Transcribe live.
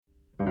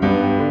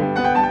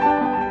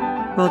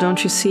Well,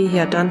 don't you see, he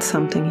had done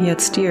something. He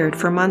had steered.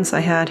 For months I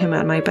had him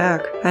at my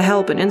back. A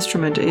help, an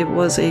instrument. It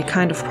was a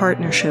kind of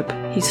partnership.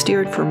 He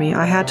steered for me.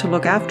 I had to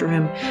look after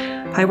him.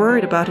 I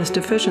worried about his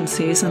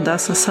deficiencies, and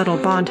thus a subtle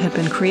bond had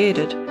been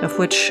created, of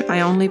which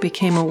I only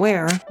became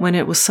aware when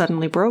it was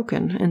suddenly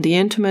broken, and the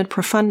intimate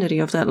profundity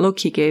of that look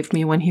he gave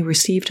me when he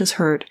received his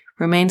hurt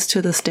remains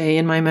to this day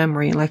in my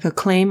memory like a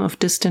claim of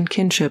distant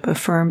kinship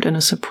affirmed in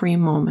a supreme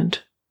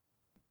moment.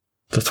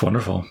 That's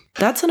wonderful.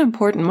 That's an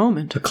important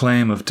moment. The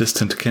claim of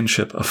distant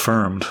kinship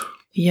affirmed.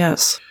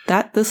 Yes.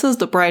 This is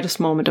the brightest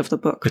moment of the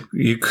book.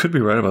 You could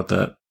be right about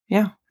that.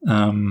 Yeah.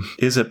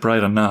 Is it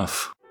bright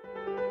enough?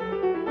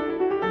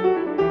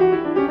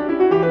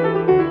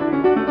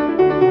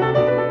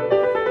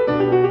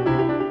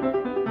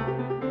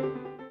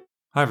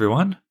 Hi,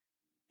 everyone.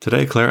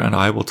 Today, Claire and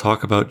I will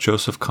talk about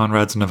Joseph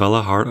Conrad's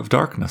novella Heart of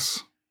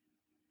Darkness.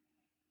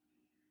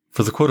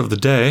 For the quote of the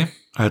day,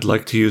 I'd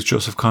like to use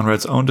Joseph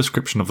Conrad's own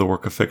description of the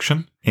work of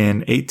fiction.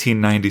 In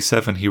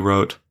 1897, he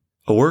wrote,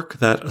 "A work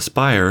that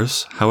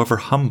aspires, however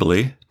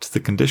humbly, to the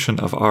condition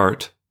of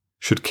art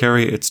should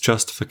carry its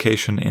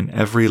justification in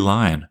every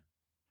line.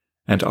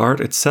 And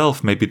art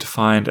itself may be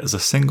defined as a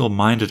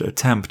single-minded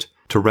attempt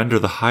to render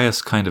the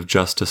highest kind of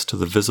justice to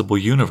the visible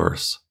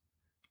universe,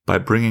 by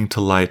bringing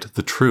to light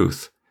the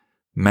truth,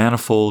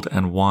 manifold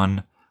and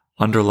one,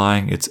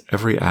 underlying its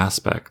every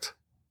aspect.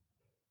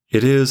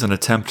 It is an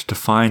attempt to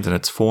find in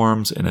its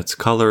forms, in its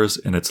colors,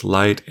 in its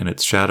light, in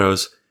its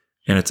shadows,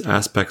 in its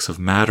aspects of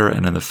matter,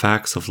 and in the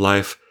facts of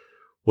life,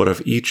 what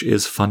of each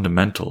is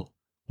fundamental,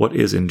 what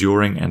is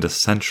enduring and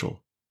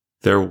essential,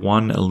 their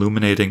one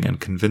illuminating and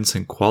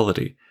convincing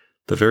quality,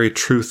 the very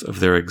truth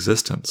of their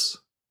existence.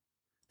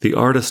 The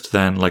artist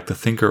then, like the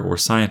thinker or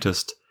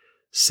scientist,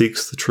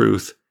 seeks the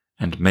truth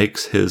and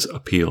makes his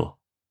appeal."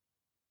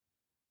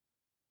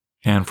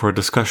 And for a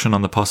discussion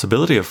on the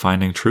possibility of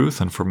finding truth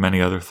and for many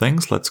other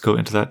things, let's go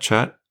into that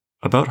chat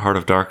about Heart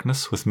of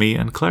Darkness with me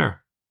and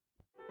Claire.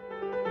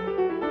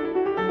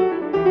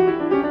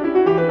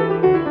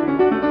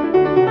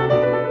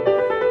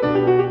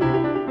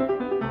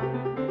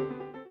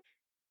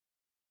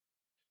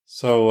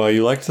 So,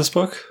 you liked this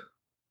book?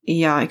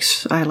 Yeah,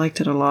 I liked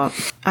it a lot.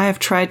 I have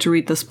tried to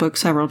read this book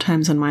several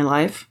times in my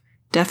life.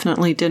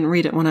 Definitely didn't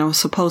read it when I was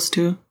supposed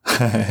to.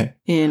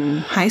 In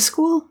high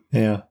school?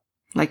 Yeah.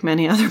 Like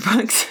many other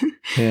books.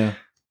 Yeah.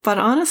 But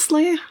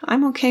honestly,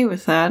 I'm okay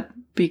with that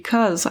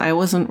because I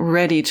wasn't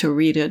ready to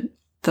read it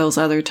those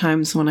other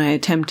times when I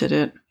attempted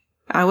it.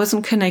 I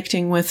wasn't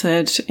connecting with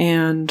it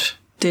and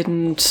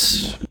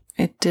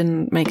it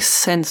didn't make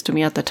sense to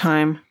me at the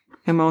time.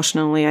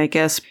 Emotionally, I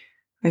guess.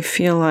 I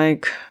feel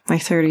like my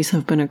 30s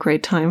have been a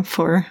great time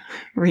for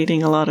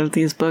reading a lot of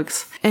these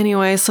books.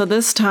 Anyway, so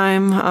this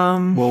time...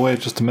 well, wait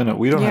just a minute.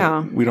 We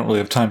don't really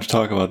have time to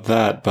talk about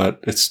that,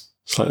 but it's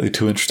slightly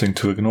too interesting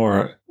to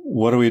ignore.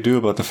 What do we do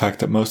about the fact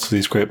that most of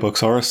these great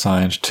books are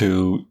assigned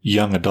to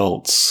young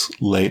adults,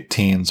 late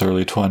teens,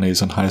 early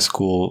 20s in high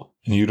school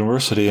and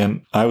university?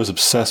 And I was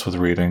obsessed with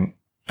reading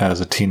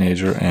as a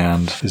teenager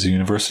and as a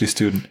university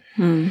student.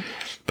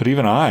 But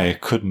even I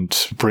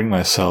couldn't bring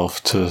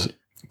myself to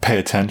pay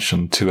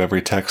attention to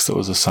every text that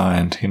was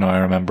assigned. You know, I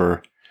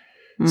remember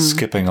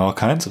skipping all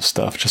kinds of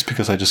stuff just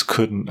because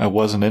I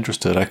wasn't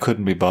interested. I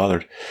couldn't be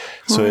bothered.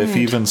 So if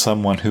even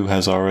someone who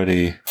has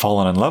already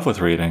fallen in love with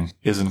reading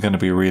isn't going to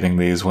be reading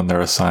these when they're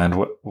assigned,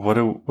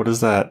 what is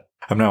that?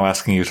 I'm now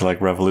asking you to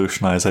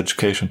revolutionize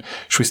education.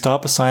 Should we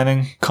stop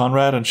assigning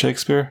Conrad and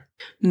Shakespeare?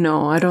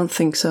 No, I don't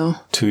think so.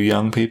 To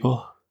young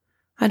people?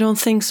 I don't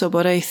think so,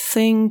 but I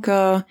think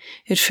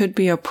it should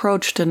be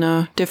approached in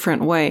a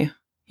different way.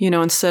 You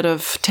know, instead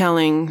of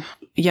telling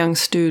young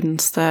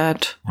students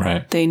that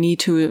they need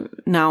to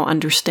now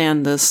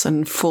understand this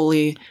and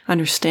fully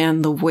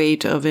understand the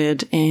weight of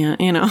it,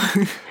 and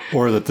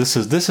or that this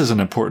is an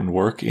important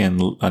work in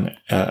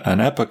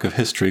an epoch of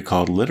history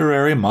called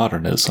literary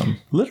modernism.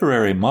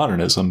 Literary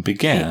modernism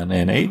began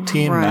in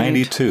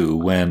 1892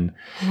 when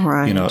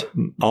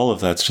all of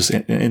that's just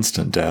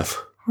instant death.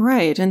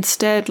 Right.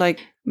 Instead,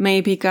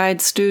 maybe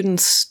guide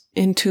students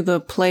into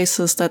the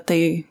places that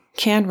they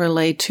can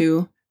relate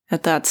to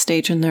at that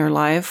stage in their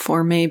life,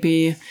 or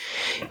maybe,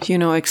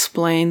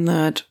 explain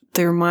that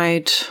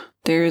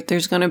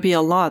there's going to be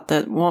a lot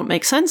that won't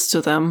make sense to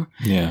them.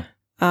 Yeah.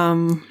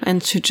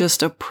 And to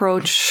just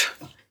approach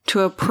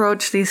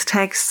these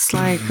texts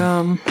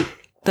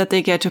that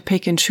they get to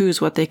pick and choose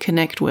what they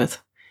connect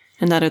with,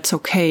 and that it's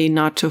okay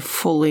not to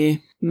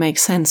fully make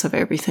sense of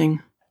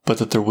everything. But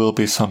that there will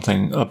be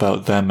something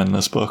about them in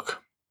this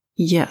book.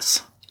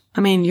 Yes.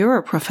 I mean, you're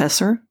a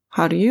professor.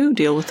 How do you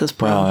deal with this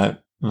problem?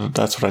 Well,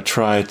 that's what I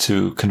try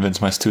to convince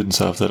my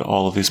students of, that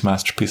all of these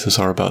masterpieces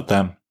are about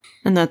them.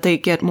 And that they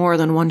get more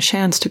than one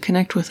chance to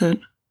connect with it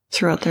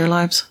throughout their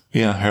lives.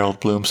 Yeah, Harold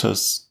Bloom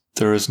says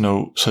there is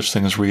no such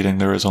thing as reading,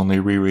 there is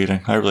only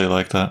rereading. I really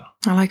like that.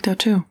 I like that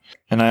too.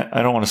 And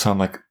I don't want to sound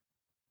like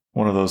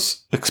one of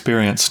those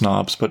experience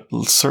snobs, but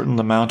a certain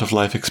amount of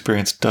life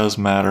experience does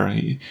matter.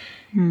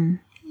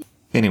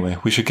 Anyway,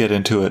 we should get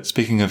into it.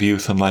 Speaking of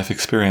youth and life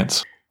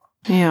experience,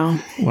 Yeah.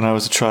 When I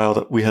was a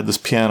child, we had this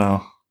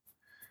piano.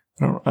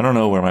 I don't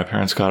know where my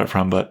parents got it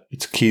from, but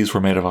its keys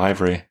were made of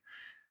ivory.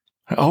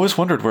 I always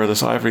wondered where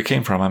this ivory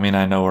came from. I mean,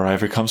 I know where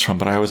ivory comes from,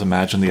 but I always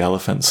imagined the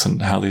elephants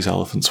and how these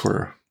elephants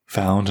were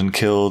found and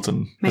killed.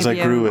 And maybe as I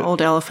grew, an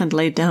old elephant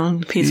laid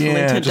down peacefully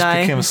to just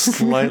die. became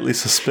slightly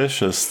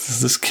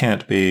suspicious. This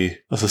can't be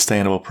a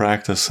sustainable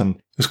practice. And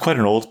it was quite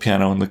an old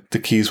piano, and the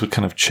keys would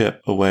kind of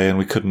chip away, and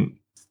we couldn't.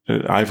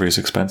 Ivory is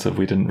expensive.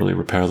 We didn't really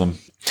repair them.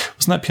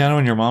 Wasn't that piano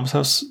in your mom's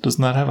house?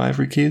 Doesn't that have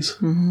ivory keys?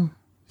 Mm-hmm.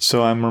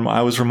 So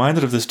I was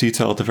reminded of this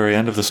detail at the very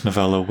end of this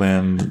novella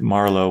when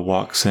Marlowe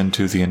walks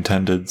into the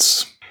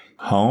Intended's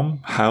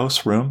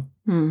house, room.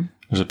 Mm.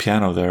 There's a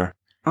piano there.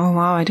 Oh,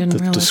 wow. I didn't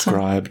realize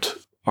described.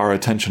 Our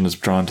attention is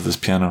drawn to this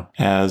piano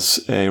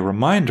as a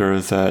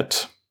reminder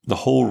that the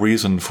whole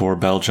reason for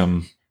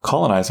Belgium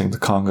colonizing the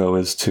Congo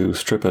is to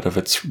strip it of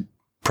its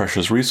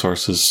precious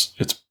resources,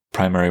 its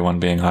primary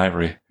one being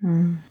ivory.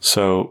 Mm.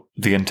 So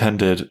the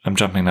Intended, I'm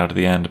jumping now to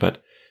the end,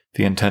 but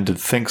the Intended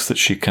thinks that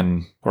she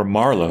can, or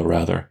Marlowe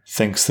rather,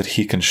 thinks that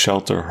he can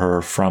shelter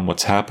her from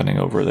what's happening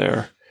over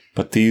there.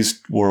 But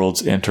these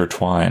worlds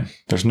intertwine.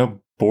 There's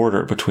no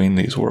border between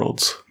these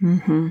worlds.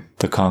 Mm-hmm.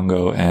 The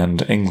Congo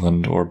and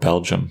England or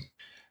Belgium.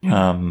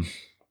 Yeah.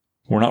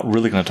 We're not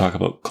really going to talk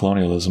about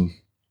colonialism.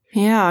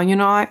 Yeah,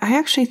 I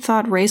actually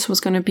thought race was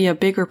going to be a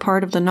bigger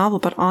part of the novel,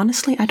 but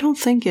honestly, I don't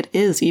think it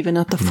is even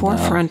at the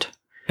forefront.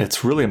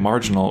 It's really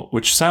marginal,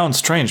 which sounds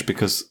strange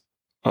because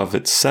of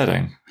its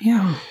setting.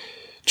 Yeah.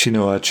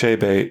 Chinua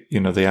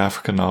Achebe, the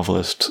African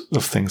novelist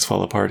of Things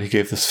Fall Apart, he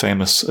gave this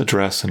famous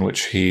address in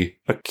which he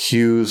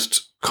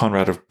accused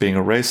Conrad of being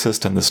a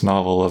racist and this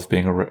novel of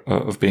being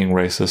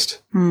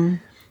racist,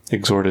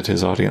 exhorted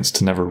his audience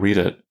to never read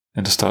it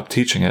and to stop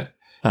teaching it.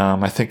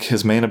 I think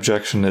his main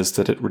objection is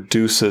that it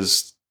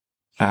reduces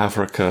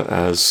Africa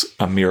as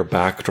a mere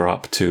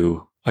backdrop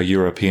to a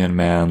European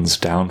man's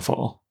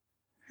downfall.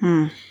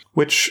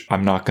 Which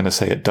I'm not going to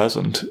say it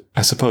doesn't.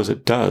 I suppose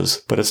it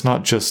does, but it's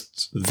not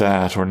just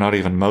that, or not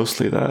even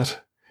mostly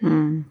that.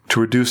 To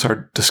reduce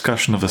our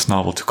discussion of this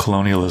novel to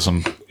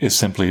colonialism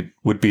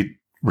would be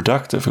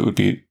reductive. It would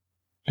be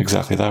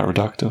exactly that,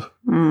 reductive.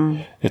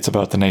 It's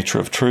about the nature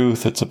of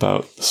truth. It's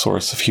about the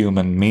source of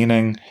human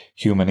meaning,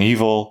 human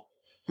evil,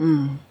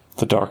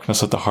 the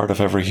darkness at the heart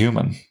of every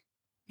human.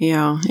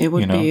 Yeah, it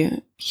would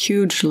be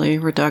hugely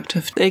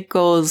reductive. It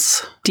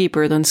goes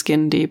deeper than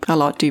skin deep, a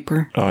lot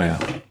deeper. Oh,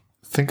 yeah.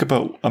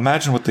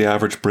 Imagine what the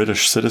average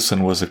British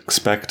citizen was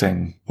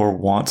expecting or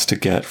wants to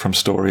get from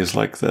stories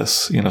like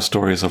this,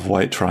 stories of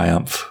white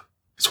triumph.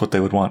 It's what they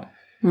would want.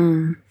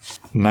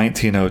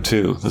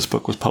 1902, this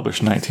book was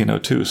published in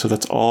 1902, so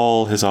that's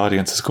all his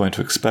audience is going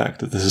to expect,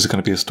 that this is going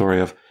to be a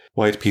story of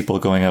white people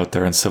going out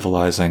there and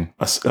civilizing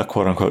a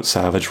quote-unquote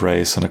savage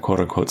race in a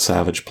quote-unquote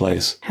savage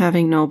place.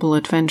 Having noble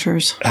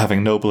adventures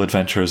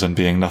and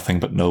being nothing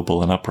but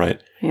noble and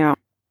upright. Yeah.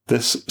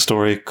 This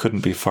story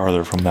couldn't be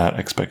farther from that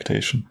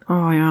expectation.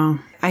 Oh, yeah.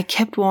 I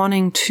kept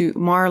wanting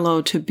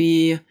Marlowe to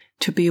be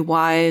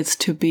wise,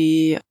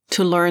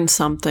 to learn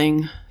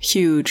something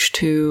huge,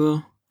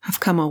 to have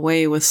come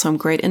away with some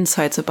great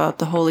insights about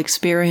the whole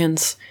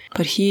experience.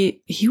 But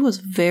he was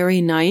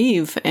very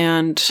naive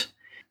and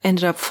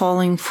ended up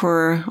falling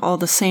for all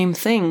the same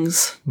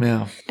things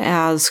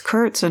as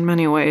Kurtz in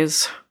many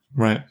ways.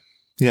 Right.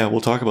 Yeah,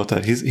 we'll talk about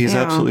that. He's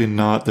absolutely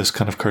not this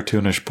kind of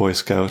cartoonish Boy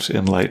Scout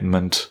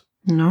Enlightenment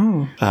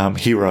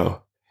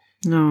hero.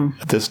 No.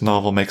 This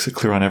novel makes it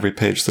clear on every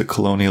page that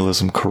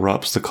colonialism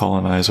corrupts the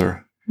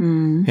colonizer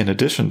in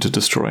addition to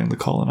destroying the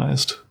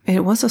colonized.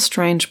 It was a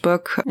strange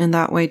book in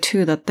that way,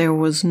 too, that there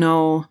was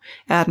no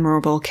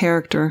admirable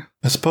character.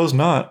 I suppose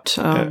not.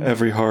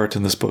 Every heart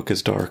in this book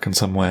is dark in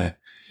some way.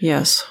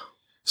 Yes.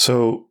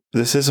 So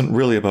this isn't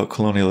really about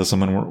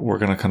colonialism, and we're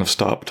going to kind of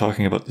stop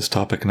talking about this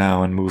topic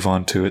now and move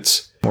on to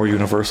its more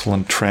universal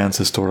and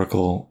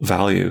trans-historical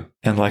value.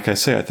 And like I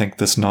say, I think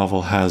this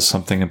novel has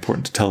something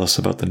important to tell us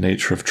about the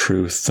nature of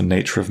truth, the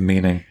nature of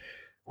meaning,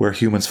 where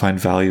humans find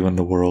value in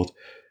the world,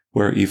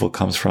 where evil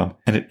comes from.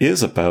 And it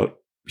is about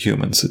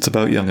humans. It's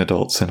about young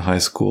adults in high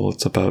school.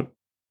 It's about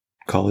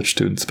college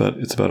students.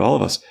 It's about all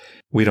of us.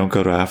 We don't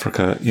go to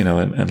Africa,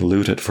 and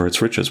loot it for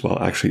its riches. Well,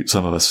 actually,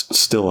 some of us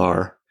still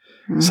are.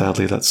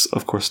 Sadly, that's,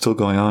 of course, still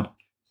going on.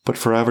 But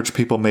for average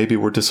people, maybe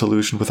we're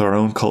disillusioned with our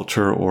own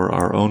culture or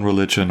our own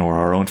religion or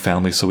our own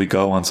family, so we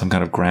go on some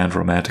kind of grand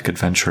romantic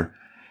adventure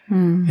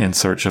in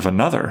search of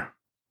another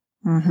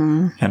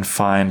and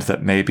find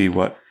that maybe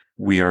what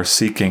we are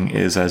seeking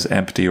is as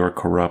empty or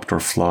corrupt or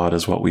flawed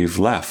as what we've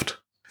left.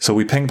 So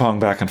we ping-pong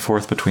back and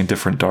forth between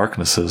different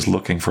darknesses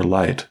looking for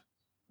light.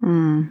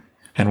 And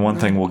one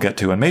thing we'll get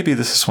to, and maybe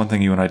this is one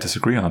thing you and I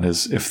disagree on,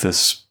 is if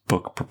this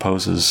book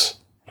proposes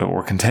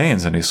or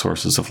contains any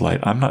sources of light.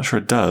 I'm not sure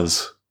it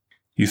does.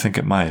 You think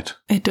it might?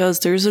 It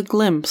does. There's a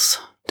glimpse.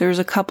 There's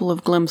a couple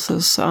of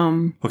glimpses.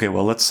 Okay,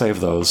 well, let's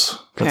save those.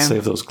 Okay. Let's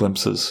save those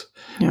glimpses.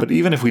 Yeah. But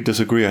even if we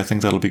disagree, I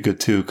think that'll be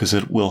good too, because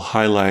it will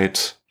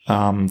highlight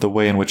the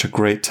way in which a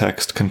great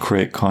text can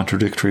create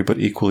contradictory but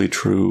equally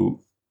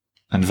true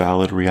and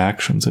valid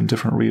reactions in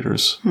different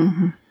readers.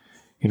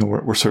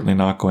 we're certainly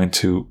not going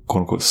to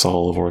quote unquote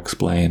solve or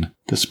explain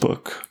this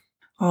book.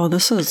 Oh,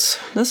 this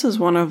is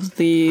one of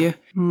the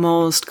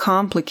most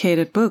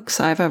complicated books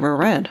I've ever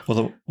read.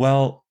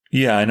 Well,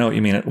 yeah, I know what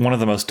you mean. One of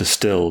the most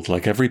distilled.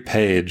 Like every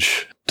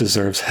page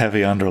deserves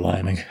heavy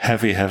underlining.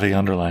 Heavy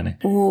underlining.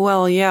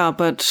 Well, yeah,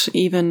 but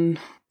even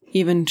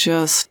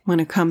just when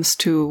it comes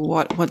to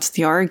what's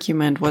the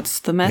argument, what's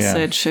the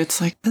message, It's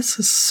like, this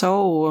is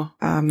so,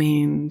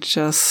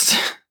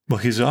 just... Well,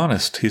 he's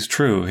honest. He's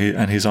true.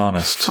 He's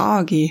honest.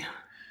 Foggy.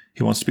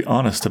 He wants to be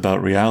honest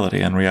about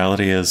reality, and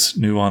reality is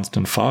nuanced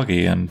and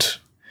foggy, and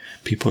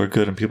people are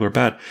good and people are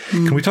bad.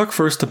 Can we talk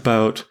first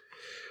about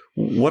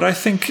what I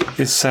think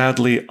is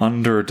sadly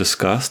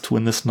under-discussed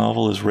when this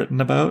novel is written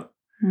about?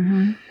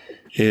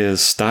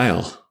 Is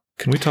style.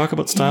 Can we talk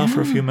about style for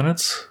a few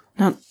minutes?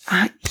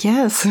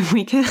 Yes,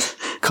 we can.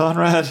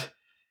 Conrad.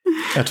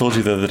 I told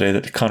you the other day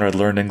that Conrad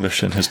learned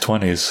English in his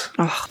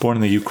 20s. Born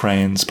in the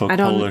Ukraine, spoke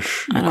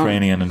Polish,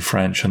 Ukrainian, and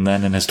French, and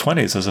then in his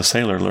 20s as a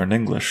sailor learned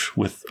English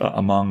with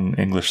among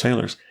English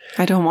sailers.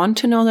 I don't want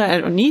to know that. I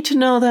don't need to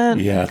know that.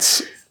 Yeah,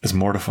 it's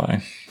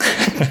mortifying.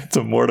 It's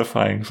a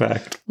mortifying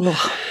fact.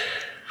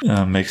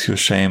 Makes you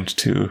ashamed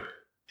to...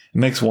 It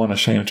makes one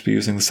ashamed to be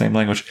using the same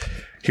language.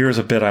 Here's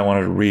a bit I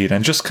wanted to read,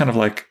 and just kind of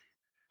like...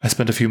 I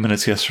spent a few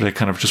minutes yesterday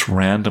kind of just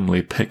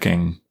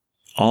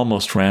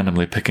almost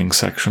randomly picking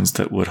sections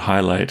that would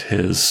highlight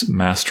his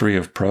mastery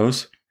of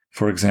prose.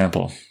 For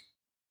example,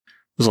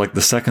 it was like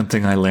the second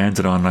thing I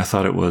landed on, and I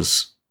thought it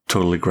was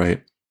totally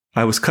great.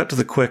 I was cut to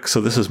the quick,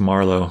 so this is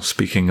Marlowe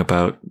speaking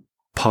about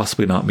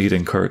possibly not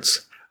meeting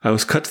Kurtz. I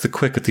was cut to the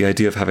quick at the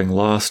idea of having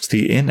lost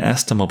the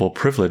inestimable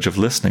privilege of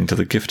listening to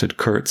the gifted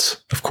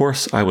Kurtz. Of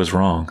course, I was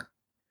wrong.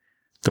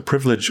 The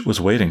privilege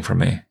was waiting for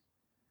me.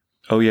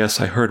 Oh yes,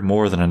 I heard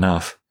more than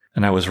enough,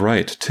 and I was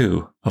right,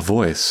 too. A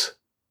voice.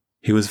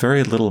 He was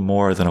very little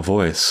more than a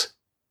voice.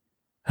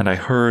 And I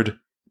heard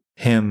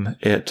him,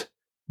 it,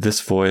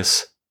 this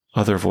voice,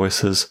 other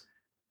voices.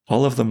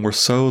 All of them were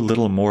so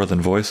little more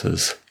than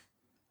voices.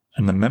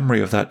 And the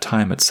memory of that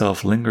time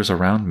itself lingers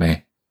around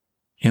me,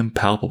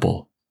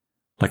 impalpable,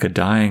 like a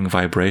dying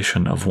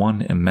vibration of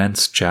one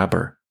immense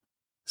jabber.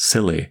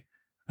 Silly,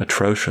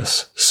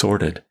 atrocious,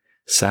 sordid,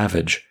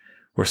 savage,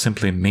 or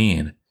simply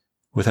mean,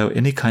 without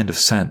any kind of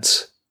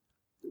sense.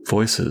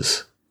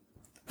 Voices,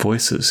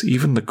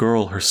 even the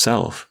girl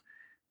herself,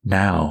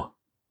 now.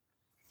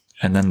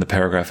 And then the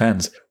paragraph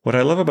ends. What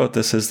I love about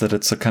this is that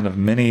it's a kind of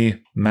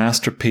mini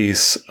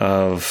masterpiece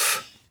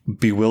of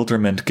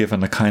bewilderment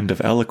given a kind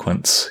of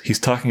eloquence. He's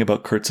talking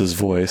about Kurtz's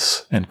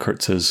voice and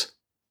Kurtz's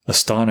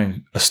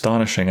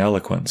astonishing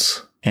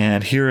eloquence.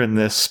 And here in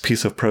this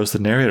piece of prose, the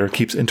narrator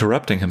keeps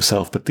interrupting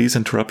himself, but these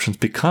interruptions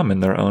become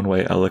in their own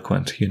way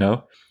eloquent,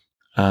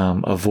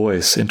 A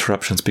voice,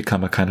 interruptions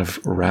become a kind of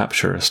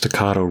rapture,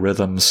 staccato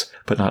rhythms,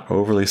 but not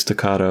overly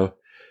staccato.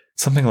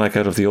 Something like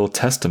out of the Old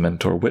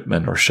Testament or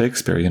Whitman or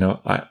Shakespeare,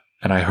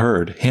 I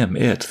heard him,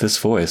 it, this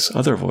voice,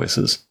 other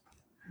voices.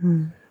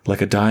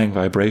 Like a dying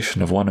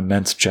vibration of one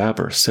immense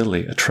jabber,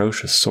 silly,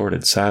 atrocious,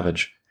 sordid,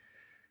 savage,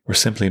 or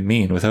simply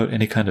mean without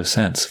any kind of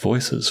sense.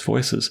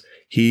 Voices.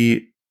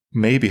 He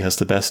maybe has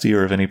the best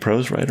ear of any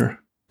prose writer.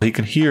 He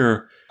can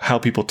hear how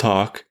people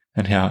talk,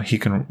 and how he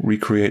can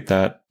recreate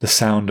the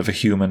sound of a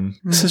human.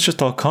 This is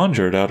just all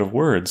conjured out of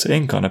words,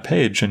 ink on a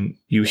page, and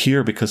you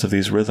hear, because of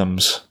these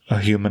rhythms, a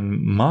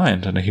human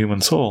mind and a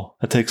human soul.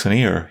 That takes an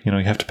ear. You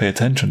have to pay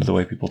attention to the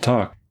way people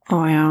talk.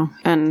 Oh, yeah.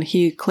 And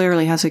he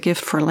clearly has a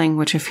gift for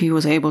language if he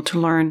was able to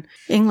learn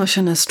English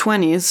in his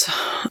 20s.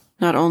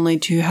 Not only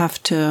do you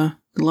have to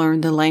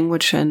learn the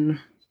language and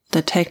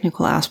the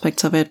technical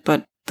aspects of it,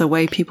 but the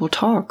way people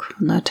talk.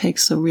 And that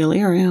takes a real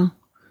ear, yeah.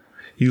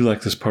 You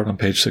like this part on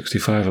page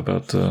 65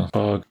 about the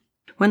fog.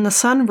 When the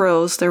sun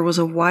rose, there was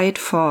a white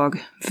fog,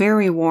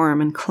 very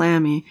warm and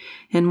clammy,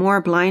 and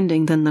more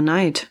blinding than the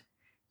night.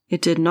 It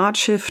did not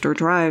shift or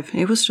drive.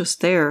 It was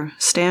just there,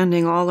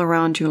 standing all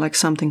around you like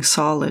something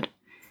solid.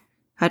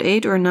 At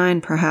 8 or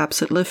 9,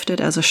 perhaps, it lifted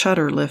as a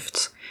shutter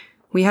lifts.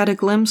 We had a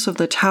glimpse of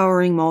the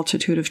towering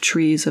multitude of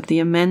trees, of the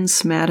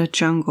immense matted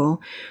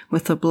jungle,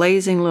 with the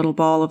blazing little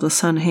ball of the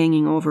sun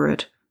hanging over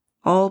it,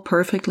 all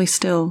perfectly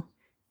still.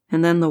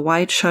 And then the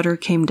white shutter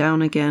came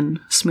down again,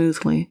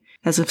 smoothly,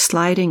 as if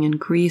sliding in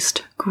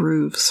greased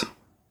grooves.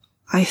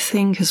 I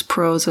think his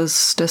prose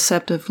is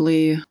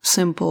deceptively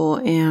simple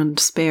and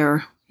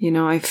spare.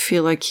 I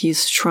feel like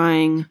he's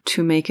trying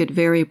to make it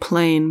very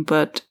plain,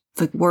 but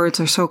the words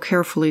are so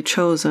carefully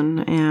chosen,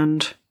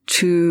 and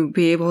to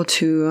be able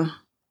to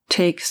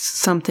take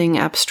something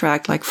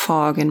abstract like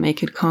fog and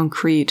make it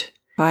concrete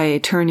by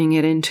turning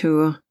it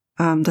into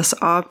this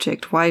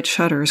object, white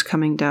shutters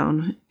coming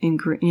down,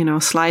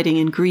 sliding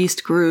in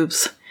greased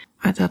grooves.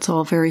 That's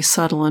all very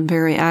subtle and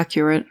very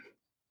accurate.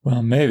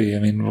 Well, maybe.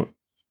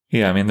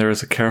 There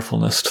is a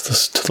carefulness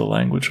to the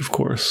language, of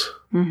course.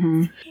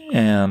 Mm-hmm.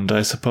 And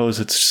I suppose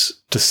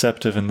it's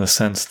deceptive in the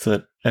sense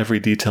that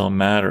every detail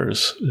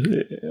matters.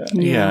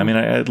 Yeah,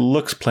 it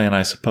looks plain,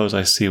 I suppose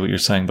I see what you're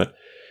saying, but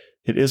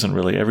it isn't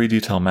really. Every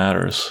detail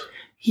matters.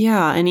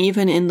 Yeah, and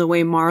even in the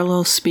way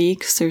Marlowe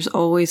speaks, there's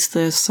always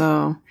this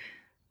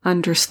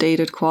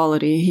understated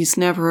quality. He's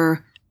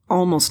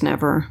almost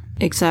never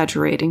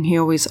exaggerating. He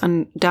always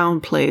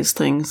downplays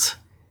things.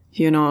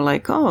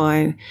 Like,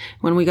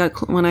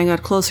 when I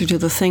got closer to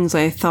the things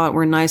I thought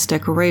were nice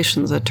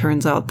decorations, it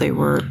turns out they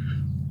were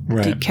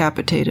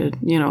decapitated,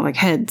 like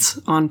heads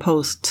on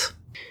posts.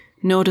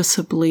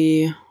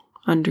 Noticeably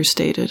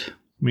understated.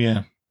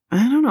 Yeah.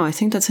 I don't know. I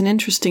think that's an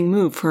interesting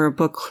move for a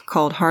book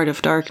called Heart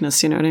of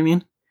Darkness. You know what I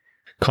mean?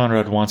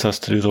 Conrad wants us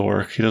to do the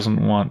work. He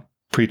doesn't want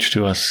preach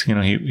to us.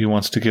 He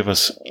wants to give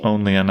us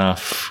only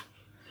enough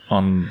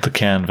on the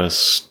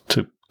canvas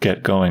to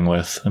get going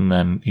with, and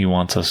then he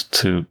wants us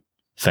to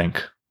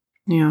think.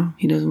 Yeah,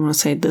 he doesn't want to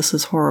say this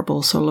is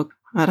horrible, so look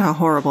at how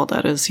horrible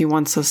that is. He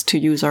wants us to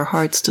use our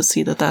hearts to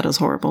see that is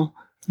horrible.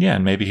 Yeah,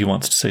 and maybe he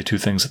wants to say two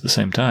things at the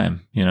same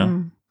time,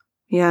 Mm.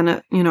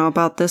 Yeah, and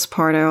about this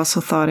part, I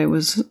also thought it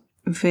was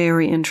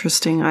very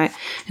interesting.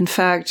 In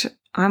fact,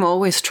 I'm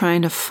always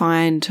trying to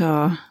find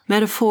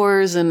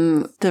metaphors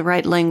and the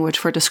right language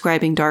for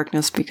describing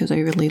darkness because I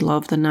really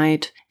love the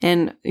night.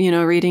 And,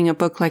 reading a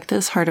book like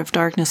this, Heart of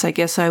Darkness, I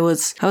guess I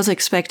was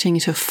expecting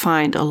to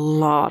find a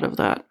lot of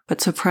that. But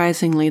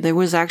surprisingly, there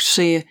was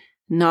actually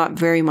not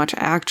very much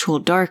actual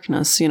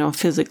darkness,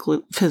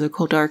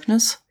 physical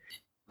darkness.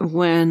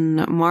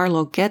 When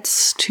Marlowe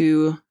gets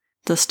to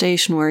the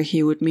station where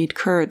he would meet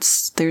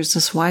Kurtz, there's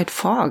this white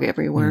fog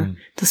everywhere,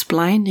 this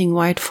blinding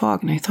white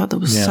fog, and I thought that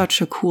was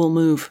such a cool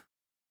move.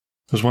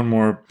 There's one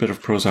more bit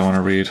of prose I want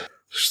to read.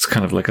 It's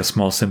kind of like a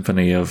small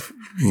symphony of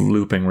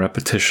looping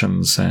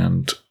repetitions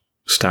and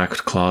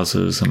stacked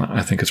clauses, and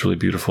I think it's really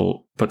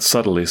beautiful, but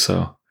subtly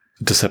so.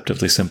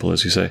 Deceptively simple,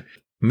 as you say.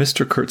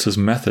 Mr. Kurtz's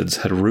methods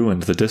had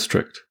ruined the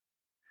district.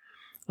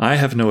 I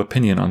have no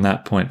opinion on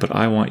that point, but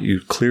I want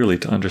you clearly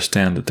to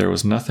understand that there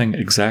was nothing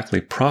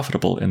exactly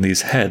profitable in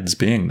these heads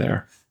being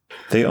there.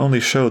 They only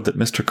showed that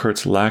Mr.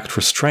 Kurtz lacked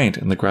restraint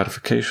in the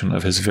gratification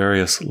of his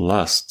various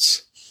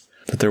lusts,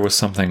 that there was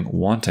something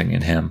wanting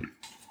in him,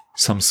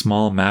 some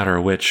small matter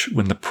which,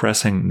 when the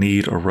pressing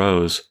need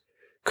arose,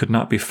 could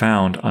not be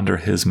found under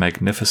his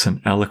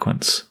magnificent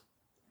eloquence.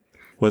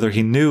 Whether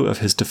he knew of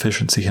his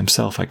deficiency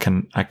himself, I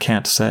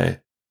can't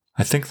say.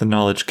 I think the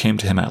knowledge came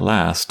to him at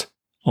last,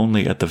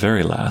 only at the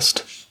very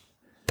last.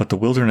 But the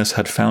wilderness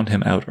had found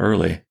him out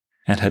early,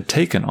 and had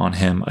taken on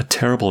him a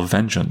terrible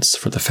vengeance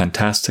for the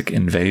fantastic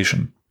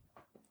invasion.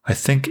 I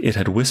think it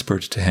had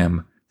whispered to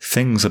him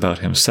things about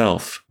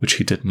himself which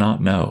he did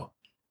not know,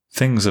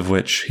 things of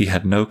which he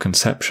had no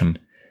conception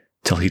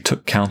till he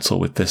took counsel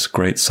with this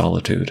great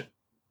solitude.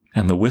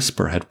 And the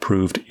whisper had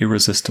proved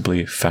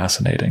irresistibly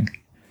fascinating.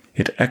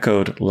 It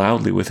echoed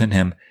loudly within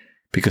him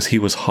because he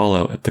was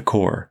hollow at the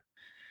core.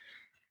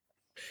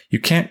 You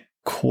can't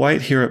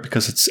quite hear it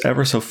because it's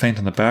ever so faint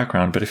in the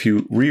background, but if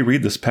you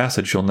reread this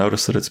passage, you'll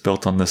notice that it's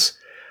built on this,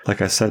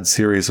 like I said,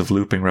 series of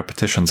looping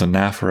repetitions,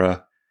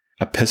 anaphora,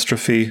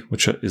 epistrophe,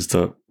 which is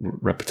the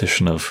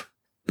repetition of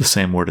the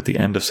same word at the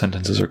end of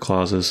sentences or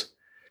clauses,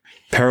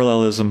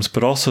 parallelisms,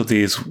 but also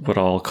these, what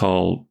I'll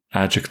call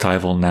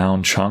adjectival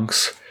noun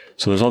chunks.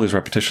 So there's all these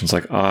repetitions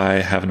like,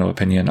 I have no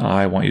opinion,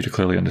 I want you to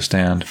clearly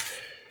understand.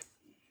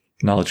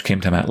 Knowledge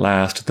came to him at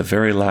last, at the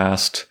very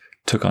last,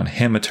 took on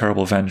him a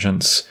terrible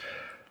vengeance,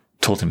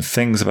 told him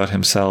things about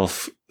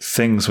himself,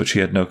 things which he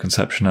had no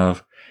conception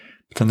of.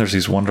 But then there's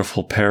these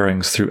wonderful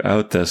pairings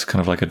throughout this, kind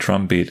of like a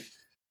drumbeat.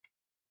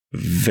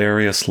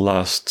 Various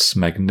lusts,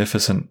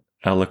 magnificent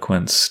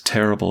eloquence,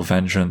 terrible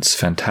vengeance,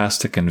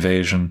 fantastic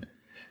invasion,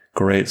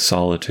 great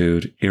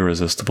solitude,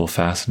 irresistible,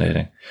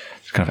 fascinating.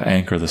 To kind of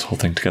anchor this whole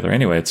thing together.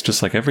 Anyway, it's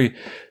just like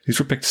these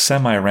were picked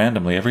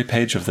semi-randomly. Every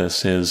page of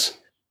this is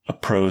a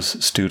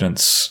prose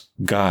student's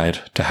guide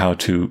to how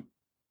to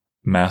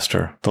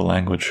master the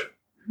language.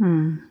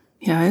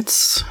 Yeah,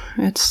 it's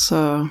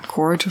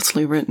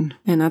gorgeously written.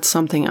 And that's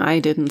something I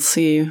didn't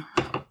see,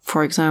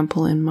 for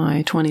example, in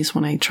my 20s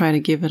when I tried to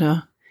give it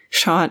a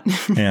shot.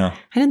 Yeah.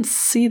 I didn't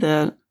see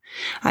that.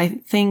 I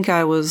think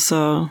I was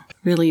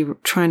really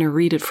trying to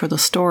read it for the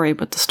story,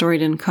 but the story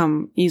didn't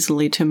come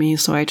easily to me,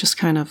 so I just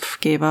kind of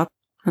gave up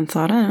and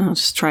thought, I'll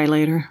just try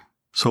later.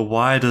 So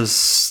why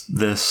does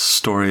this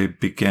story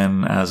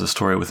begin as a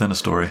story within a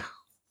story?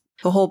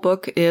 The whole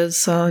book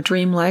is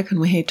dreamlike,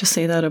 and we hate to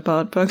say that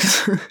about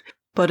books.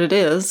 But it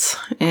is,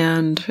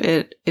 and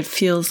it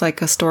feels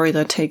like a story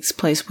that takes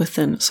place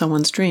within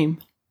someone's dream.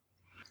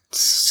 It's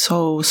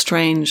so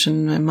strange,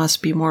 and it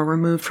must be more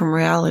removed from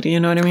reality, you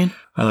know what I mean?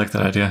 I like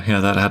that idea. Yeah,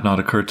 that had not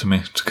occurred to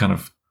me, to kind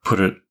of put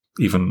it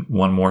even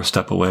one more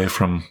step away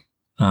from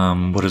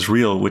what is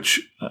real, which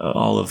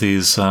all of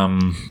these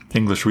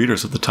English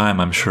readers at the time,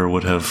 I'm sure,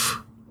 would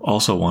have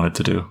also wanted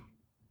to do.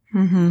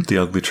 Mm-hmm. The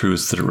ugly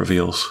truths that it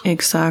reveals.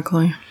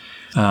 Exactly.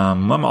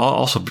 I'm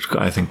also,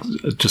 I think,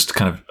 just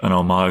kind of an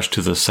homage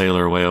to the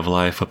sailor way of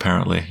life,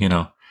 apparently.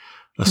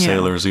 A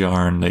sailor's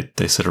yarn,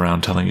 they sit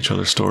around telling each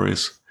other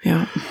stories.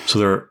 Yeah. So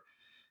they're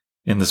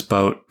in this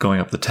boat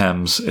going up the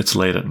Thames. It's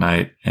late at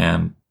night,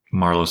 and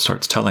Marlowe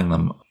starts telling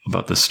them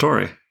about this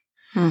story.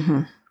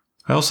 Mm-hmm.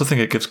 I also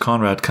think it gives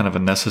Conrad kind of a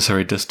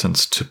necessary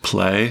distance to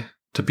play,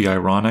 to be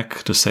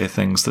ironic, to say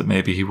things that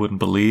maybe he wouldn't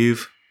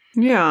believe.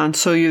 Yeah, and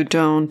so you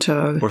don't...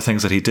 or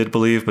things that he did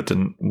believe but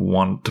didn't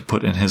want to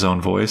put in his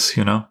own voice,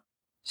 you know?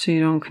 So you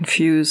don't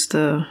confuse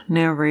the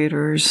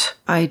narrator's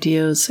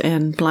ideas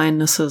and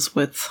blindnesses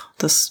with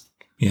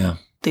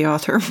the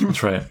author.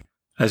 That's right.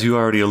 As you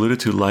already alluded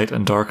to, light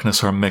and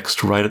darkness are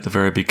mixed right at the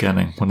very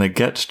beginning.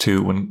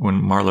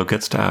 When Marlowe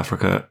gets to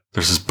Africa,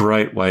 there's this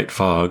bright white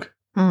fog.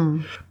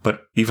 Mm.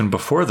 But even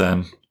before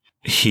then,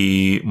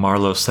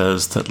 Marlowe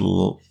says that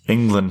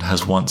England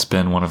has once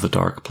been one of the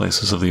dark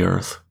places of the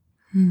earth.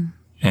 Mm.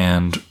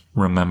 And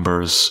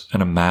remembers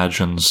and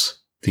imagines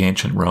the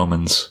ancient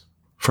Romans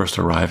first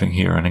arriving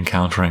here and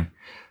encountering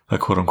a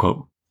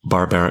quote-unquote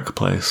barbaric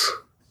place.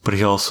 But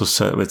he also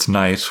said it's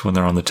night when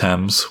they're on the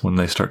Thames, when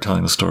they start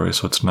telling the story,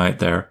 so it's night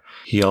there.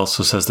 He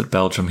also says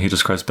that he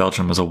describes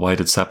Belgium as a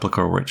whited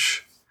sepulchre,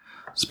 which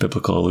is a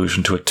biblical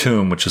allusion to a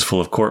tomb, which is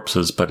full of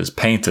corpses, but is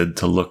painted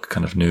to look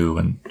kind of new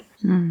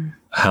and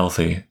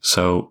healthy.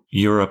 So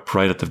Europe,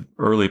 right at the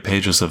early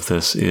pages of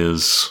this,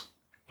 is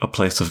a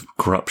place of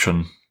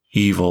corruption,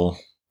 evil,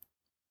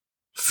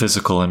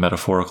 physical and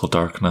metaphorical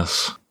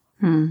darkness.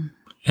 Mm.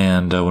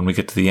 And when we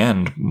get to the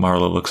end,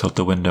 Marlowe looks out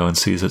the window and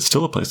sees it's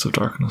still a place of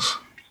darkness.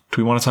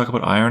 Do we want to talk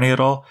about irony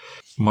at all?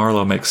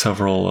 Marlowe makes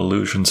several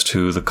allusions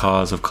to the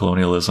cause of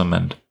colonialism,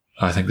 and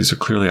I think these are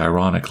clearly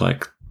ironic,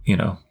 like,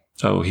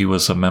 he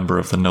was a member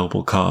of the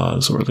noble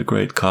cause or the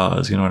great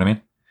cause, you know what I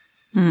mean?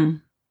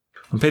 Mm.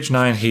 On page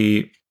 9,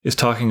 he is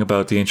talking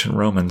about the ancient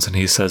Romans, and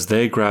he says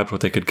they grabbed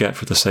what they could get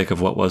for the sake of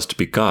what was to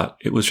be got.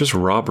 It was just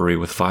robbery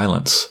with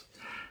violence,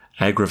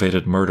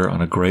 aggravated murder on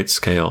a great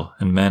scale,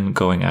 and men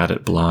going at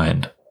it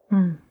blind,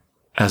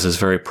 as is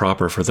very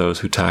proper for those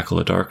who tackle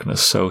the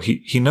darkness. So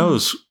he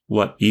knows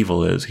what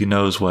evil is. He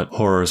knows what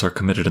horrors are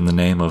committed in the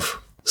name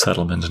of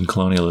settlement and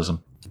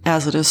colonialism.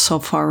 As it is so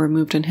far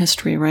removed in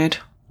history, right?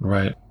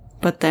 Right.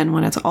 But then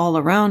when it's all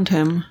around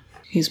him,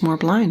 he's more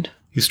blind.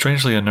 He's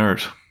strangely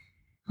inert.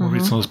 We'll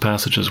read some of those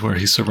passages where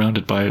he's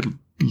surrounded by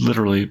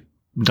literally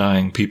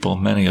dying people,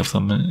 many of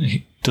them, and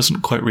he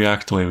doesn't quite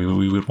react the way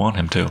we would want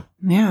him to.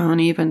 Yeah,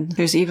 and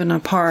there's even a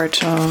part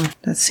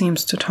that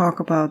seems to talk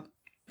about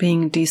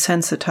being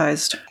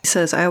desensitized. He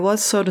says, I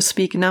was, so to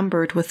speak,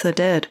 numbered with the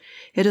dead.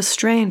 It is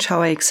strange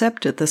how I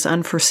accepted this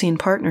unforeseen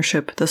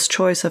partnership, this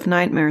choice of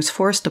nightmares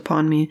forced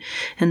upon me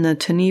in the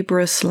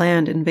tenebrous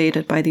land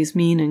invaded by these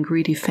mean and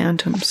greedy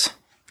phantoms.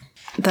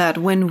 That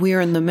when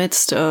we're in the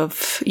midst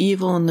of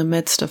evil, in the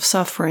midst of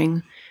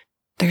suffering,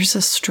 there's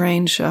a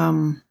strange,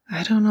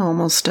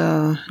 almost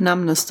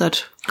numbness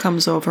that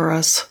comes over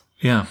us.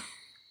 Yeah.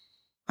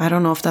 I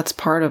don't know if that's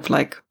part of,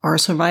 our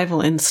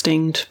survival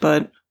instinct,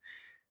 but...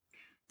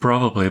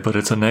 Probably, but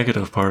it's a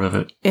negative part of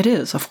it. It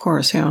is, of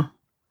course, yeah.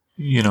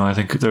 I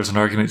think there's an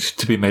argument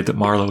to be made that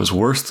Marlowe is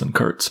worse than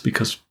Kurtz,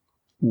 because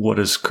what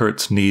does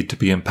Kurtz need to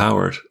be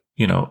empowered?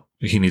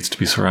 He needs to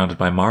be surrounded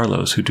by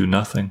Marlowes who do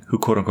nothing, who,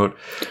 quote-unquote,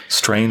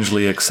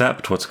 strangely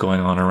accept what's going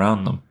on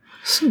around them.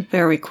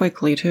 Very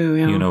quickly, too,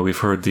 yeah. We've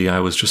heard the I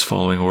was just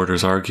following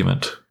orders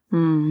argument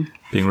being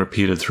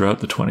repeated throughout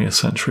the 20th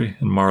century.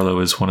 And Marlowe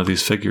is one of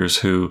these figures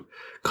who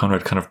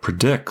Conrad kind of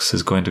predicts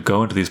is going to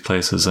go into these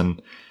places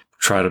and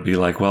try to be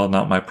like, well,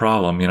 not my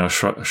problem,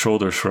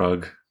 shoulder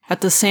shrug.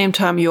 At the same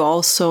time, you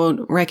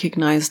also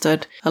recognize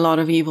that a lot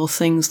of evil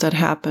things that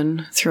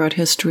happen throughout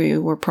history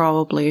were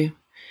probably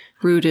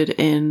rooted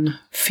in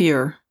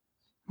fear.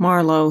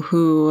 Marlowe,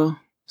 who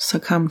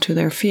succumbed to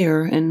their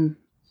fear in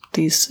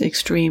these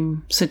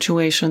extreme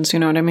situations, you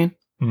know what I mean?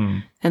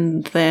 Mm.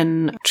 And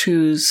then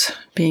choose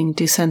being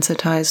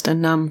desensitized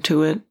and numb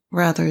to it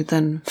rather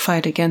than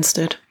fight against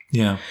it.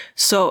 Yeah.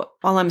 So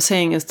all I'm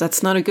saying is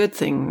that's not a good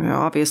thing,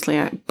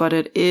 obviously, but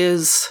it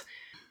is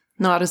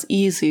not as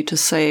easy to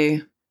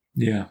say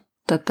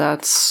that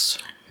that's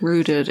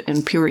rooted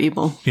in pure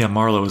evil. Yeah,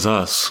 Marlowe is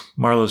us.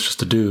 Marlowe's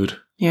just a dude.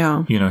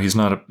 Yeah. He's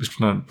not a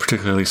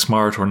particularly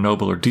smart or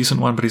noble or decent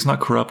one, but he's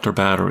not corrupt or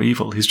bad or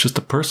evil. He's just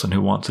a person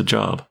who wants a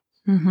job.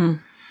 Mm-hmm.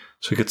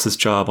 So he gets this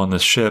job on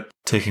this ship,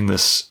 taking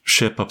this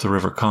ship up the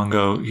River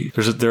Congo.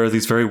 There are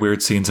these very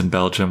weird scenes in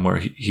Belgium where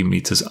he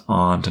meets his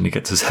aunt and he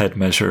gets his head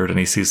measured and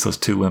he sees those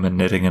two women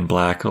knitting in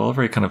black. All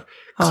very kind of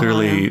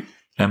clearly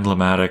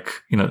emblematic.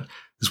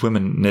 These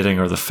women knitting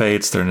are the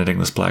Fates. They're knitting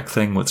this black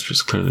thing with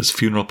just clearly this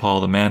funeral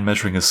pall. The man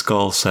measuring his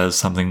skull says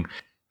something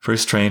very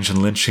strange and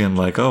Lynchian,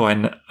 like,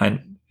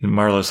 and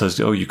Marlowe says,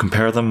 oh, you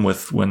compare them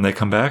with when they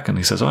come back? And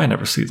he says, oh, I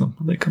never see them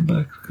when they come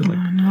back.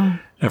 No.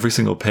 Every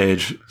single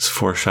page is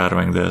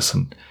foreshadowing this.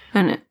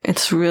 And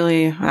it's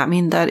really,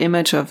 that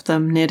image of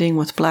them knitting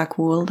with black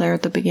wool there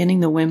at the beginning,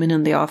 the women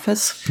in the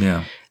office.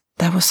 Yeah.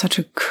 That was such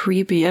a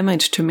creepy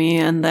image to me.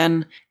 And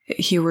then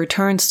he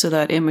returns to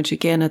that image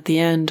again at the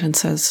end and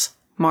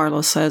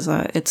Marlowe says,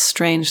 it's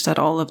strange that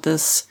all of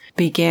this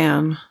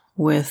began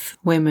with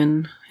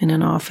women in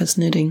an office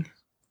knitting.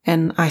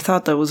 And I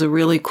thought that was a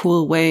really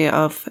cool way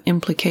of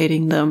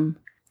implicating them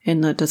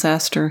in the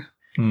disaster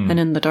and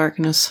in the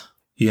darkness.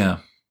 Yeah.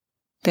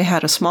 They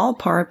had a small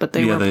part, but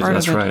they were part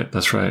of it.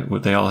 That's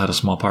right. They all had a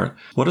small part.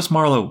 What does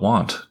Marlowe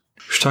want?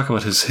 We should talk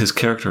about his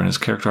character and his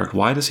character arc.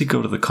 Why does he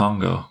go to the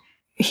Congo?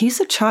 He's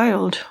a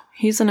child.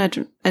 He's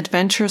an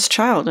adventurous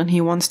child, and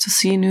he wants to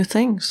see new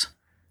things.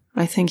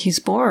 I think he's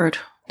bored.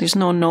 There's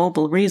no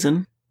noble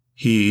reason.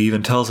 He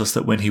even tells us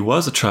that when he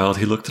was a child,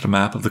 he looked at a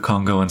map of the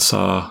Congo and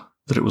saw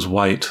that it was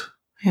white.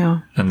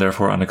 Yeah. And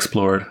therefore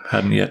unexplored,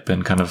 hadn't yet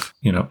been kind of,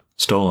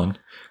 stolen,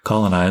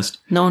 colonized.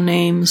 No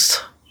names.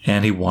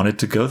 And he wanted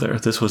to go there.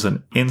 This was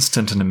an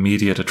instant and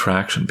immediate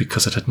attraction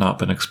because it had not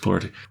been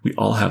explored. We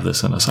all have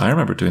this in us. I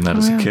remember doing that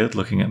as a kid,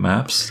 looking at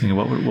maps, thinking,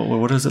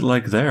 what is it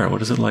like there?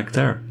 What is it like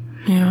there?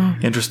 Yeah.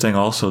 Interesting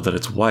also that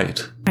it's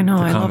white. I know,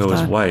 the Congo I love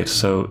that. is white.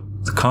 So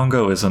the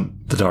Congo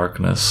isn't the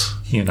darkness,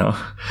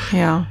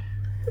 Yeah.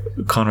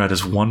 Conrad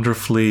is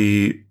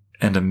wonderfully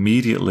and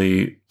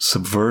immediately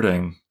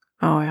subverting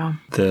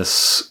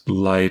this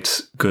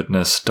light,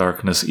 goodness,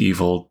 darkness,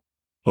 evil,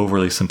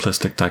 overly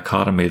simplistic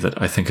dichotomy that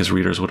I think his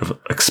readers would have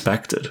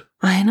expected.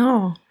 I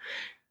know.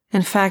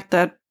 In fact,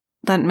 that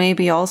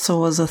maybe also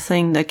was a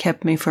thing that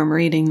kept me from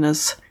reading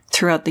this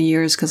throughout the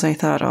years, because I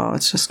thought,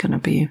 it's just going to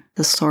be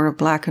this sort of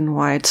black and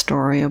white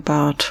story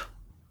about...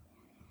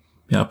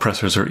 Yeah,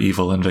 oppressors are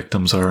evil and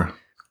victims are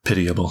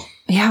pitiable.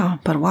 Yeah,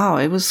 but wow,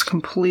 it was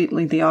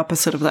completely the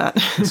opposite of that.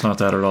 It's not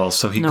that at all.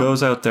 So he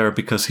goes out there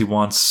because he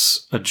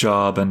wants a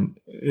job, and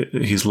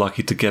he's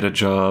lucky to get a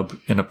job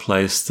in a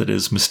place that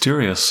is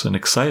mysterious and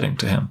exciting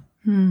to him.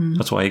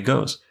 That's why he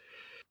goes.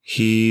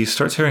 He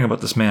starts hearing about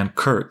this man,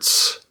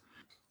 Kurtz.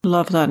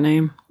 Love that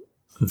name.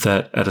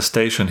 That at a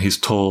station he's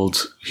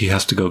told he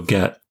has to go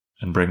get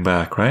and bring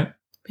back, right?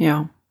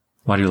 Yeah.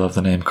 Why do you love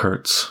the name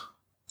Kurtz?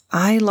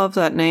 I love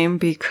that name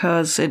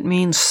because it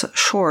means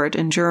short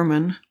in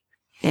German.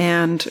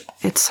 And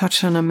it's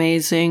such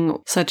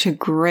a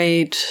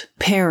great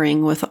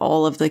pairing with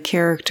all of the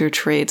character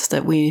traits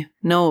that we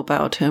know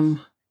about him.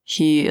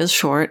 He is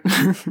short,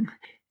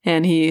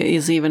 and he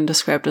is even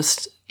described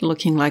as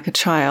looking like a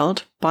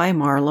child by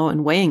Marlowe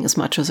and weighing as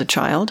much as a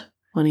child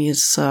when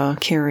he's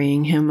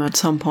carrying him at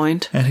some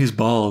point. And he's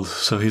bald,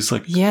 so he's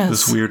like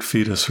this weird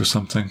fetus or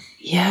something.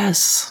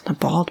 Yes, the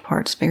bald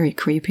part's very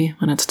creepy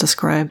when it's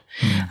described.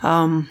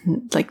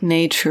 Like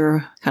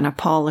nature kind of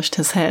polished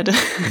his head.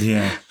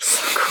 Yeah.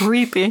 So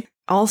creepy.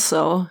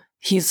 Also,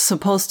 he's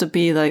supposed to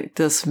be like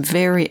this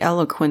very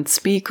eloquent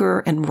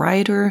speaker and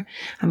writer.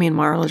 I mean,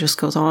 Marlowe just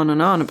goes on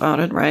and on about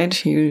it,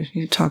 right?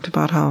 You talked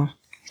about how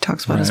he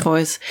talks about his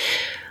voice.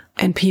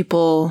 And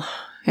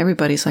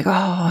everybody's like,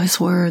 his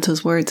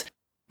words.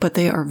 But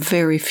they are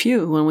very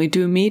few. When we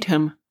do meet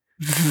him,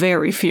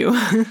 very few.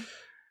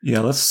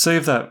 Yeah, let's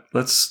save that.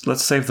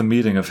 Let's save the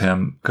meeting of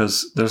him,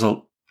 because there's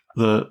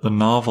the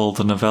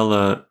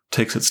novella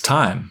takes its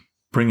time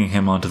bringing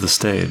him onto the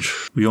stage.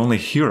 We only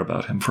hear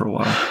about him for a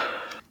while.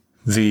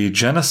 The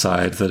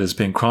genocide that is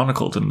being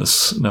chronicled in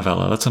this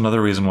novella, that's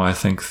another reason why I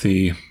think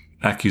the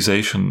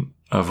accusation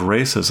of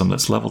racism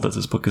that's leveled at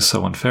this book is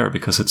so unfair,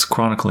 because it's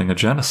chronicling a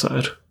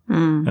genocide.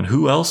 And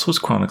who else was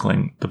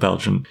chronicling the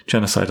Belgian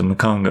genocide in the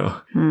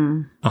Congo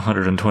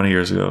 120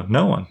 years ago?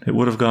 No one. It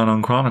would have gone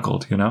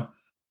unchronicled,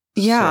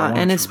 Yeah, so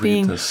and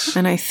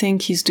and I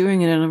think he's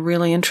doing it in a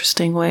really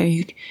interesting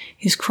way.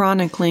 He's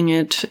chronicling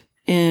it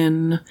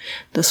in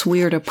this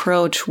weird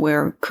approach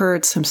where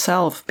Kurtz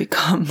himself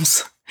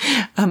becomes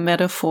a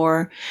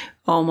metaphor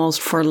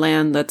almost for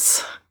land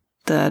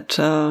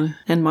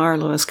and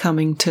Marlowe is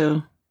coming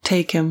to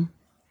take him.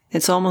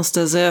 It's almost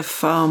as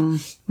if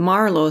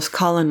Marlowe is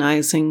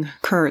colonizing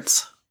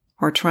Kurtz,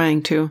 or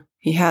trying to.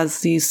 He has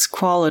these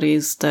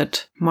qualities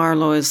that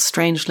Marlowe is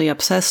strangely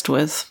obsessed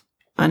with,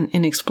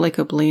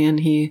 inexplicably, and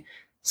he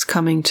is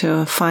coming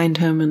to find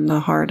him in the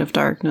heart of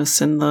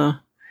darkness, in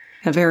a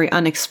very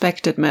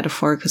unexpected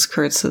metaphor, because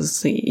Kurtz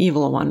is the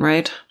evil one,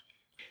 right?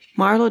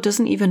 Marlowe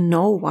doesn't even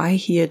know why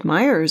he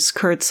admires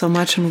Kurtz so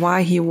much and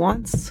why he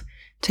wants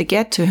to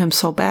get to him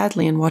so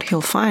badly and what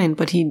he'll find,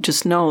 but he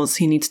just knows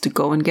he needs to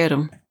go and get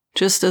him.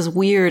 Just as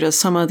weird as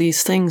some of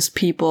these things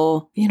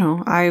people,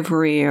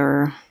 ivory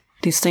or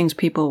these things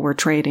people were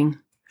trading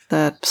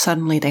that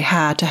suddenly they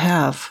had to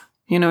have.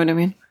 You know what I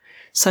mean?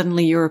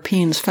 Suddenly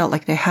Europeans felt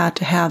like they had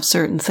to have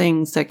certain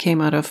things that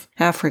came out of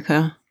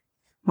Africa.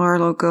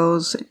 Marlowe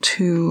goes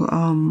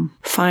to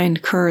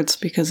find Kurtz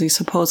because he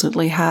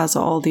supposedly has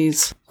all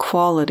these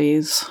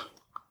qualities.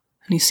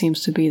 And he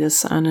seems to be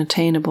this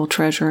unattainable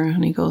treasure,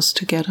 and he goes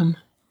to get him.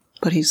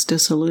 But he's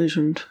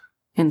disillusioned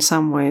in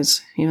some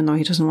ways, even though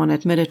he doesn't want to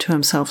admit it to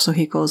himself, so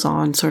he goes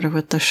on sort of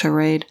with the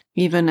charade.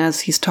 Even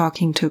as he's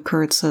talking to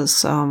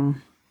Kurtz's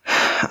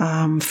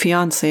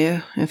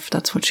fiancée, if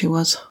that's what she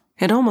was.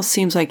 It almost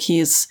seems like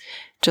he's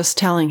just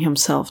telling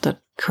himself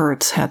that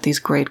Kurtz had these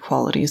great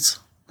qualities.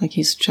 Like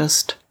he's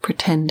just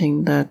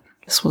pretending that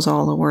this was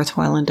all a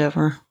worthwhile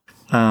endeavor.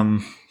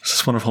 There's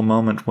this wonderful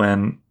moment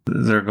when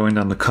they're going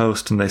down the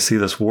coast and they see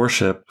this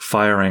warship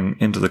firing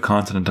into the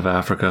continent of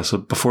Africa. So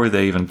before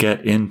they even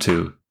get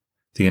into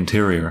the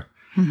interior,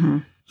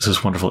 there's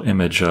this wonderful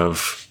image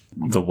of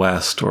the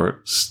West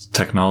or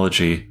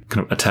technology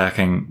kind of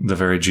attacking the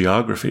very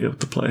geography of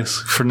the place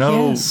for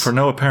no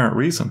apparent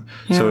reason.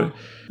 Yeah. So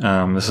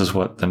this is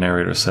what the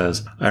narrator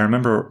says. I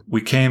remember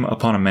we came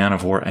upon a man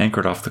of war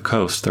anchored off the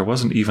coast. There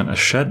wasn't even a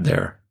shed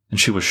there, and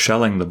she was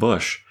shelling the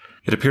bush.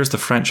 It appears the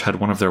French had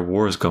one of their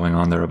wars going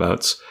on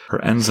thereabouts. Her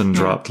ensign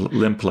dropped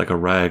limp like a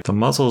rag. The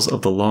muzzles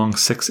of the long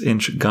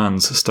 6-inch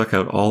guns stuck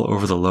out all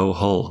over the low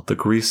hull. The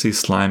greasy,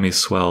 slimy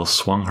swell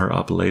swung her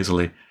up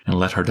lazily and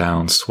let her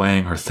down,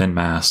 swaying her thin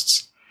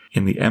masts.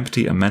 In the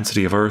empty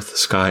immensity of earth,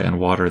 sky, and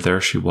water, there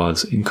she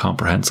was,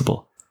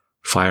 incomprehensible,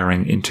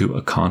 firing into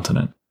a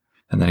continent.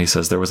 And then he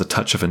says there was a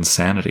touch of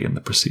insanity in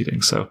the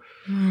proceeding. So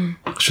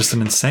it's just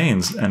an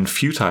insane and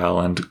futile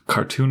and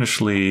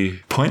cartoonishly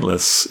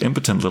pointless,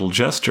 impotent little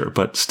gesture,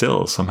 but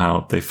still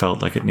somehow they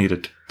felt like it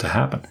needed to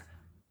happen.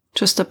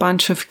 Just a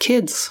bunch of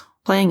kids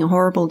playing a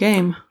horrible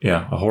game.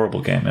 Yeah, a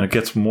horrible game. And it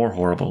gets more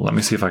horrible. Let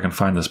me see if I can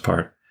find this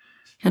part.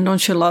 And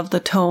don't you love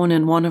the tone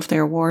in one of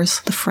their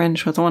wars? The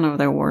French with one of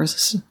their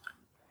wars.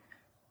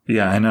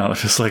 Yeah, I know.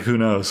 It's just like, who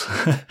knows?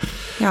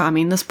 Yeah, I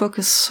mean, this book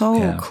is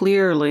so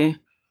clearly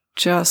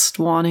just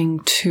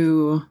wanting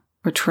to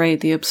portray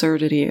the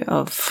absurdity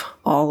of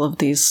all of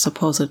these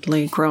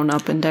supposedly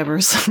grown-up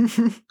endeavors.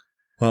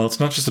 Well, it's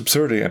not just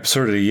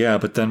absurdity, yeah,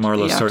 but then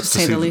Marlowe starts to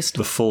see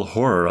the full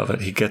horror of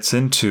it. He gets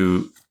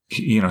into,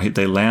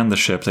 they land the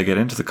ship, they get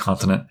into the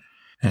continent,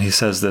 and he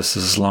says this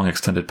is a long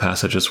extended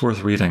passage. It's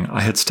worth reading.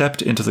 I had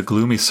stepped into the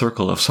gloomy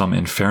circle of some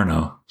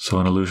inferno, so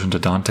an allusion to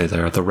Dante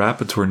there. The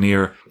rapids were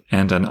near,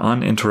 and an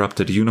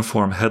uninterrupted,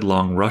 uniform,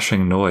 headlong,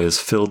 rushing noise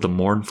filled the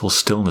mournful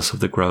stillness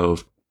of the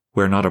grove,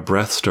 where not a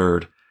breath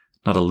stirred,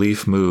 not a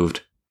leaf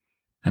moved,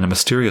 and a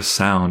mysterious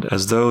sound,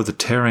 as though the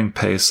tearing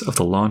pace of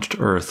the launched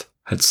earth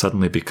had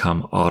suddenly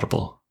become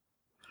audible.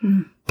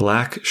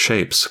 Black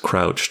shapes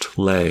crouched,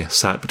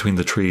 sat between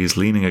the trees,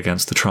 leaning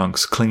against the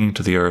trunks, clinging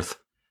to the earth,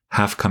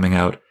 half coming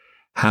out,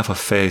 half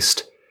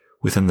effaced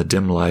within the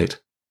dim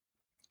light,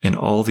 in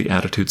all the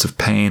attitudes of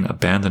pain,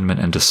 abandonment,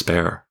 and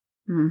despair.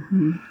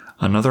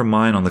 Another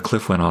mine on the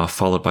cliff went off,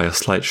 followed by a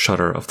slight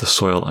shudder of the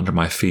soil under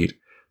my feet.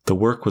 The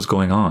work was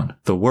going on.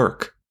 The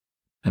work.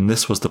 And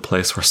this was the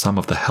place where some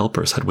of the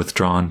helpers had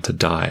withdrawn to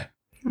die.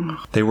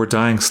 They were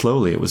dying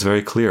slowly, it was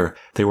very clear.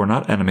 They were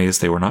not enemies,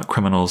 they were not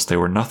criminals, they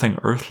were nothing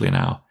earthly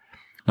now.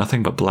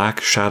 Nothing but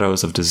black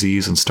shadows of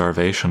disease and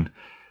starvation,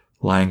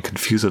 lying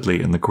confusedly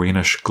in the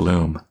greenish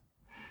gloom.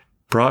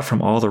 Brought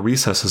from all the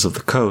recesses of the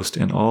coast,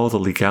 in all the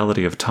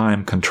legality of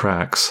time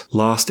contracts,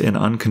 lost in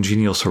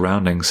uncongenial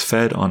surroundings,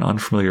 fed on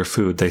unfamiliar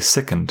food, they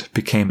sickened,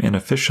 became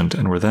inefficient,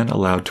 and were then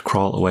allowed to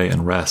crawl away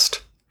and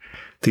rest.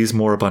 These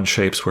moribund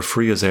shapes were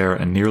free as air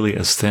and nearly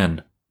as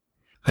thin.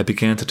 I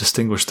began to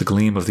distinguish the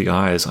gleam of the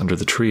eyes under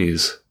the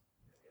trees.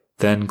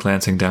 Then,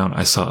 glancing down,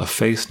 I saw a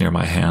face near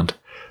my hand.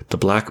 The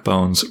black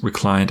bones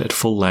reclined at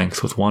full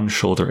length with one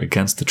shoulder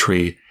against the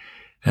tree,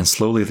 and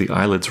slowly the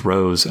eyelids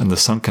rose and the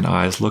sunken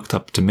eyes looked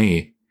up to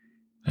me,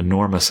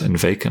 enormous and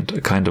vacant,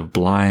 a kind of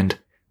blind,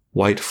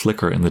 white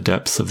flicker in the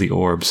depths of the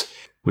orbs,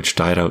 which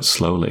died out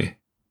slowly.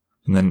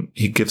 And then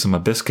he gives him a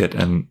biscuit,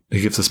 and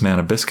he gives this man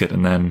a biscuit,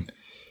 and then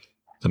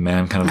the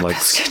man kind of like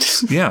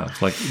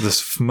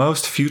this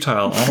most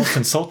futile, almost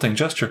insulting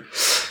gesture.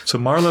 So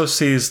Marlowe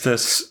sees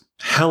this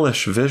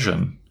hellish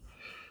vision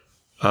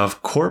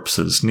of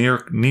corpses,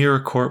 near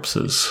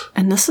corpses.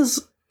 And this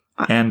is...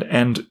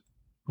 And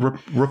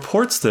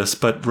reports this,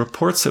 but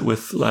reports it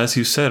with, as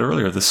you said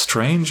earlier, the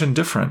strange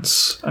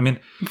indifference. I mean...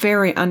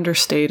 Very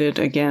understated,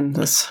 again,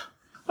 this...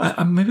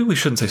 maybe we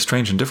shouldn't say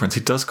strange indifference.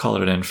 He does call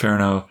it an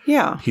inferno.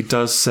 Yeah. He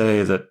does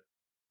say that...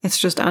 It's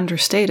just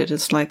understated.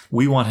 It's like...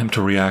 We want him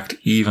to react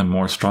even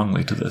more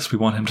strongly to this. We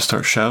want him to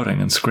start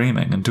shouting and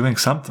screaming and doing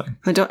something.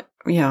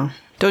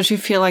 Don't you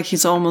feel like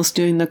he's almost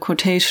doing the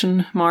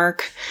quotation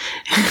mark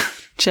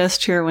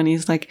gesture when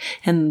he's like,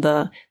 and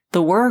the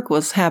work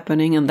was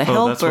happening and the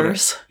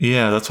helpers.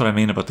 That's what I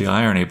mean about the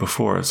irony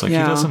before. It's like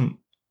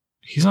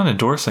he's not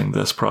endorsing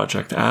this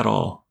project at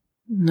all.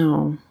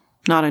 No,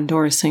 not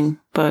endorsing,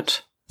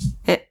 but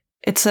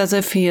it's as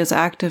if he is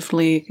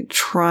actively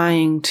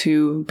trying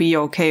to be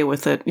okay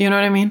with it. You know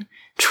what I mean?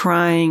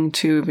 Trying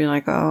to be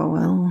like, oh,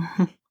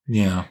 well.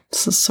 Yeah.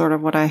 This is sort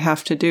of what I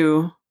have to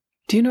do.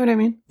 Do you know what I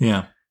mean?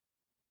 Yeah.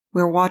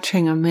 We're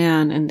watching a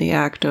man in the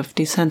act of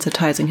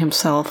desensitizing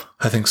himself.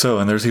 I think so.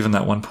 And there's even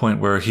that one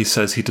point where he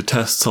says he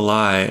detests a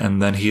lie,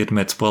 and then he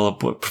admits, well,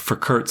 for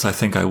Kurtz, I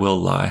think I will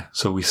lie.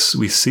 So we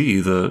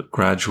see the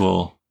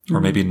gradual, or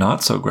maybe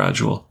not so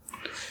gradual,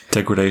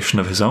 degradation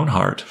of his own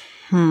heart,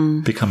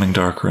 becoming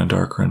darker and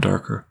darker and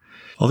darker.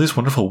 All these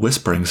wonderful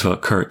whisperings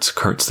about Kurtz.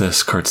 Kurtz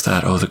this, Kurtz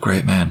that. Oh, the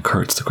great man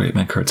Kurtz, the great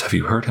man Kurtz. Have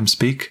you heard him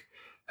speak?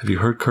 Have you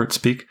heard Kurtz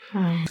speak?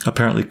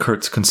 Apparently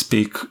Kurtz can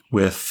speak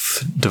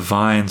with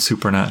divine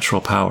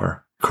supernatural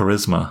power,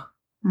 charisma.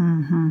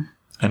 Mm-hmm.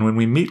 And when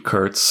we meet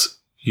Kurtz,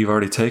 you've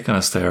already taken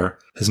us there.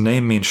 His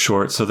name means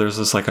short, so there's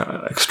this like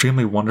a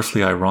extremely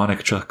wonderfully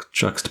ironic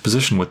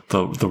juxtaposition with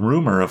the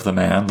rumor of the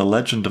man, the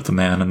legend of the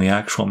man, and the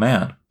actual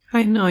man.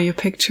 I know you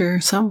picture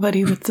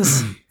somebody with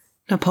this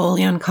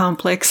Napoleon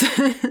complex.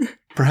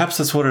 Perhaps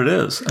that's what it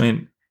is. I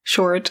mean...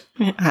 Short.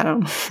 I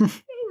don't know.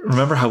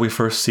 Remember how we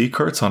first see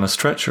Kurtz on a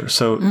stretcher.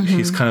 So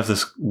he's kind of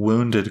this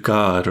wounded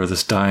god or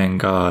this dying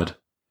god.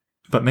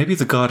 But maybe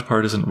the god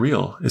part isn't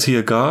real. Is he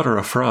a god or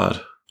a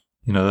fraud?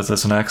 You know,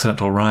 that's an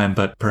accidental rhyme,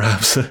 but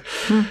perhaps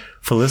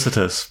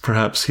felicitous,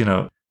 perhaps, you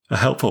know, a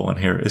helpful one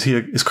here.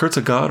 Is Kurtz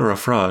a god or a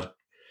fraud?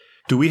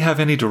 Do we have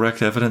any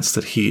direct evidence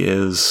that he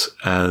is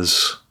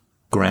as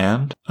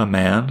grand a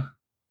man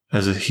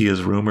as he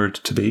is rumored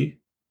to be?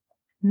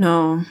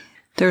 No.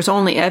 There's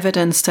only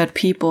evidence that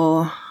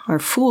people are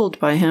fooled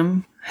by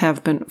him,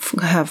 have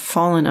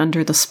fallen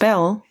under the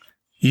spell.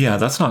 Yeah,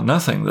 that's not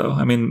nothing, though.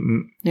 I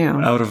mean,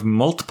 out of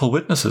multiple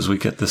witnesses, we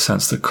get the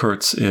sense that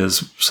Kurtz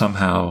is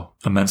somehow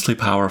immensely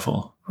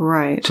powerful.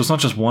 Right. So it's not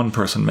just one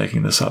person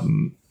making this up.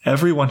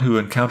 Everyone who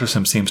encounters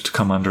him seems to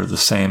come under the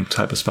same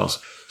type of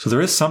spells. So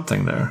there is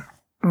something there.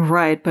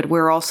 Right, but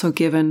we're also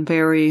given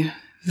very,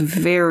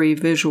 very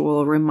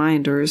visual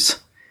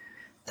reminders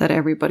that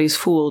everybody's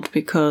fooled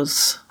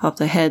because of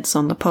the heads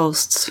on the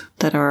posts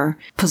that are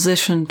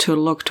positioned to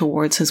look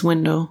towards his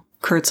window,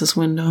 Kurtz's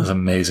window. That's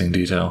amazing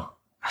detail.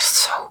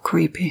 So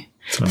creepy.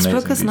 This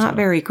book is not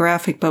very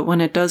graphic, but when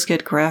it does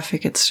get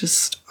graphic, it's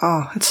just,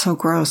 it's so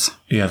gross.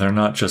 Yeah, they're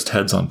not just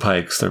heads on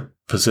pikes. They're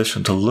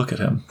positioned to look at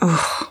him.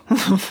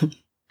 Oh,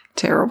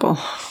 terrible.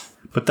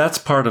 But that's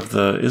part of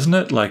isn't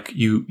it? Like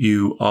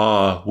you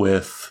awe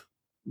with,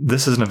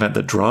 this is an event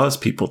that draws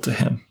people to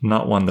him,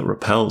 not one that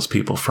repels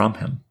people from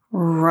him.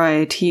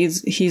 Right.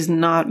 He's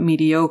not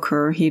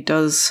mediocre. He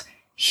does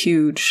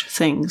huge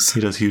things.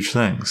 He does huge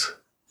things.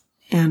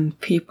 And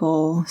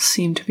people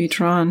seem to be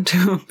drawn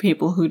to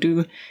people who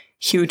do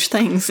huge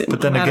things,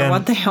 no matter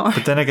what they are.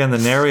 But then again, the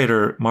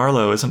narrator,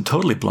 Marlowe, isn't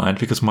totally blind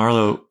because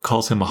Marlowe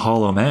calls him a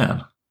hollow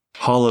man.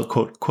 Hollow,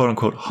 quote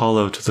unquote,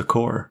 hollow to the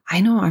core.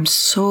 I know. I'm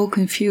so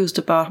confused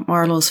about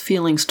Marlowe's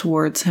feelings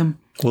towards him.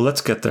 Well,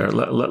 let's get there.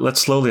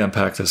 Let's slowly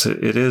unpack this.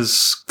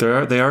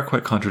 They are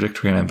quite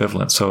contradictory and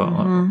ambivalent. So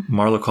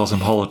Marlowe calls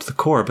him hollow to the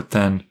core, but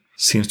then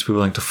seems to be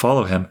willing to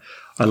follow him.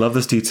 I love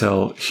this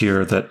detail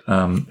here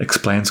that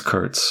explains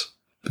Kurtz.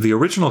 The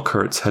original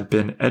Kurtz had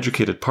been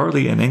educated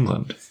partly in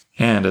England,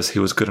 and as he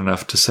was good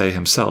enough to say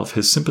himself,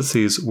 his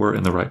sympathies were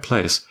in the right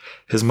place.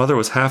 His mother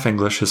was half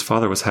English, his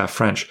father was half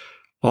French.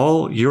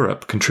 All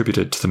Europe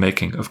contributed to the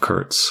making of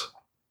Kurtz.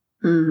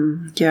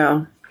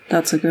 Yeah,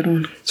 that's a good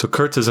one. So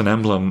Kurtz is an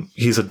emblem.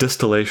 He's a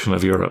distillation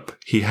of Europe.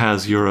 He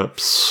has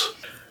Europe's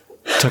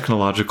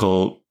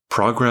technological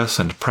progress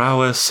and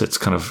prowess. It's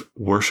kind of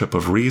worship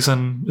of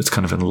reason. It's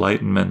kind of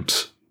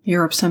enlightenment.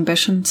 Europe's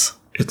ambitions.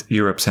 It's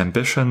Europe's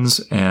ambitions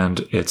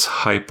and its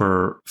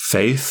hyper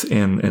faith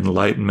in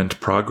enlightenment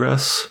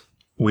progress.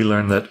 We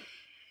learn that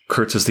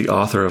Kurtz is the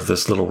author of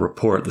this little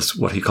report, this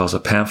what he calls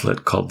a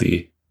pamphlet called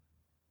the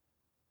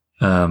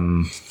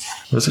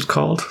what is it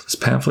called? This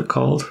pamphlet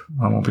called?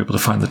 I won't be able to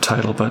find the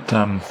title, but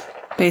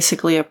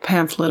basically a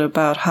pamphlet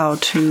about how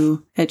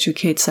to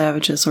educate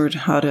savages or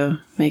how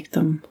to make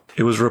them.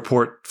 It was a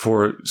report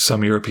for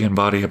some European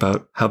body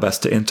about how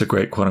best to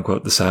integrate, quote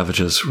unquote, the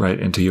savages right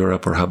into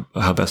Europe, or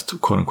how best to,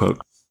 quote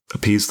unquote,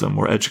 appease them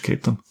or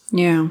educate them.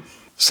 Yeah.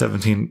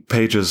 17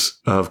 pages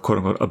of, quote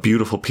unquote, a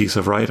beautiful piece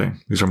of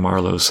writing. These are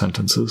Marlowe's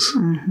sentences.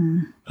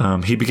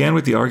 He began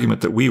with the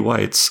argument that we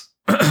whites,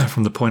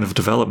 from the point of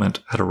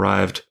development, had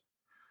arrived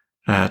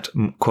at,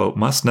 quote,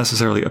 must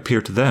necessarily appear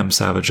to them,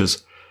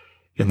 savages,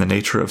 in the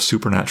nature of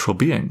supernatural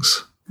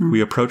beings. We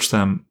approach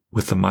them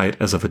with the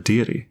might as of a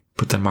deity.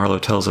 But then Marlowe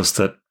tells us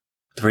that at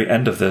the very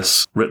end of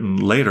this, written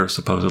later,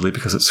 supposedly,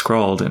 because it's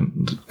scrawled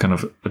in kind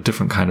of a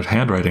different kind of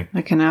handwriting.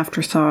 Like an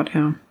afterthought,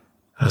 yeah.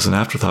 As an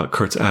afterthought,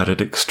 Kurtz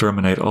added,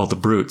 exterminate all the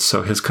brutes.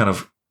 So his kind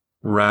of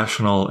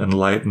rational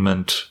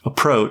enlightenment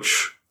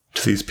approach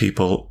to these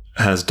people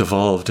has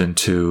devolved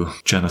into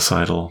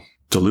genocidal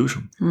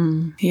delusion.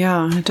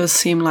 Yeah, it does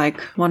seem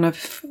like one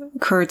of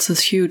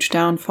Kurtz's huge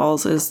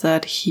downfalls is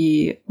that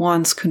he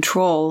wants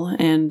control,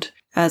 and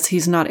as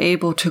he's not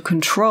able to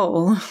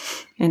control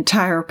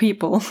entire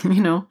people,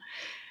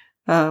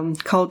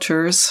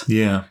 cultures,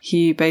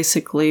 he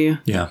basically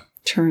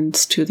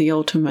turns to the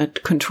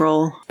ultimate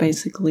control,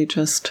 basically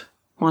just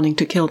wanting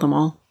to kill them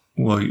all.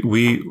 Well,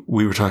 we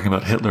were talking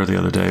about Hitler the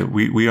other day.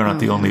 We are not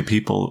the only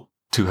people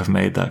to have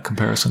made that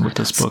comparison with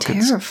this book.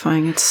 It's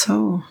terrifying. It's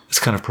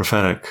kind of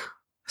prophetic.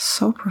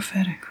 So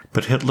prophetic.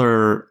 But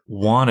Hitler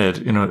wanted,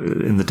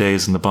 in the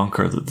days in the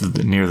bunker,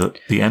 near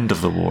the end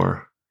of the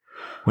war,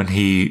 when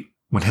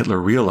Hitler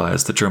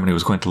realized that Germany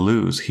was going to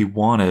lose, he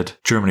wanted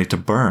Germany to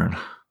burn,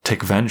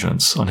 take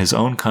vengeance on his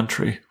own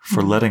country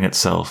for letting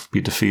itself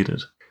be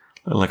defeated.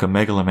 Like a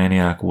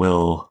megalomaniac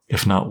will,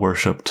 if not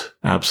worshipped,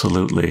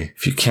 absolutely.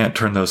 If you can't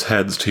turn those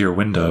heads to your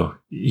window,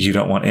 you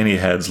don't want any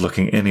heads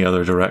looking any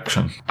other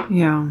direction.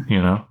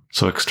 Yeah.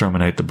 So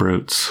exterminate the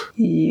brutes.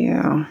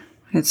 Yeah.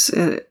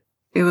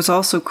 It was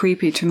also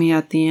creepy to me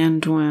at the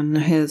end when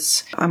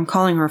I'm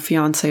calling her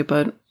fiancé,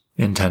 but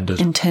Intended,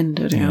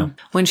 yeah.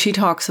 When she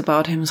talks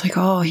about him, it's like,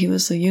 oh, he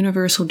was a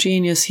universal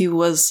genius. He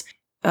was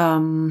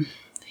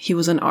he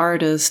was an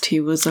artist, he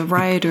was a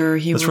writer.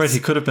 That's right,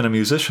 he could have been a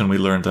musician. We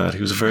learned that.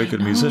 He was a very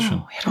good musician.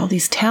 He had all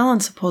these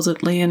talents,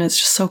 supposedly, and it's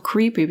just so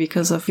creepy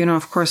because of,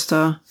 of course,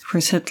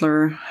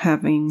 Hitler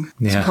having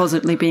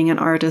supposedly being an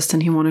artist,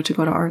 and he wanted to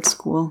go to art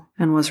school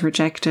and was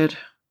rejected.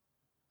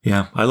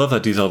 Yeah, I love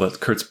that detail that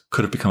Kurtz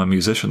could have become a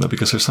musician, though,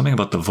 because there's something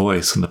about the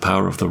voice and the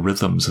power of the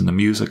rhythms and the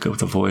music of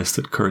the voice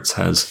that Kurtz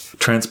has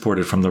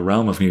transported from the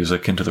realm of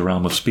music into the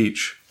realm of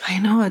speech. I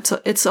know,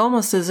 it's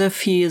almost as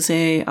if he is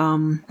a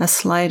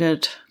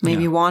slighted,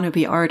 maybe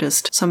wannabe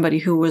artist, somebody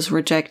who was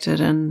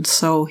rejected, and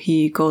so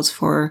he goes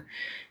for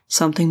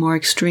something more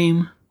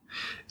extreme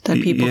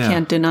that people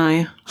can't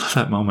deny.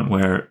 That moment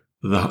where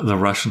the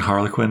Russian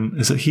Harlequin,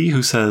 is it he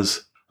who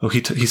says,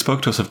 he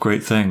spoke to us of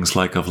great things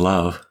like of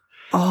love.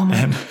 Oh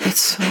my!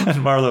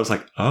 And Marlowe's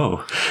like,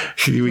 oh,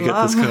 we get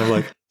this kind of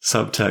like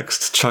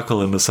subtext,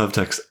 chuckle in the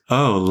subtext.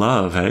 Oh,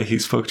 love, hey? He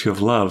spoke to you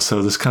of love.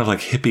 So this kind of like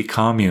hippie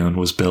commune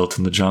was built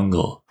in the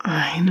jungle.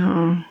 I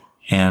know.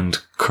 And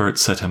Kurt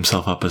set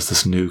himself up as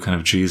this new kind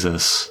of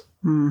Jesus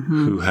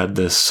who had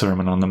this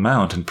Sermon on the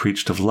Mount and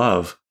preached of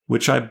love,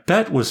 which I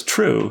bet was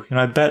true.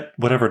 I bet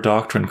whatever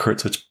doctrine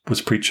Kurt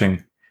was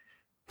preaching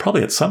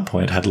probably at some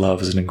point had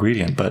love as an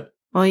ingredient, but...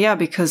 Well, yeah,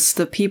 because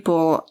the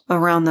people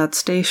around that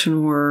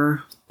station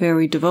were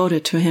very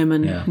devoted to him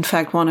and, in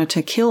fact, wanted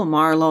to kill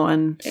Marlowe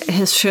and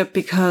his ship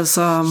because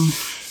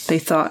they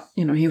thought,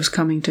 he was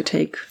coming to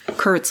take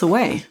Kurtz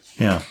away.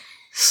 Yeah.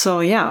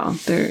 So,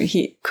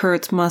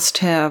 Kurtz must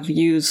have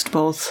used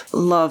both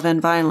love and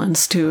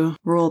violence to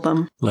rule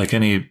them. Like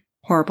any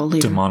horrible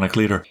leader. Demonic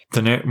leader.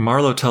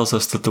 Marlowe tells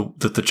us that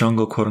the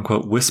jungle,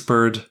 quote-unquote,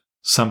 whispered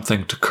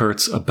something to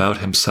Kurtz about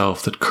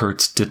himself that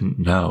Kurtz didn't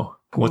know.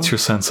 What's your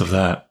sense of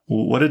that?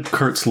 What did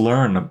Kurtz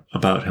learn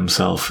about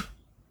himself?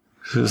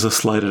 He was a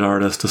slighted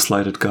artist, a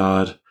slighted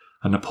god,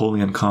 a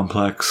Napoleon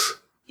complex.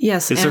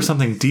 Yes. Is there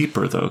something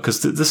deeper, though?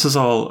 Because this is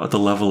all at the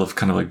level of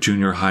kind of like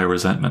junior high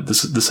resentment.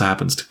 This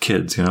happens to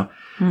kids,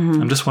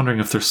 I'm just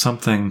wondering if there's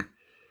something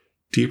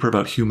deeper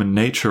about human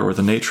nature or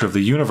the nature of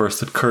the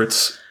universe that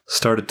Kurtz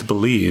started to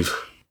believe.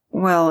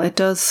 Well, it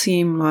does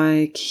seem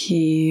like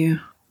he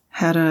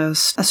had a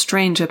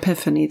strange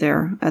epiphany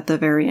there at the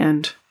very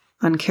end.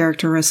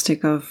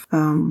 Uncharacteristic of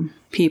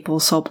people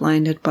so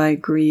blinded by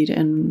greed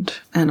and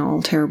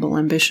all terrible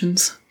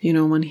ambitions.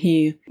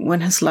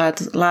 When his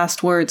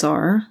last words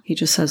are, he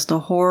just says, the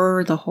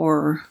horror, the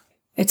horror.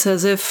 It's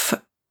as if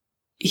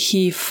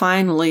he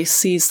finally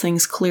sees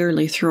things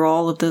clearly through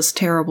all of this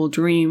terrible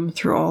dream,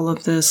 through all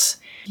of this,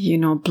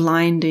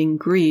 blinding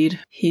greed.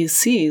 He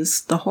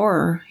sees the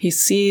horror. He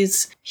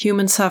sees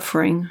human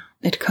suffering.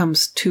 It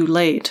comes too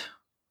late.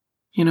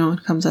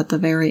 It comes at the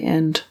very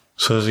end.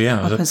 So,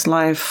 of his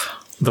life.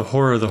 The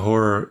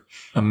horror,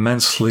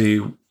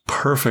 immensely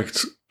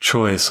perfect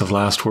choice of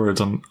last words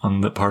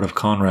on the part of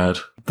Conrad,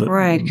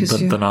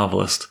 the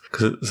novelist.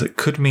 Because it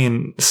could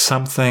mean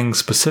something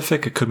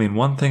specific, it could mean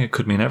one thing, it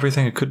could mean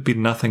everything, it could be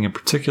nothing in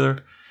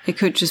particular. It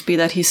could just be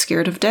that he's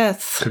scared of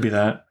death. Could be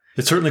that.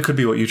 It certainly could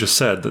be what you just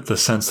said, that the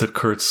sense that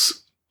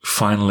Kurtz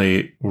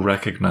finally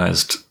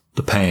recognized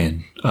the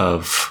pain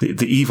of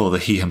the evil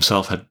that he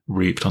himself had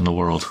reaped on the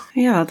world.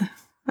 Yeah,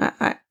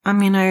 I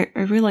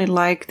really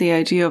like the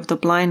idea of the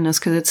blindness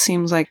because it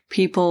seems like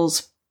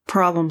people's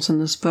problems in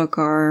this book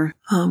are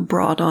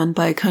brought on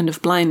by kind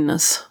of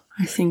blindness.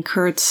 I think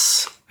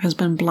Kurtz has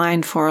been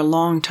blind for a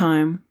long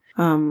time,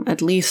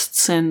 at least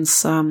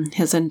since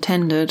his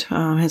intended,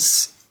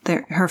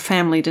 her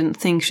family didn't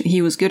think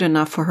he was good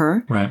enough for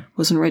her, right?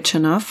 Wasn't rich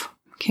enough,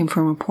 came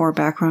from a poor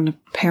background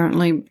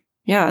apparently.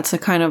 Yeah, it's a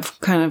kind of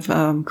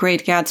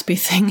Great Gatsby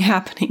thing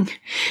happening.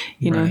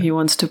 He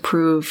wants to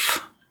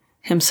prove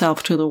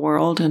himself to the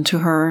world and to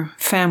her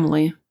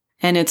family,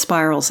 and it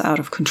spirals out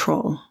of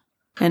control.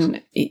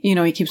 And,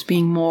 he keeps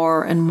being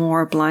more and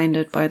more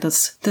blinded by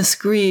this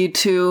greed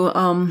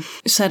to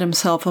set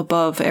himself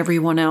above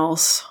everyone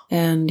else.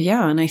 And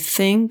I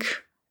think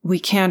we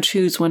can't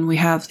choose when we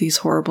have these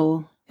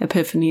horrible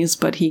epiphanies,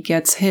 but he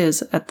gets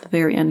his at the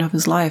very end of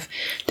his life.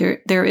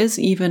 There is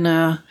even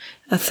a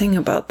thing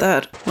about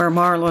that, where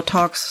Marlowe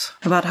talks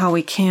about how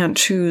we can't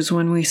choose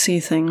when we see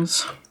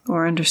things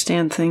or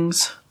understand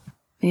things.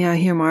 Yeah,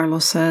 here Marlowe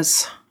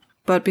says,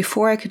 but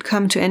before I could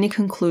come to any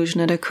conclusion,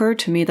 it occurred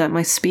to me that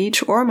my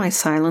speech or my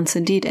silence,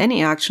 indeed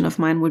any action of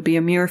mine, would be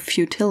a mere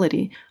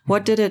futility.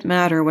 What did it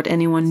matter what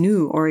anyone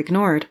knew or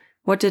ignored?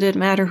 What did it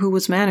matter who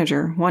was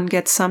manager? One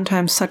gets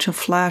sometimes such a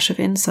flash of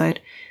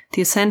insight.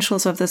 The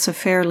essentials of this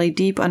affair lay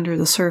deep under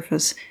the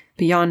surface,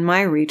 beyond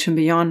my reach and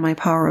beyond my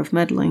power of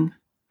meddling.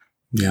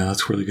 Yeah,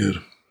 that's really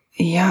good.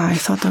 Yeah, I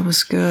thought that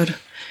was good.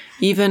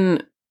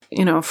 Even...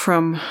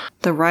 from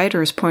the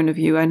writer's point of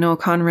view, I know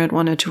Conrad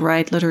wanted to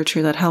write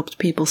literature that helped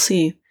people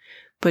see,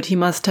 but he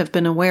must have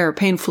been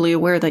painfully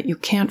aware that you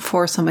can't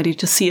force somebody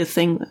to see a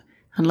thing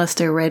unless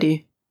they're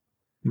ready.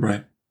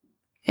 Right.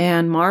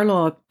 And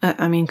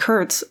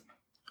Kurtz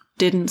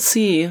didn't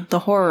see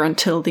the horror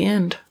until the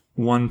end.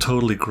 One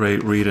totally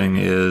great reading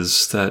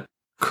is that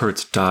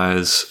Kurtz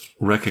dies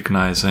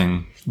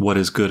recognizing what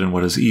is good and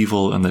what is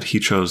evil, and that he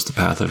chose the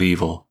path of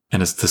evil.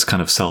 And it's this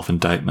kind of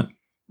self-indictment.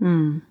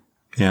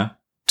 Yeah.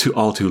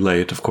 Too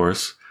late, of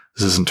course.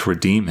 This isn't to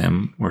redeem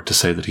him or to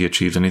say that he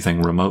achieved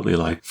anything remotely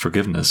like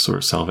forgiveness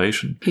or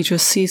salvation. He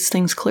just sees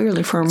things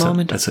clearly for a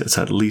moment. It's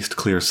at least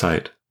clear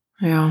sight.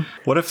 Yeah.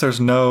 What if there's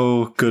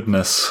no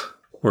goodness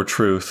or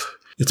truth?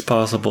 It's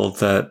possible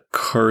that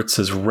Kurtz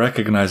is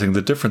recognizing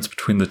the difference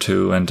between the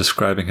two and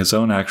describing his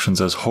own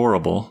actions as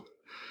horrible.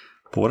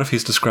 But what if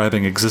he's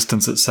describing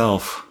existence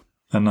itself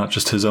and not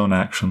just his own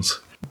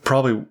actions?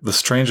 Probably the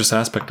strangest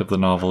aspect of the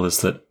novel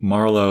is that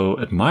Marlowe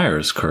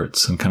admires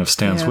Kurtz and kind of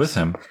stands with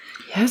him.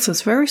 Yes,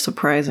 it's very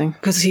surprising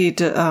because he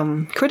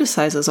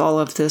criticizes all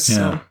of this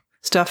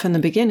stuff in the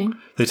beginning.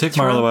 They take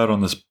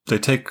They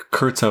take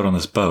Kurtz out on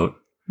this boat,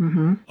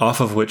 off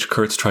of which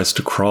Kurtz tries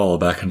to crawl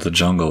back into the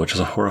jungle, which is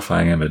a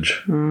horrifying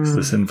image. It's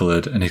this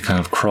invalid, and he kind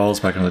of crawls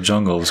back into the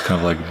jungle, this kind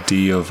of like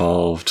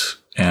de-evolved,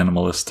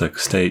 animalistic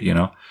state, you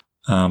know.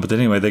 But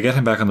anyway, they get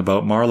him back on the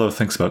boat. Marlowe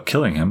thinks about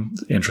killing him,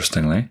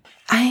 interestingly.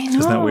 I know.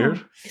 Isn't that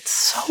weird? It's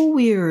so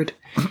weird.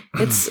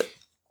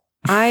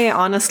 I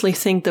honestly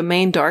think the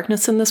main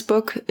darkness in this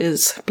book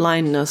is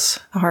blindness.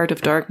 The heart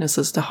of darkness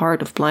is the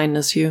heart of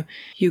blindness. You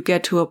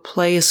get to a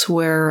place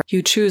where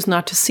you choose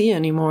not to see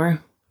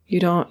anymore.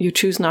 You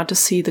choose not to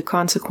see the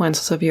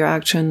consequences of your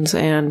actions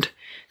and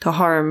the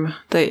harm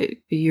that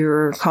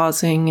you're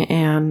causing,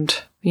 and,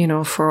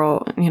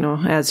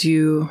 as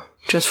you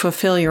just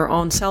fulfill your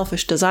own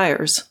selfish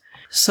desires.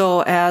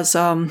 So as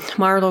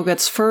Marlowe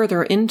gets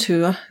further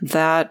into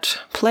that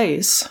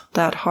place,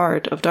 that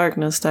heart of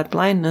darkness, that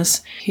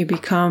blindness, he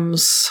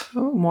becomes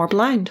more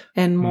blind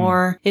and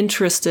more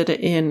interested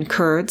in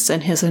Kurtz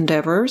and his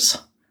endeavors.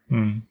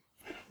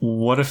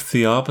 What if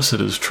the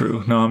opposite is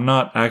true? No, I'm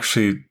not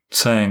actually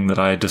saying that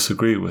I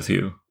disagree with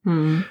you.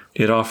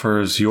 It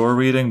offers your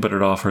reading, but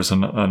it offers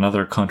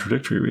another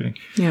contradictory reading.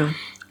 Yeah.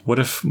 What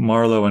if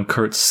Marlowe and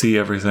Kurtz see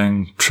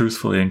everything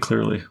truthfully and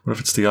clearly? What if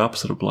it's the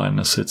opposite of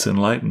blindness? It's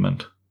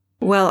enlightenment.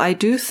 Well, I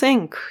do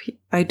think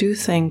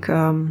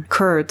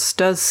Kurtz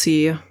does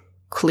see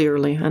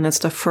clearly, and it's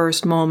the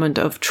first moment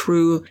of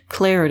true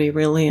clarity,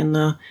 really, in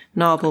the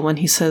novel when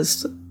he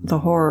says the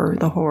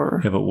horror.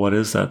 Yeah, but what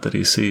is that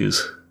he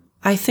sees?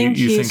 I think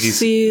he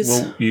sees...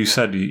 Well, you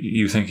said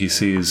you think he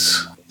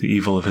sees the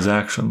evil of his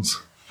actions.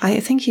 I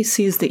think he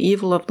sees the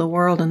evil of the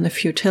world and the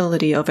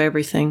futility of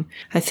everything.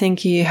 I think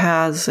he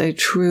has a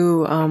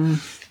true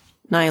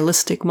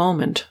nihilistic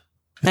moment.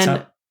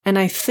 And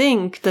I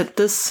think that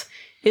this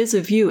is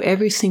a view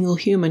every single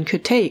human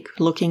could take,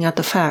 looking at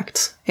the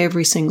facts.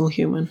 Every single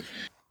human.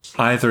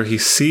 Either he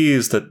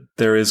sees that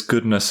there is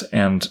goodness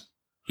and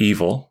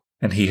evil,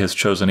 and he has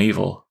chosen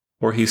evil,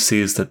 or he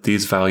sees that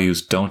these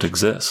values don't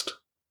exist.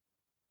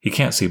 He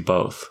can't see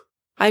both.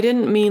 I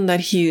didn't mean that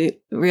he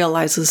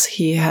realizes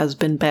he has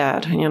been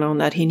bad,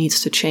 that he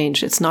needs to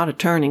change. It's not a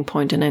turning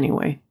point in any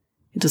way.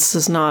 This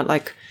is not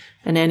like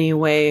in any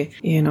way,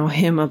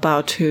 him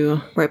about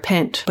to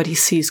repent, but he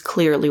sees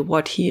clearly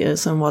what he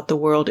is and what the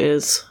world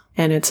is.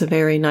 And it's a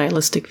very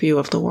nihilistic view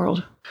of the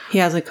world. He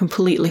has a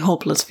completely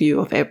hopeless view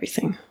of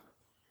everything.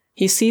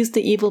 He sees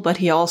the evil, but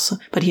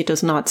he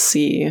does not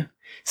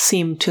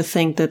seem to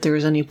think that there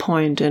is any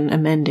point in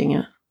amending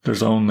it.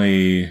 There's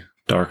only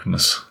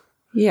darkness.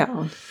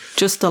 Yeah,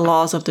 just the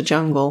laws of the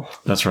jungle.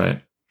 That's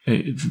right.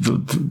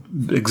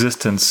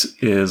 Existence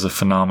is a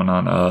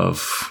phenomenon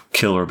of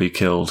kill or be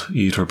killed,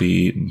 eat or be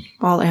eaten.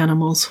 All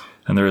animals.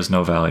 And there is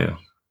no value.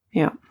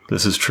 Yeah.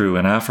 This is true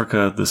in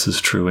Africa. This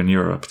is true in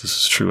Europe. This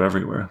is true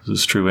everywhere. This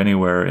is true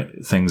anywhere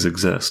things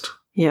exist.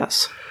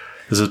 Yes.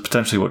 This is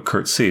potentially what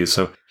Kurtz sees.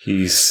 So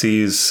he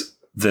sees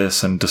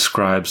this and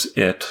describes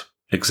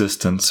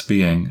existence,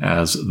 being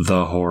as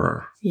the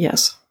horror.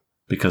 Yes.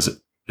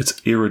 Because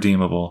it's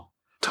irredeemable,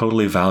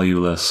 totally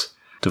valueless,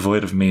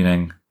 devoid of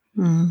meaning.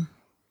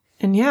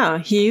 And yeah,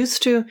 he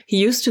used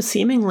to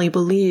seemingly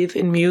believe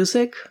in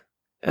music,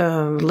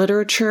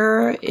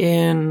 literature,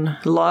 in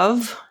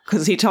love,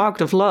 because he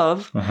talked of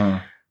love.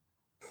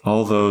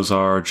 All those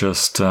are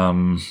just...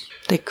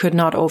 they could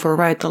not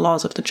override the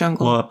laws of the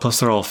jungle. Well, plus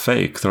they're all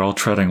fake. They're all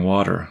treading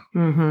water.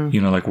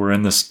 Like we're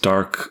in this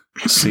dark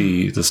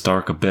sea, this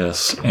dark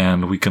abyss,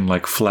 and we can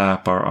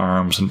flap our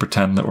arms and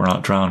pretend that we're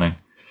not drowning.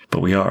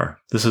 But we are.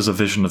 This is a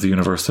vision of the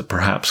universe that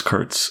perhaps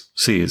Kurtz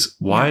sees.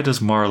 Why does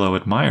Marlowe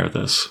admire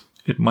this?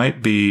 It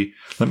might be...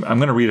 I'm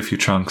going to read a few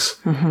chunks,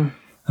 and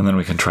then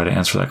we can try to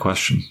answer that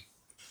question.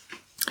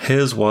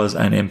 His was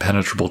an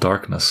impenetrable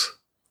darkness.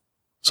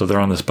 So they're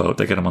on this boat.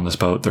 They get him on this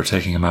boat. They're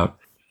taking him out.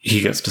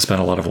 He gets to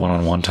spend a lot of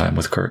one-on-one time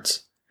with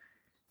Kurtz.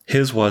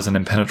 His was an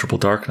impenetrable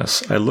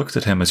darkness. I looked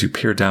at him as you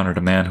peer down at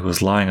a man who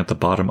is lying at the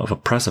bottom of a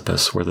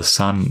precipice where the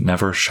sun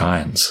never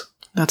shines.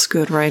 That's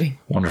good writing.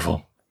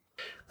 Wonderful.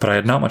 But I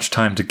had not much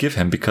time to give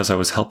him because I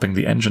was helping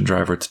the engine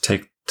driver to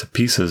take to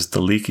pieces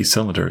the leaky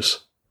cylinders.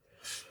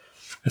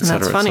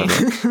 That's funny.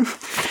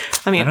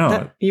 I mean,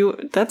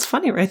 that's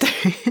funny right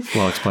there.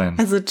 Well, explain.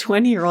 As a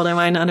 20-year-old, I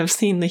might not have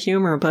seen the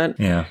humor, but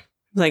yeah,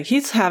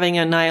 he's having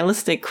a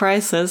nihilistic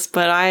crisis,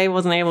 but I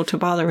wasn't able to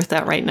bother with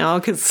that right now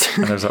because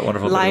there's that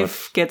wonderful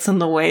life gets in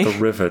the way. The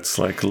rivets,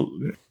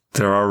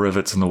 there are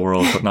rivets in the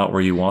world, but not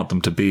where you want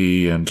them to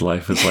be, and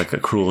life is like a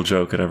cruel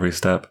joke at every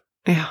step.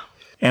 Yeah.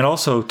 And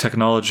also,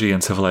 technology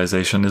and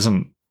civilization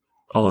isn't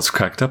all it's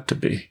cracked up to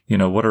be. You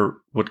know,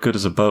 what good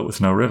is a boat with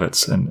no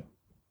rivets? And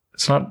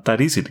it's not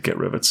that easy to get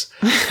rivets.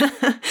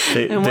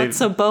 And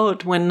what's a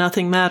boat when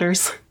nothing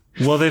matters?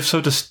 Well, they've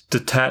so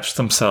detached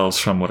themselves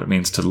from what it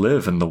means to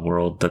live in the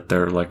world that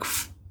they're like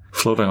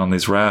floating on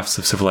these rafts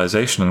of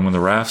civilization, and when the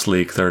rafts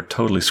leak, they're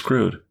totally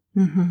screwed.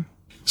 Mm-hmm.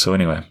 So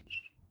anyway,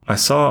 I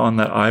saw on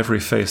that ivory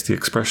face the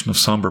expression of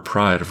somber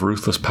pride, of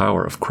ruthless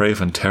power, of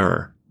craven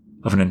terror,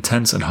 of an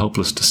intense and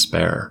hopeless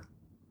despair.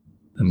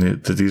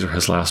 And these are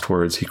his last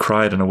words. He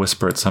cried in a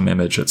whisper at some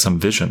image, at some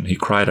vision. He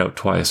cried out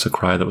twice, a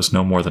cry that was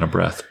no more than a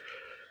breath.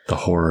 The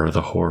horror,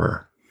 the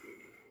horror.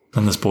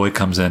 Then this boy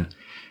comes in,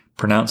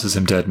 pronounces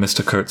him dead.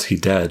 Mr. Kurtz, he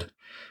dead.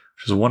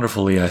 Which is a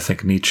wonderfully, I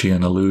think,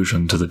 Nietzschean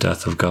allusion to the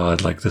death of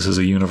God. Like, this is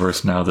a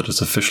universe now that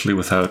is officially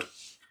without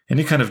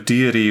any kind of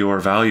deity or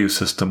value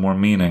system or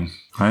meaning,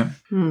 right?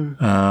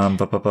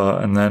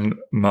 And then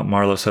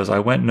Marlowe says, I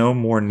went no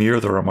more near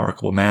the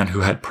remarkable man who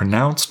had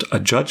pronounced a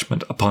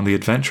judgment upon the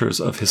adventures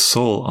of his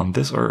soul on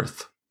this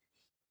earth.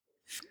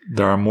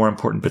 There are more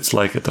important bits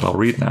like it that I'll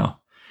read now.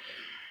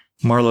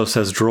 Marlowe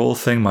says, droll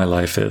thing my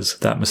life is,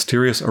 that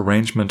mysterious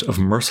arrangement of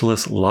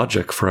merciless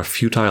logic for a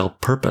futile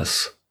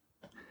purpose.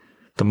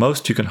 The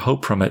most you can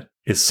hope from it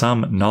is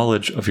some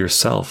knowledge of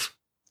yourself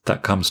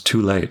that comes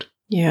too late.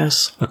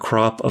 Yes. A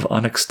crop of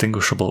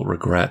unextinguishable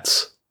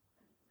regrets.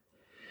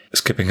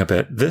 Skipping a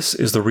bit, this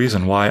is the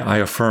reason why I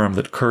affirm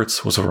that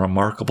Kurtz was a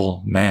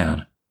remarkable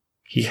man.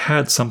 He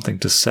had something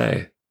to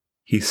say.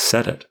 He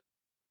said it.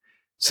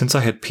 Since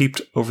I had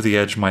peeped over the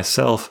edge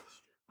myself,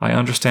 I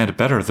understand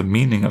better the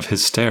meaning of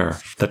his stare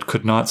that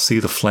could not see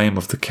the flame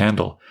of the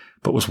candle,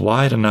 but was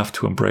wide enough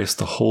to embrace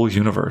the whole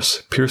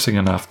universe, piercing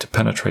enough to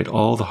penetrate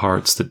all the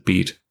hearts that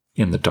beat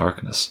in the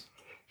darkness.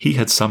 He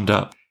had summed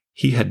up.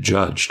 He had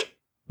judged.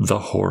 The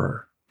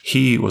horror.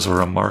 He was a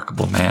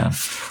remarkable man.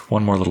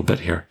 One more little bit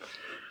here.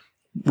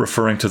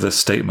 Referring to this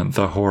statement,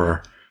 the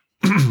horror,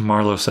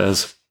 Marlowe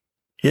says,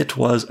 it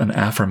was an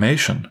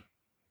affirmation,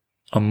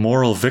 a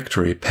moral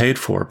victory paid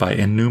for by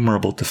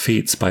innumerable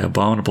defeats, by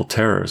abominable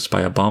terrors, by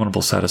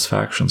abominable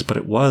satisfactions, but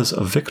it was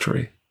a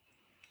victory.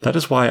 That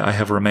is why I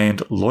have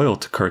remained loyal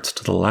to Kurtz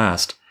to the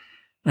last,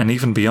 and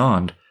even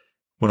beyond,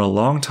 when a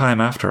long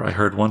time after I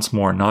heard once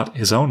more not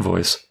his own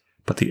voice,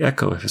 but the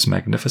echo of his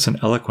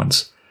magnificent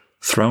eloquence,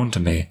 thrown to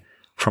me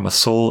from a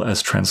soul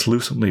as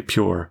translucently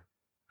pure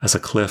as a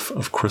cliff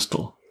of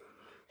crystal.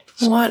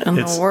 What in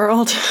the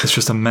world? It's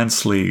just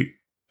immensely...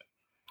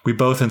 We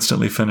both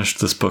instantly finished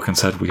this book and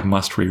said we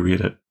must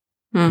reread it.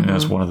 Mm-hmm. And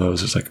it's one of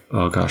those, it's like,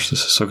 oh gosh,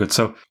 this is so good.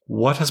 So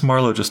what has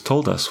Marlowe just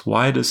told us?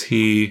 Why does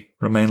he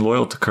remain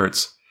loyal to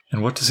Kurtz?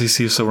 And what does he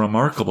see so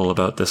remarkable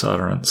about this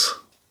utterance?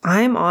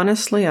 I'm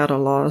honestly at a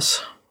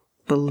loss.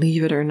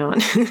 Believe it or not.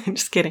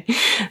 Just kidding.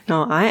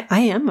 No, I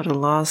am at a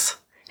loss.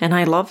 And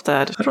I love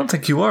that. I don't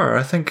think you are.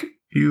 I think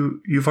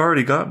you've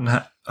already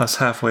gotten us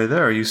halfway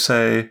there. You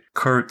say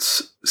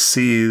Kurtz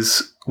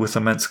sees with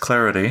immense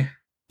clarity.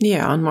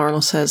 Yeah, and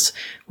Marlowe says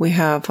we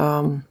have...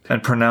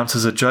 and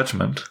pronounces a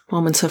judgment.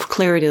 Moments of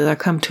clarity that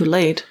come too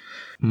late.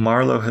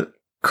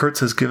 Kurtz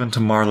has given to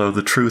Marlowe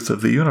the truth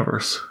of the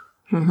universe.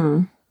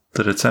 Mm-hmm.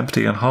 That it's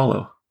empty and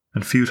hollow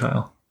and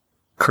futile.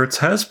 Kurtz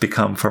has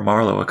become for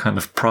Marlowe a kind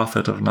of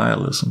prophet of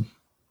nihilism.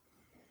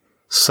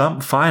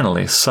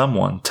 Finally,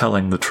 someone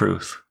telling the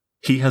truth.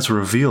 He has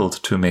revealed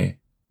to me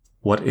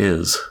what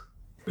is.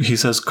 He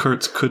says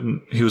Kurtz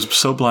he was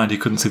so blind he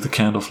couldn't see the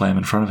candle flame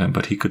in front of him,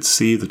 but he could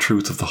see the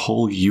truth of the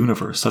whole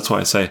universe. That's why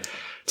I say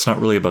it's not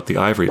really about the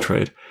ivory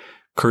trade.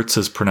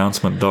 Kurtz's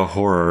pronouncement, the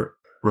horror,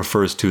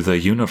 refers to the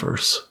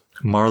universe.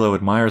 Marlowe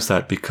admires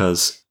that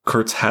because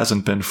Kurtz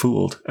hasn't been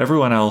fooled.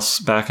 Everyone else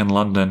back in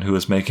London who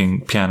is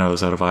making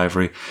pianos out of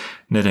ivory,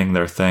 knitting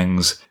their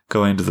things,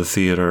 going to the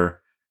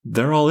theater,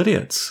 they're all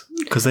idiots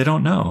because they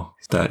don't know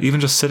that.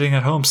 Even just sitting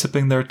at home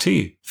sipping their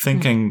tea,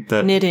 thinking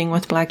that... Knitting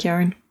with black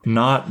yarn.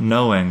 Not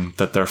knowing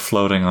that they're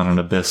floating on an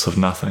abyss of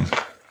nothing.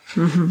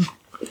 Mm-hmm.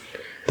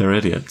 They're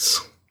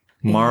idiots.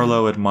 Yeah.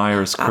 Marlowe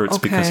admires Kurtz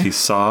because he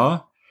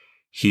saw,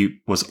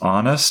 he was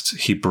honest,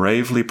 he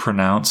bravely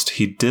pronounced,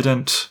 he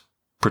didn't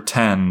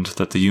pretend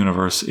that the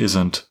universe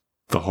isn't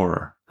the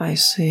horror. I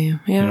see.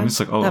 Yeah, you know, it's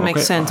like, that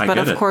makes sense. But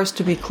of course,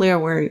 to be clear,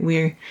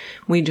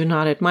 we do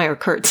not admire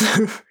Kurtz.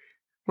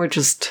 We're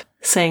just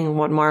saying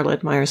what Marlowe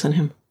admires in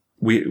him.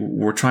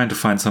 We're trying to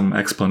find some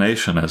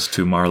explanation as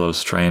to Marlowe's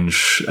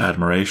strange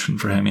admiration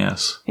for him,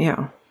 yes.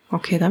 Yeah.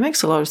 Okay, that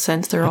makes a lot of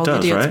sense. They're all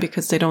idiots, right?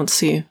 Because they don't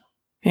see.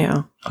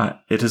 Yeah.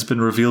 It has been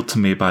revealed to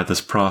me by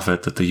this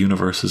prophet that the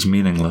universe is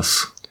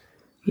meaningless.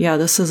 Yeah,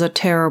 this is a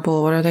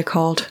terrible, what are they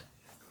called?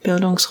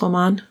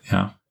 Bildungsroman?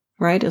 Yeah.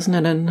 Right? Isn't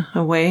it in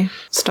a way?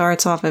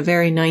 Starts off a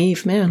very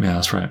naive man. Yeah,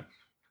 that's right.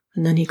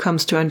 And then he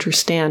comes to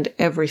understand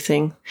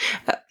everything.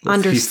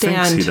 He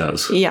thinks he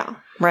does. Yeah,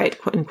 right.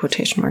 In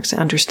quotation marks,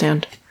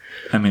 understand.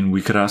 I mean,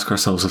 we could ask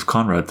ourselves if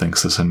Conrad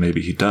thinks this, and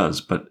maybe he does.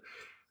 But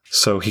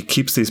so he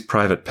keeps these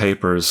private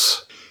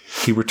papers.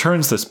 He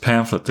returns this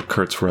pamphlet that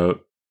Kurtz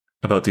wrote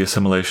about the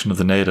assimilation of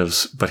the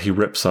natives, but he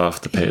rips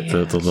off the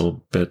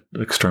little bit,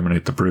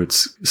 exterminate the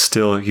brutes.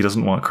 Still, he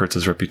doesn't want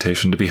Kurtz's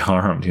reputation to be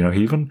harmed. He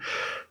even,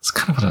 it's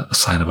kind of a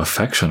sign of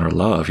affection or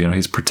love.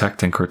 He's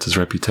protecting Kurtz's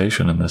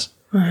reputation in this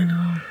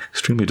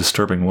extremely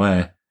disturbing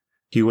way.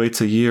 He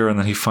waits a year and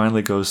then he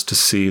finally goes to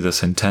see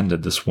this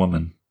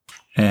woman.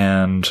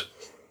 And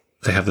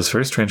they have this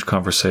very strange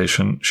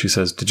conversation. She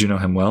says, "Did you know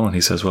him well?" And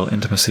he says, "Well,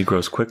 intimacy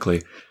grows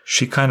quickly."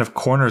 She kind of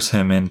corners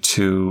him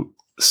into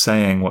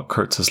saying what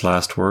Kurtz's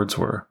last words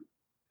were.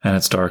 "And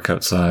it's dark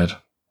outside."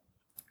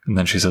 And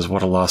then she says,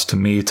 "What a loss to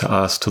me, to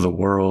us, to the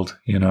world,"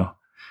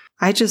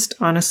 I just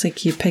honestly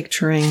keep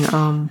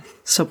picturing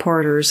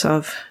supporters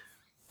of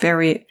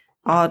very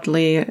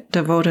oddly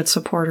devoted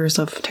supporters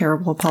of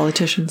terrible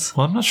politicians.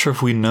 Well, I'm not sure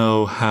if we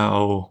know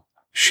how...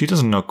 She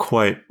doesn't know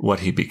quite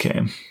what he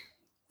became.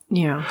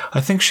 Yeah.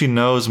 I think she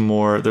knows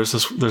more. There's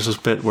this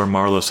bit where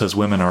Marlowe says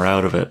women are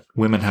out of it.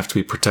 Women have to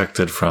be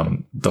protected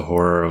from the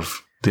horror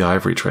of the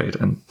ivory trade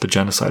and the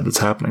genocide that's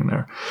happening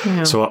there.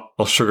 Yeah. So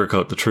I'll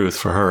sugarcoat the truth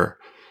for her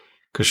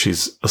because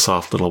she's a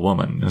soft little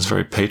woman and is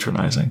very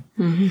patronizing.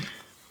 Mm-hmm.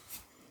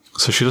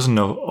 So she doesn't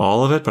know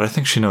all of it, but I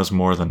think she knows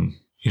more than...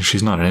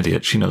 she's not an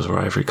idiot. She knows where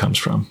ivory comes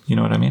from. You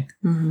know what I mean?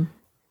 Mm-hmm.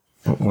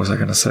 What was I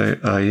going to say?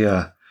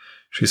 Yeah.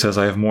 She says,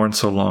 "I have mourned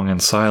so long in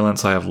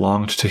silence. I have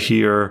longed to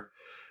hear."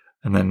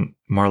 And then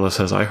Marlowe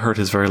says, "I heard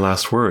his very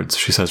last words."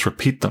 She says,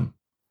 "Repeat them.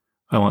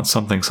 I want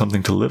something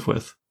to live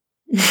with."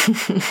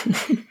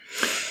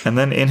 And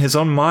then in his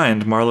own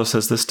mind, Marlowe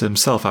says this to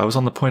himself: "I was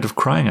on the point of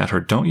crying at her.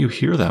 Don't you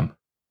hear them?"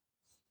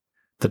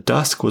 The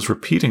dusk was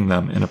repeating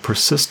them in a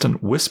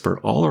persistent whisper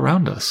all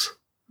around us.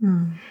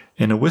 Mm.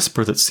 In a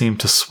whisper that seemed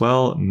to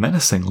swell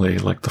menacingly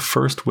like the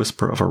first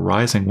whisper of a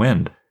rising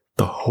wind.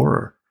 The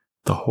horror.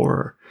 The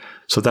horror.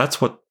 So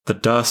that's what the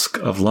dusk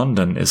of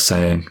London is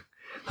saying.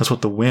 That's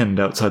what the wind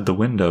outside the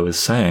window is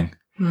saying.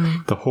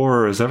 Mm. The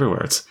horror is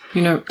everywhere. It's,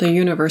 the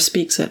universe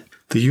speaks it.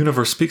 The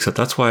universe speaks it.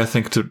 That's why I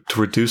think to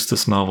reduce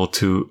this novel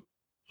to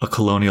a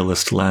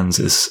colonialist lens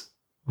is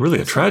really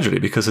a tragedy,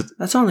 because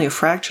that's only a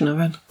fraction of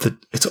it.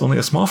 It's only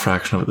a small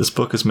fraction of it. This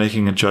book is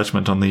making a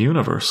judgment on the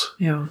universe.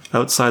 Yeah.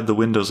 Outside the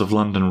windows of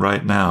London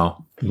right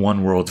now,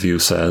 one worldview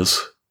says,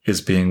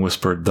 is being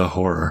whispered the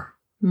horror.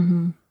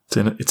 Mm-hmm.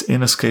 It's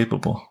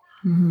inescapable.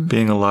 Mm-hmm.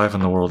 Being alive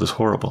in the world is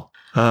horrible.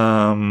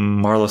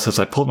 Marlowe says,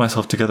 "I pulled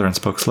myself together and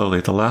spoke slowly.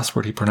 The last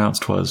word he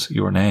pronounced was,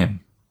 'Your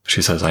name.'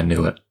 She says, 'I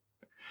knew it.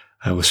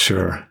 I was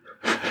sure.'"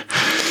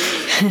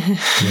 And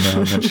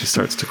then she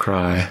starts to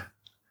cry.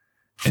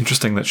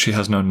 Interesting that she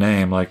has no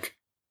name. Like,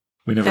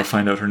 we never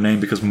find out her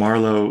name because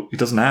Marlowe, he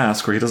doesn't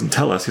ask, or he doesn't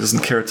tell us. He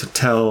doesn't care to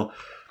tell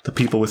the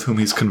people with whom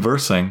he's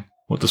conversing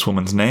what this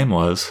woman's name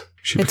was.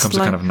 She becomes a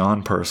kind of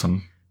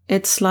non-person.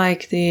 It's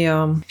like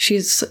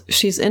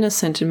she's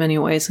innocent in many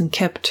ways and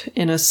kept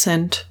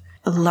innocent,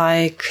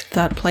 like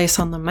that place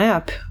on the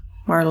map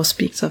Marlowe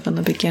speaks of in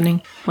the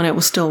beginning, when it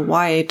was still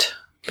white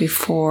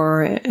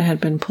before it had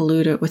been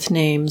polluted with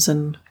names.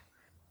 And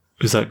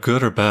is that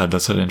good or bad?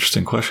 That's an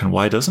interesting question.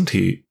 Why doesn't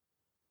he,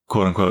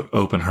 quote unquote,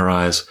 open her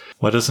eyes?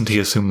 Why doesn't he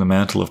assume the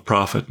mantle of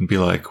prophet and be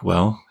like,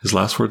 well, his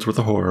last words were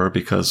the horror,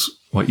 because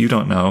what you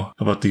don't know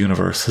about the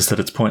universe is that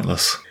it's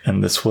pointless,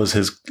 and this was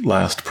his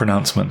last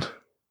pronouncement.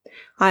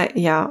 I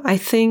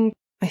think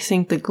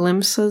the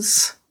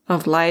glimpses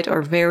of light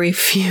are very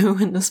few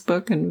in this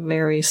book and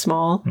very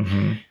small.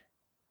 Mm-hmm.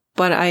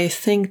 But I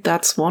think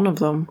that's one of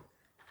them.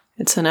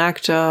 It's an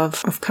act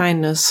of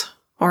kindness,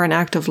 or an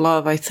act of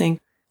love, I think.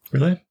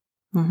 Really?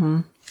 Mm-hmm.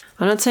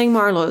 I'm not saying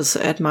Marlowe is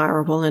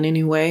admirable in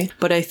any way,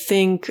 but I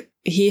think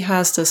he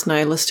has this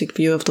nihilistic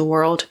view of the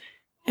world,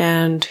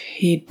 and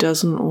he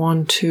doesn't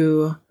want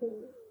to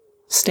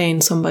stain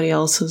somebody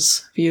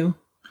else's view.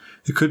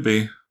 It could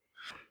be.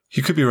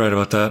 You could be right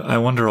about that. I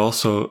wonder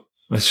also,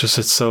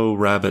 it's so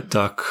rabbit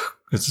duck.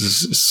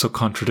 It's so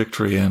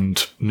contradictory and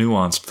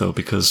nuanced, though,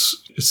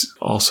 because it's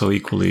also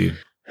equally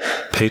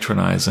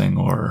patronizing,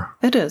 or...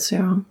 It is,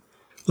 yeah.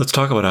 Let's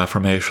talk about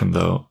affirmation,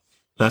 though.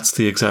 That's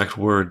the exact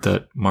word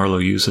that Marlowe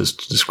uses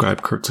to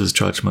describe Kurtz's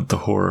judgment, the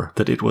horror,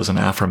 that it was an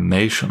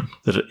affirmation,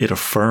 that it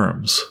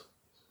affirms.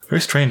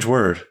 Very strange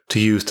word to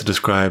use to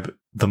describe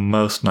the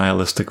most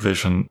nihilistic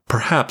vision,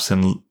 perhaps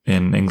in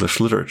English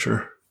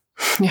literature.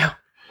 Yeah.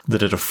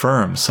 That it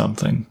affirms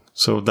something.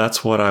 So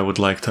that's what I would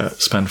like to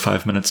spend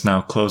 5 minutes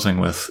now closing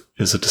with,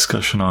 is a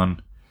discussion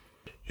on,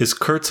 is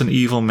Kurtz an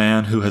evil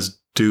man who has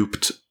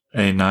duped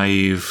a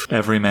naive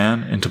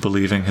everyman into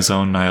believing his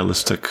own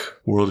nihilistic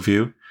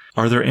worldview?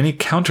 Are there any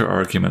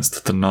counter-arguments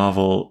that the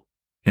novel,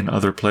 in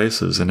other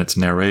places, in its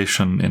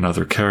narration, in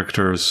other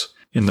characters,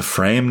 in the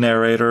frame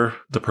narrator,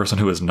 the person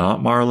who is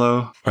not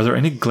Marlowe, are there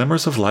any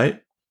glimmers of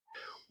light?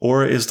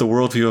 Or is the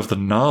worldview of the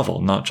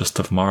novel, not just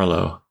of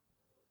Marlowe,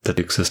 that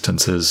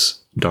existence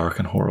is dark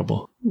and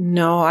horrible?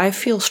 No, I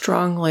feel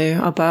strongly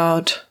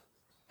about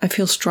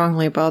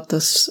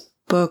this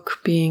book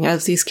being,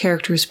 as these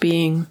characters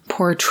being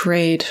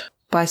portrayed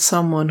by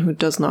someone who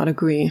does not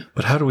agree.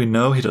 But how do we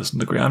know he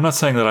doesn't agree? I'm not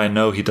saying that I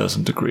know he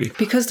doesn't agree.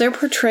 Because they're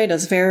portrayed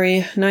as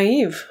very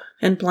naive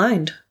and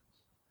blind.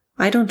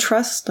 I don't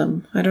trust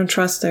them. I don't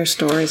trust their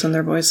stories and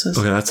their voices.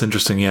 Okay, that's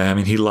interesting. Yeah, I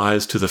mean, he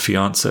lies to the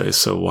fiancé,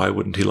 so why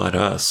wouldn't he lie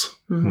to us,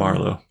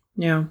 Marlowe?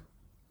 Yeah.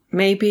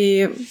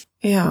 Maybe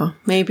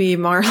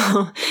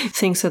Marlowe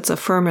thinks it's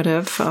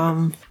affirmative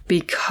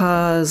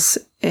because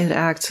it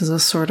acts as a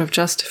sort of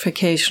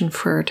justification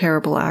for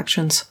terrible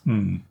actions.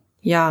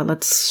 Yeah,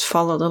 let's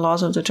follow the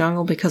laws of the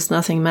jungle because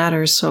nothing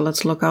matters, so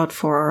let's look out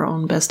for our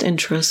own best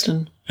interest.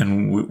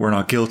 And we're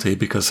not guilty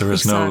because there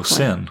is no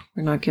sin.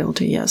 We're not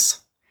guilty,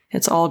 yes.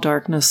 It's all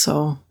darkness,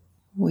 so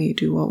we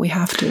do what we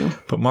have to.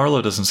 But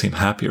Marlowe doesn't seem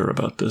happier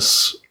about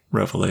this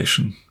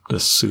revelation,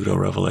 this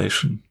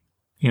pseudo-revelation.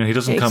 He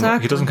doesn't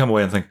come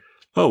away and think,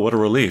 oh, what a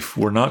relief.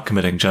 We're not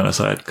committing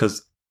genocide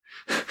because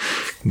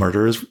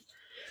murder is...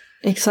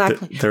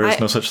 Exactly. There is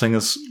no such thing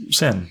as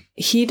sin.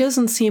 He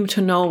doesn't seem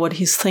to know what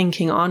he's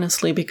thinking,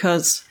 honestly,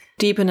 because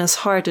deep in his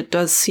heart, it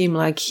does seem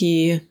like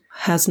he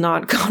has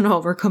not gone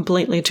over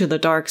completely to the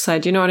dark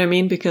side. You know what I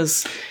mean?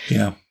 Because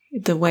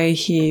the way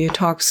he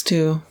talks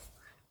to...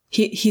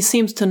 He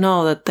seems to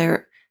know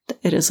that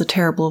it is a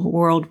terrible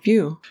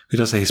worldview. He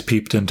does say he's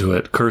peeped into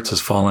it. Kurtz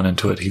has fallen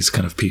into it. He's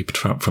kind of peeped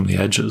from the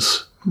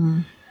edges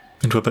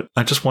into it. But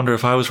I just wonder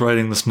if I was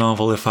writing this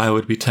novel, if I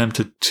would be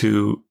tempted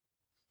to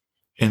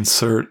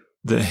insert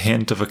the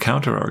hint of a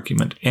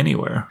counter-argument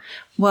anywhere.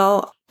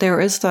 Well, there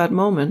is that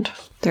moment.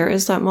 There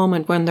is that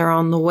moment when they're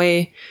on the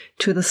way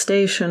to the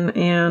station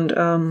and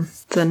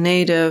the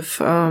native...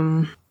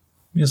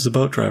 He's the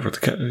boat driver.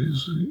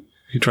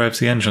 He drives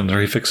the engines, or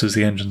he fixes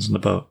the engines in the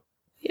boat.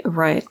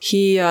 Right.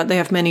 They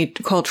have many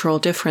cultural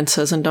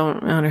differences and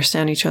don't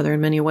understand each other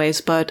in many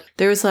ways, but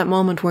there is that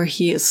moment where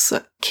he is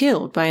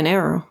killed by an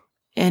arrow.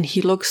 And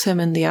he looks him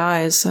in the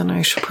eyes, and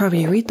I should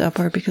probably read that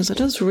part because it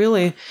is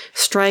really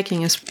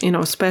striking,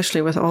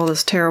 especially with all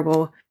this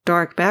terrible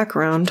dark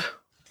background.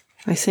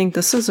 I think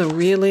this is a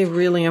really,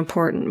 really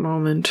important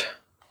moment.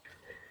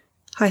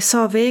 I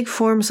saw vague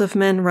forms of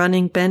men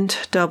running,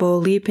 bent, double,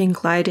 leaping,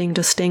 gliding,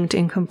 distinct,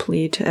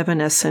 incomplete,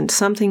 evanescent.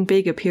 Something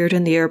big appeared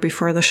in the air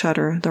before the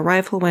shutter. The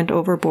rifle went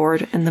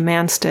overboard, and the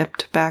man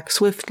stepped back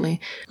swiftly,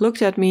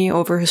 looked at me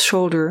over his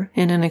shoulder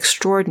in an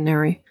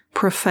extraordinary,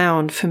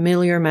 profound,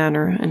 familiar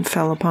manner, and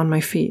fell upon my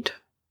feet.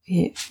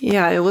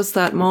 It was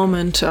that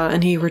moment,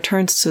 and he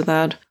returns to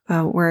that,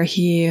 where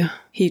he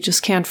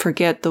just can't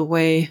forget the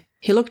way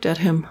he looked at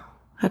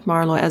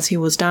Marlowe as he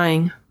was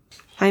dying.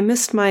 I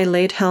missed my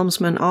late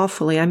helmsman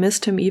awfully. I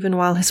missed him even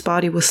while his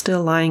body was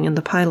still lying in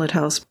the pilot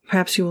house.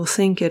 Perhaps you will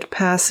think it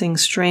passing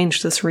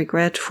strange, this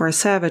regret for a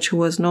savage who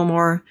was no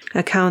more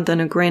account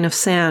than a grain of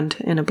sand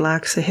in a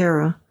black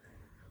Sahara.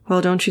 Well,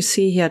 don't you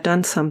see, he had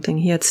done something.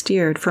 He had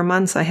steered. For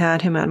months I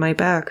had him at my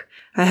back.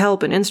 A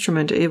help, an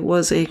instrument. It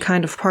was a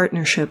kind of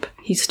partnership.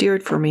 He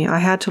steered for me. I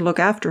had to look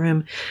after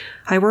him.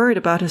 I worried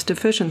about his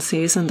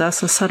deficiencies, and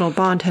thus a subtle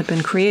bond had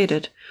been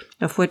created,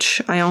 of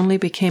which I only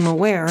became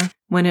aware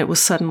when it was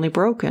suddenly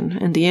broken,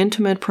 and the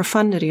intimate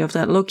profundity of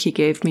that look he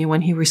gave me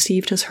when he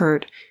received his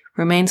hurt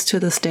remains to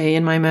this day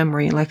in my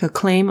memory like a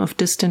claim of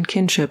distant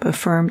kinship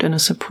affirmed in a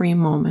supreme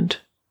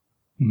moment.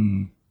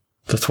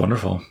 That's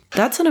wonderful.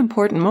 That's an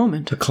important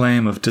moment. The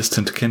claim of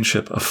distant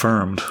kinship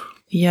affirmed.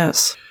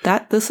 Yes.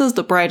 This is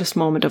the brightest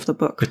moment of the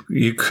book.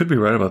 You could be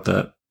right about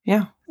that.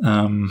 Yeah.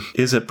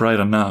 Is it bright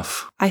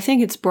enough? I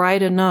think it's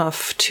bright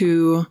enough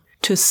to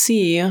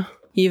see,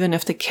 even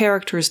if the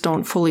characters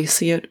don't fully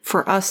see it,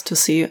 for us to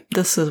see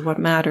this is what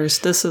matters.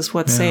 This is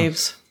what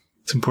saves.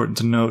 It's important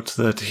to note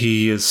that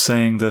he is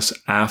saying this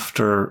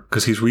after,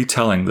 because he's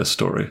retelling this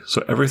story.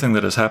 So everything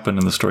that has happened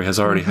in the story has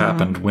already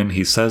happened when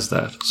he says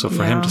that. So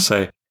for him to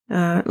say...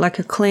 like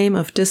a claim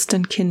of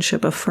distant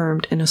kinship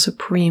affirmed in a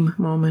supreme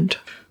moment.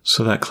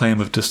 So that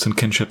claim of distant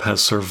kinship has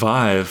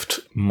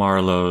survived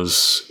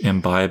Marlowe's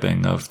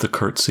imbibing of the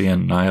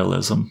Kurtzian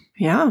nihilism.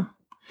 Yeah.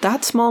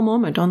 That small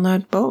moment on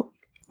that boat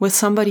with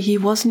somebody he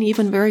wasn't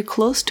even very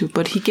close to,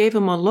 but he gave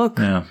him a look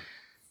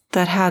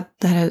that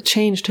had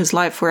changed his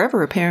life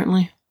forever,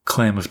 apparently.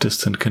 Claim of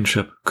distant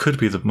kinship could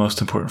be the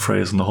most important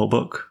phrase in the whole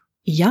book.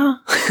 Yeah.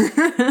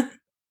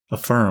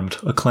 Affirmed.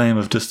 A claim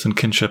of distant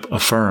kinship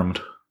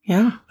affirmed.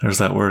 Yeah. There's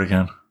that word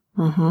again.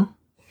 Mm-hmm.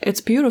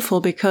 It's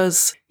beautiful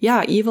because,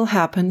 evil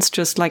happens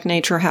just like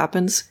nature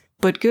happens,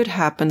 but good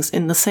happens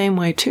in the same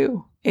way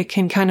too. It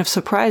can kind of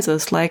surprise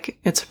us like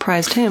it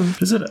surprised him.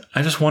 Is it?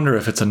 I just wonder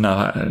if it's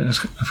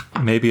enough.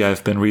 Maybe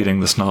I've been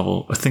reading this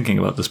novel, or thinking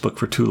about this book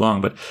for too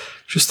long, but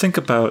just think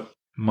about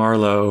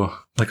Marlowe,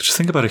 just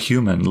think about a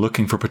human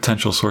looking for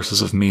potential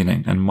sources of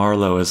meaning, and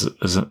Marlowe as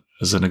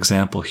an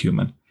example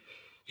human.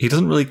 He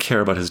doesn't really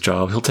care about his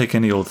job. He'll take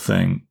any old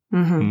thing.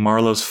 Mm-hmm.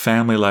 Marlowe's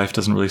family life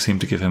doesn't really seem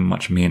to give him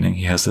much meaning.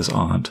 He has this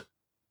aunt.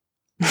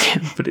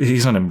 But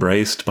he's not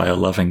embraced by a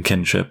loving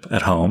kinship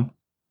at home.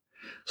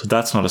 So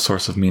that's not a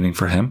source of meaning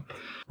for him.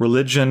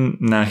 Religion,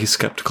 he's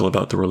skeptical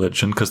about the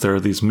religion because there are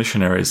these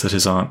missionaries that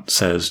his aunt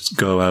says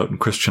go out and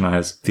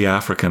Christianize the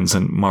Africans,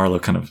 and Marlowe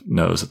kind of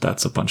knows that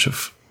that's a bunch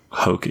of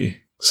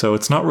hokey. So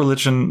it's not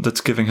religion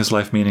that's giving his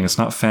life meaning. It's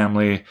not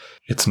family.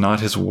 It's not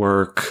his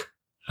work.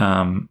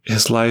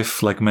 His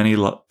life, like many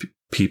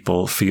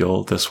people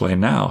feel this way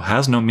now,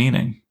 has no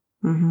meaning.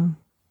 Mm-hmm.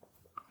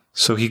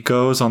 So he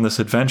goes on this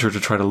adventure to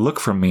try to look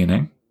for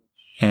meaning,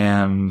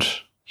 and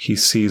he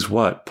sees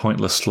what?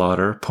 Pointless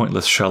slaughter,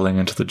 pointless shelling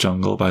into the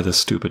jungle by this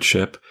stupid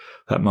ship.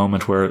 That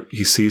moment where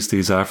he sees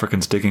these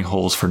Africans digging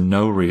holes for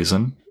no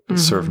reason, that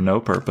serve no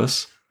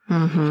purpose.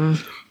 Mm-hmm.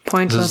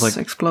 Pointless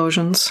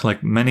explosions.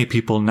 Like many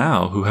people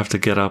now who have to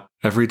get up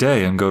every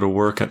day and go to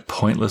work at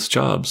pointless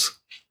jobs.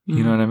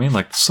 You know what I mean?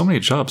 Like so many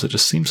jobs that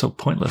just seem so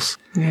pointless.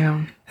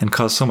 Yeah. And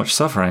cause so much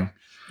suffering.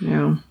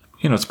 Yeah.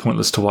 You know, it's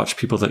pointless to watch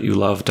people that you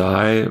love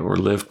die or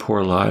live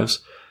poor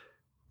lives.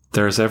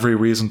 There's every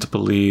reason to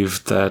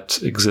believe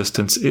that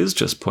existence is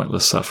just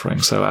pointless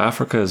suffering. So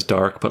Africa is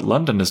dark, but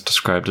London is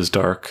described as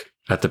dark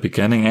at the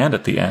beginning and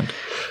at the end.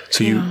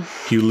 So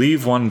you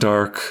leave one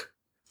dark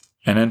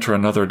and enter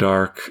another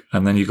dark,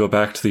 and then you go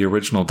back to the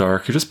original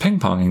dark. You're just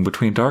ping-ponging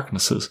between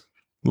darknesses,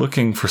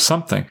 looking for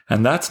something.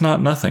 And that's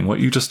not nothing.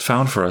 What you just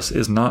found for us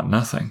is not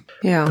nothing.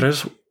 Yeah. But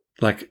there's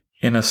like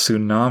in a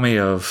tsunami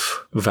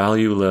of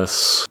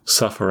valueless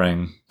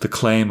suffering, the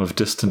claim of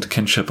distant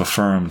kinship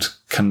affirmed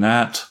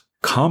cannot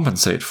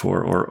compensate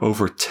for or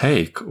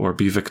overtake or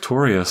be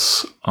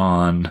victorious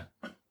on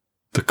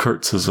the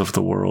Kurtzes of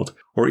the world,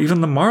 or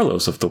even the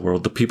Marlowes of the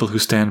world, the people who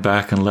stand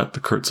back and let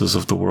the Kurtzes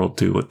of the world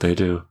do what they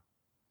do.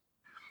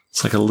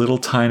 It's like a little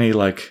tiny,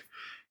 like,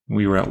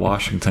 we were at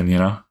Washington, you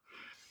know?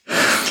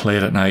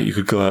 Late at night, you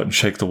could go out and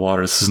shake the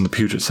water. This is in the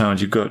Puget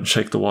Sound. You go out and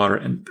shake the water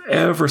and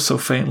ever so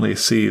faintly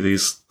see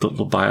these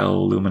little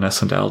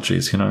bioluminescent algae,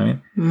 you know what I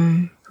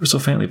mean? Ever so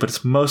faintly, but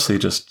it's mostly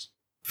just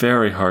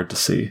very hard to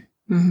see.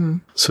 Mm-hmm.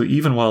 So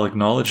even while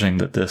acknowledging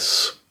that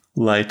this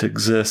light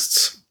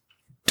exists,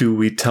 do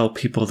we tell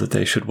people that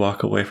they should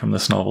walk away from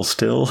this novel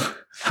still?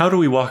 How do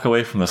we walk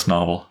away from this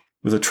novel?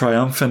 With a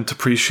triumphant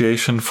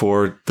appreciation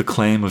for the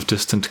claim of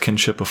distant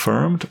kinship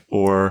affirmed,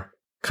 or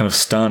kind of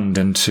stunned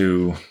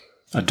into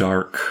a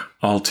dark,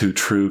 all too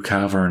true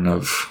cavern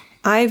of...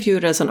 I view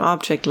it as an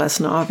object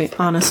lesson,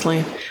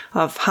 honestly,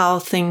 of how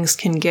things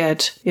can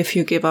get if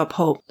you give up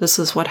hope. This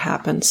is what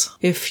happens.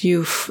 If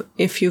you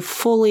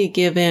fully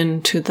give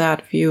in to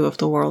that view of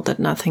the world that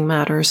nothing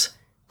matters,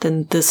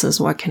 then this is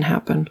what can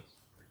happen.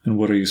 And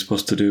what are you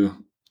supposed to do?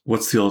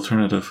 What's the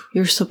alternative?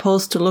 You're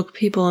supposed to look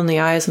people in the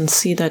eyes and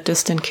see that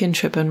distant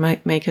kinship and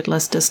make it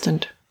less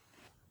distant.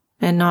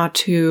 And not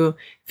to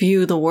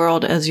view the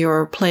world as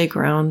your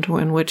playground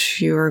in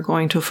which you're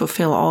going to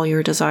fulfill all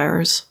your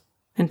desires.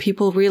 And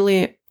people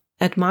really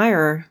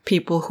admire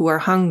people who are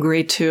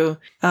hungry to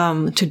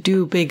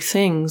do big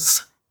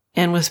things.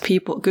 And with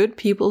good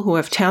people who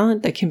have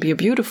talent, that can be a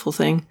beautiful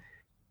thing.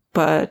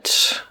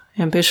 But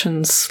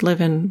ambitions live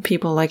in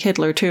people like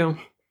Hitler too.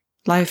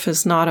 Life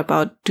is not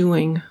about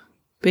doing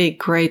big,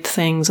 great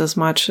things as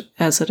much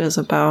as it is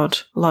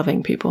about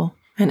loving people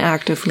and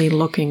actively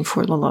looking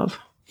for the love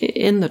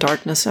in the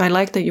darkness. I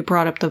like that you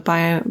brought up the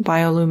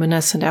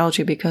bioluminescent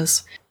algae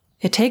because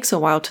it takes a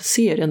while to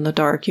see it in the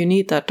dark. You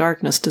need that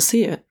darkness to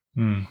see it.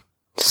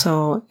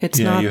 So it's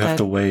not that... Yeah, you have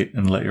to wait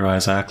and let your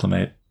eyes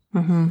acclimate.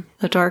 Mm-hmm.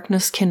 The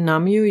darkness can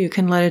numb you. You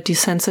can let it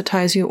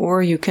desensitize you,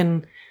 or you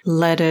can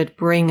let it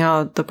bring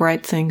out the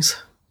bright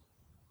things.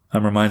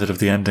 I'm reminded of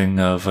the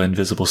ending of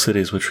Invisible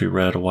Cities, which we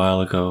read a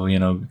while ago. You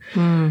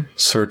know,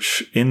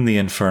 search in the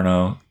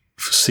inferno,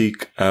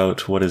 seek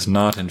out what is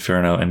not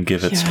inferno, and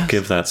give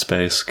that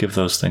space, give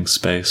those things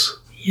space.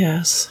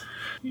 Yes.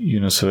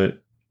 You know, so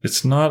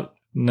it's not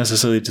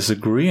necessarily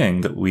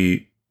disagreeing that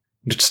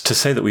to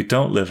say that we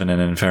don't live in an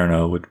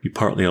inferno would be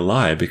partly a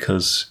lie,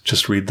 because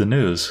just read the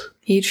news.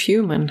 Each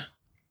human,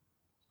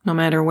 no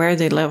matter where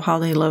they live, how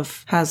they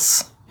live,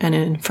 has an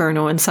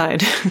inferno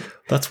inside.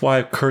 That's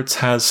why Kurtz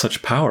has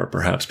such power,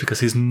 perhaps, because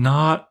he's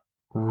not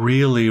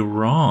really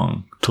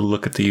wrong to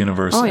look at the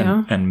universe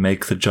and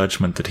make the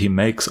judgment that he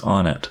makes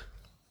on it.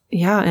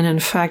 Yeah, and in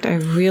fact,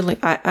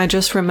 I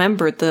just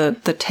remembered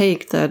the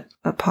take that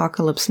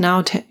Apocalypse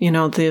Now,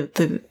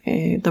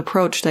 the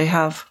approach they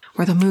have,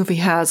 or the movie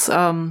has.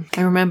 I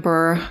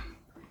remember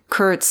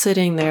Kurt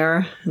sitting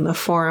there in the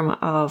form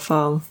of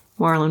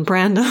Marlon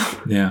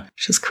Brando. Yeah.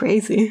 Which is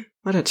crazy.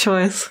 What a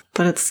choice.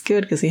 But it's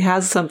good because he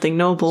has something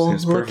noble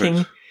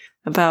looking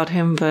about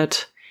him.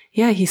 But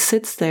yeah, he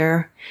sits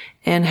there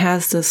and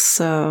has this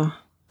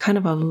kind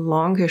of a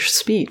longish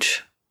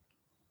speech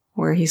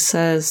where he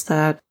says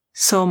that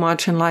so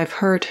much in life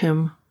hurt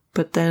him,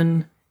 but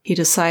then he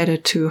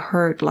decided to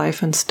hurt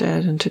life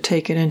instead and to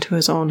take it into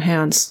his own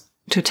hands,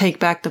 to take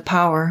back the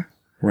power.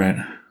 Right.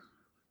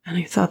 And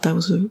I thought that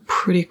was a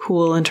pretty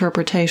cool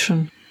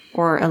interpretation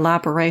or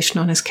elaboration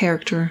on his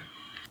character.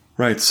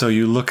 Right, so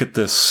you look at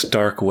this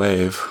dark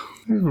wave,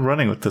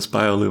 running with this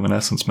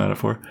bioluminescence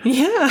metaphor.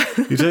 Yeah.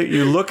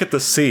 you look at the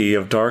sea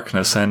of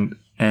darkness, and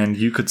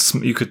you could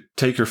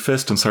take your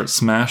fist and start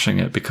smashing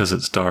it because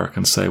it's dark,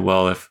 and say,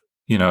 well, if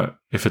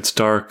it's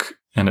dark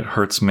and it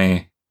hurts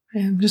me,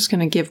 I'm just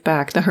going to give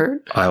back the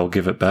hurt. I'll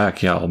give it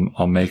back. Yeah,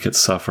 I'll make it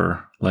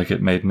suffer like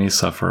it made me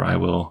suffer. I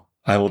will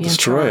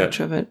destroy it.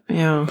 Of it.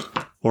 Yeah.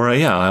 Or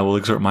I will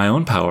exert my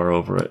own power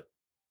over it.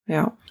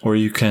 Yeah. Or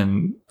you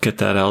can get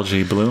that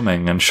algae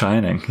blooming and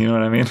shining. You know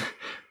what I mean?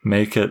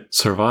 Make it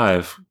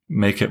survive.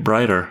 Make it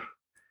brighter.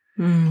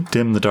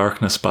 dim the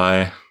darkness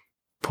by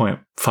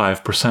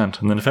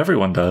 0.5%. And then if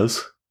everyone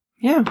does...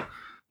 Yeah.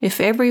 If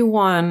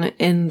everyone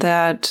in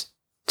that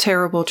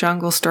terrible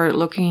jungle started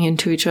looking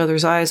into each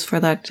other's eyes for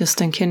that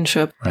distant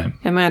kinship, right.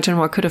 Imagine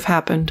what could have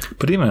happened.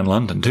 But even in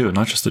London, too,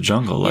 not just the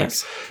jungle. Like,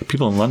 yes.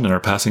 People in London are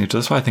passing each other.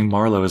 That's why I think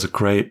Marlowe is a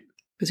great...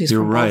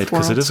 You're right,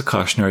 because it is a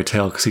cautionary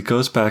tale, because he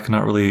goes back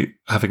not really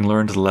having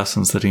learned the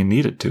lessons that he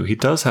needed to. He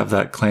does have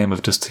that claim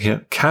of he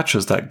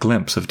catches that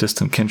glimpse of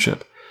distant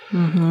kinship,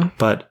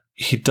 but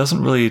he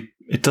doesn't really,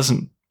 it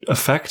doesn't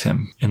affect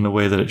him in the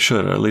way that it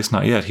should, or at least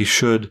not yet. He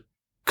should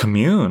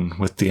commune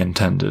with the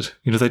intended.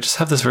 You know, they just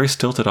have this very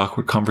stilted,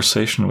 awkward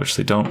conversation in which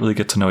they don't really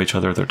get to know each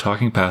other. They're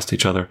talking past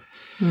each other.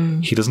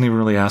 He doesn't even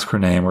really ask her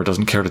name or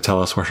doesn't care to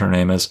tell us what her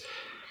name is.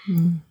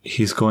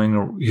 He's going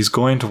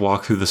to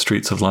walk through the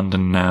streets of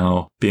London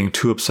now, being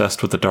too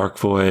obsessed with the dark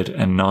void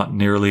and not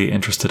nearly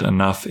interested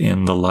enough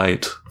in the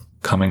light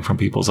coming from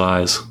people's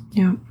eyes.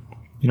 Yeah.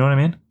 You know what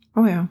I mean?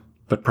 Oh, yeah.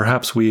 But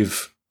perhaps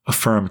we've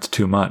affirmed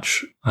too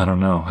much. I don't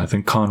know. I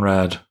think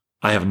Conrad,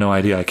 I have no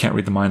idea. I can't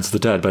read the minds of the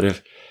dead. But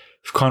if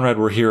Conrad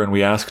were here and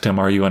we asked him,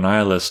 are you a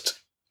nihilist?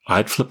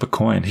 I'd flip a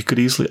coin. He could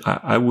easily,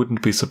 I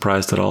wouldn't be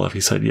surprised at all if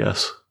he said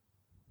yes.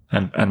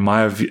 And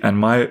my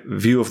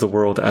view of the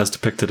world as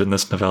depicted in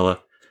this novella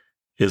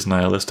is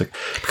nihilistic,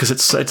 because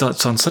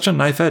it's on such a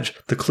knife edge.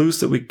 The clues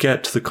that we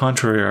get to the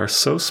contrary are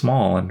so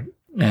small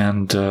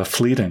and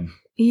fleeting.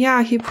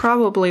 Yeah, he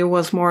probably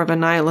was more of a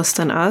nihilist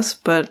than us,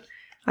 but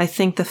I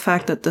think the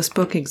fact that this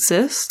book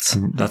exists,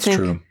 that's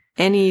true.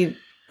 Any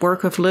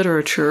work of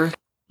literature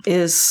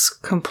is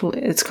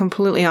it's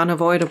completely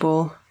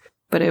unavoidable,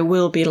 but it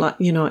will be like,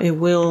 it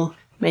will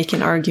make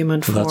an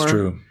argument for. That's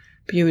true.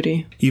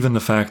 Beauty. Even the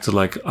fact that,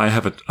 like, I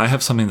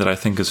have something that I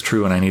think is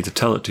true and I need to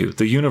tell it to you.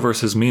 The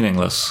universe is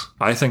meaningless.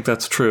 I think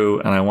that's true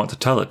and I want to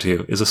tell it to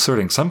you, is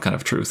asserting some kind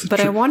of truth.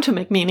 But I want to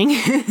make meaning.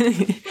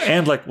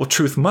 And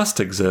truth must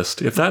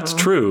exist. If that's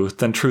true,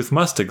 then truth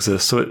must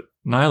exist. So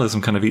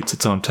nihilism kind of eats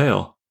its own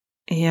tail.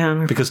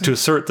 Yeah. Because to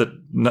assert that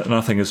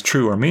nothing is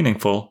true or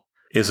meaningful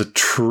is a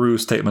true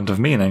statement of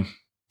meaning.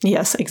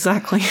 Yes,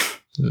 exactly.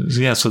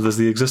 Yeah, so there's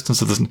the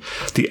existence of this.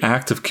 The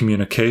act of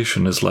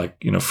communication is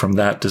like, from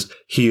that,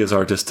 he is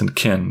our distant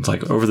kin. It's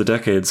like over the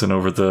decades and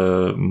over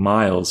the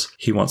miles,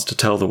 he wants to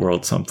tell the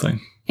world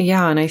something.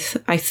 Yeah, and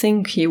I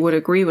think he would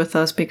agree with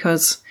us,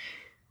 because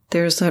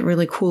there's that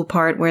really cool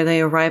part where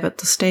they arrive at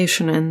the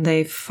station and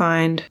they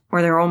find,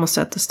 or they're almost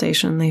at the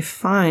station, they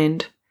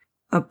find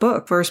a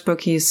book. First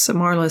book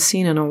Marlowe has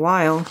seen in a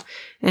while.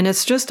 And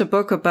it's just a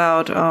book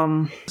about,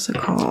 what's it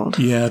called?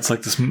 Yeah, it's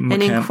like this...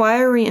 An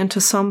inquiry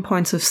into some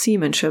points of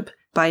seamanship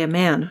by a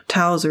man,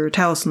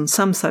 Towson,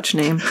 some such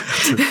name.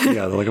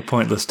 Yeah, like a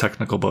pointless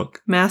technical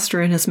book.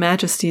 Master in His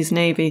Majesty's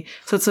Navy.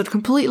 So it's a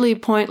completely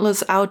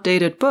pointless,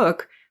 outdated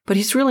book, but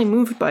he's really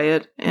moved by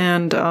it.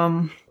 And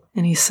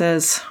he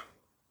says,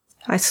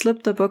 I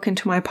slipped the book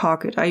into my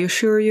pocket. I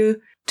assure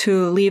you,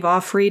 to leave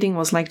off reading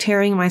was like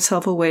tearing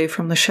myself away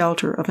from the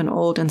shelter of an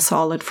old and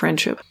solid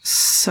friendship.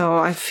 So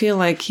I feel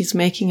like he's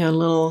making a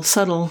little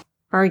subtle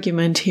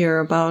argument here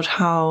about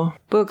how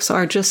books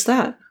are just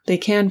that. They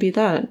can be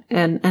that.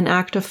 And an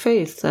act of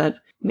faith that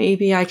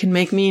maybe I can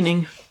make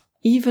meaning.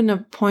 Even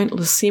a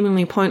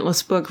seemingly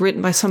pointless book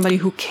written by somebody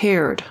who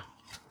cared.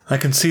 I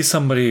can see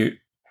somebody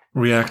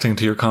reacting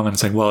to your comment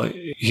saying, well,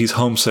 he's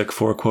homesick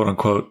for, quote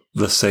unquote,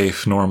 the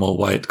safe, normal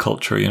white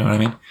culture. You know what I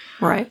mean?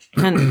 Right.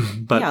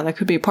 And but yeah, that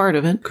could be part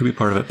of it. Could be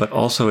part of it. But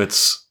also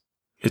it's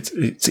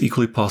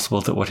equally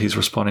possible that what he's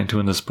responding to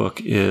in this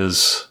book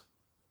is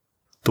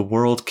the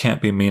world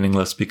can't be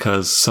meaningless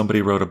because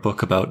somebody wrote a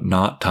book about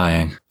knot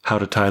tying, how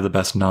to tie the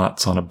best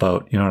knots on a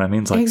boat. You know what I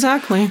mean? It's like,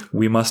 exactly.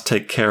 We must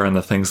take care in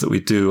the things that we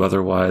do.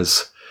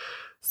 Otherwise,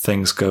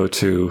 things go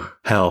to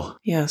hell.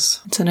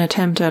 Yes. It's an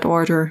attempt at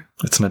order.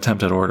 It's an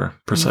attempt at order.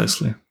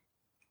 Precisely.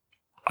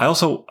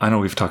 Mm-hmm. I know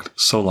we've talked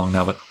so long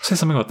now, but say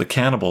something about the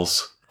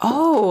cannibals.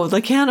 Oh,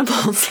 the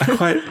cannibals.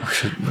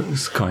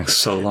 It's going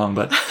so long,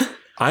 but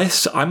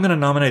I'm going to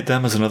nominate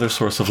them as another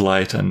source of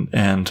light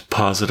and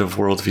positive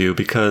worldview,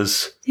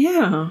 because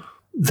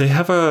they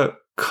have a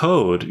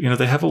code.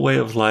 They have a way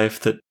of life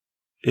that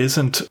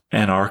isn't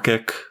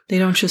anarchic. They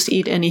don't just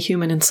eat any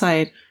human in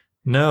sight.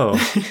 No.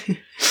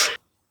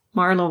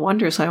 Marlowe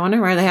wonders, I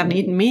wonder why they haven't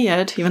eaten me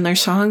yet, even they're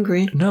so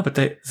hungry. No, but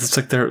it's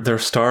like they're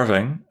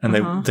starving,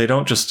 and they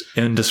don't just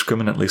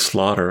indiscriminately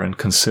slaughter and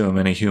consume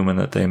any human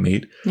that they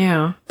meet.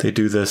 Yeah. They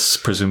do this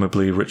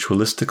presumably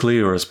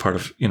ritualistically or as part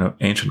of,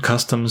 ancient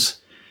customs.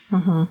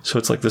 Mm-hmm. So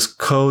it's like this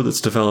code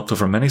that's developed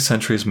over many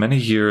centuries, many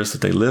years,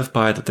 that they live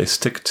by, that they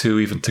stick to,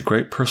 even to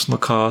great personal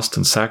cost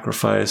and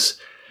sacrifice.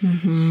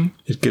 Mm-hmm.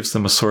 It gives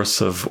them a source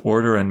of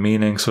order and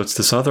meaning. So it's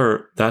this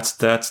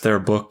that's their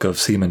book of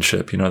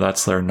seamanship.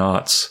 That's their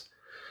knots.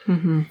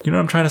 Mm-hmm. You know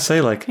what I'm trying to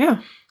say?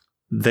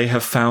 They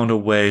have found a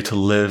way to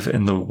live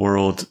in the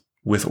world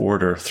with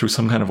order, through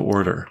some kind of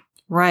order.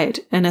 Right.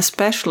 And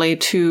especially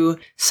to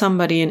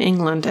somebody in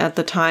England at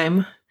the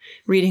time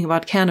reading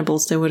about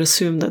cannibals, they would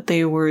assume that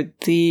they were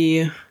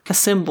a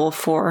symbol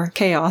for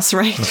chaos,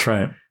 right? That's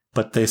right.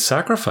 but they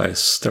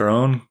sacrifice their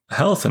own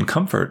health and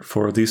comfort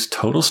for these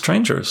total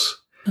strangers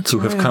who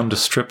have come to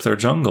strip their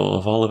jungle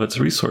of all of its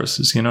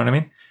resources. You know what I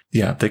mean?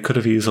 Yeah, they could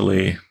have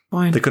easily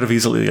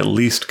at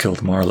least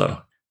killed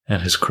Marlowe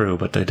and his crew,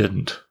 but they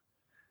didn't.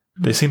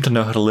 They seem to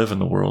know how to live in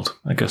the world,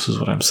 I guess is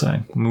what I'm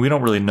saying. I mean, we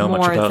don't really know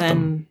much about them.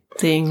 More than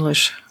the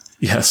English.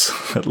 Yes,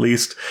 at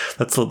least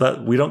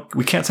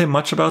we can't say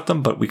much about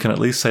them, but we can at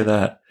least say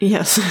that.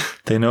 Yes.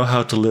 They know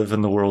how to live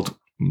in the world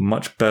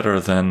much better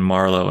than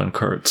Marlowe and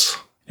Kurtz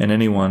and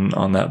anyone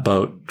on that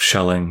boat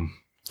shelling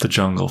the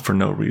jungle for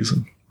no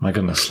reason. My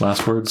goodness,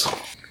 last words?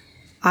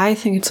 I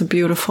think it's a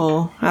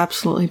beautiful,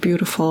 absolutely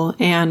beautiful,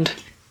 and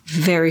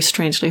very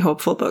strangely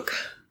hopeful book.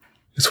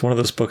 It's one of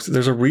those books.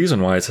 There's a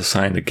reason why it's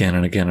assigned again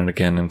and again and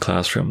again in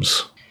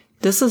classrooms.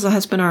 This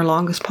has been our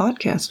longest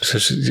podcast.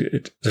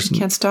 You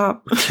can't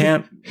stop.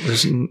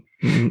 There's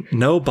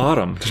no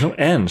bottom. There's no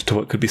end to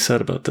what could be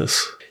said about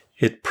this.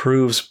 It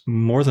proves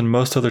more than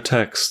most other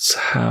texts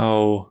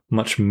how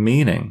much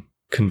meaning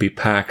can be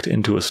packed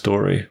into a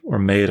story or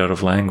made out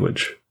of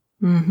language.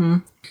 Mm-hmm.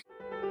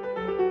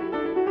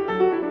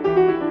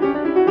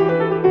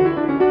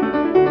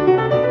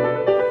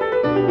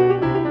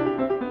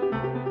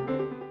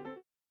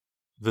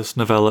 This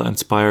novella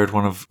inspired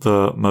one of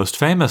the most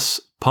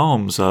famous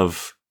poems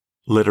of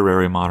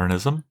literary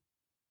modernism,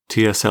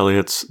 T.S.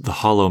 Eliot's The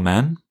Hollow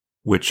Men,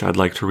 which I'd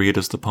like to read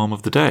as the poem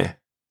of the day.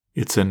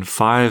 It's in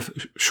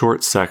 5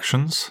 short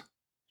sections,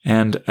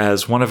 and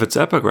as one of its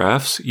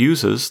epigraphs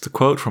uses the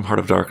quote from Heart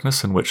of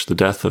Darkness in which the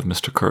death of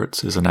Mr.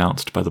 Kurtz is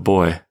announced by the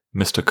boy,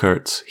 "Mr.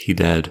 Kurtz, he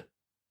dead."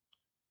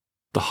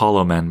 The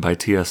Hollow Men by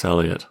T.S.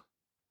 Eliot.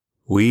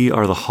 We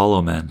are the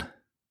hollow men.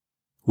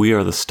 We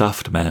are the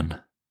stuffed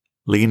men,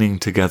 leaning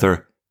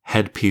together,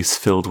 headpiece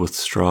filled with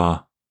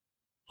straw.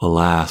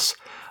 Alas,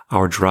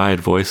 our dried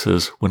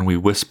voices, when we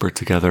whisper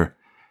together,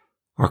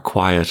 are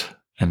quiet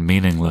and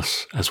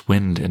meaningless as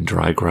wind in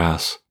dry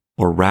grass,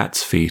 or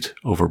rat's feet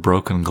over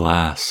broken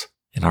glass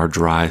in our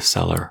dry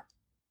cellar.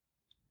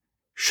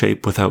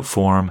 Shape without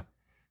form,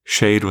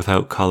 shade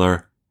without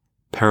color,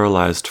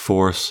 paralyzed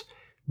force,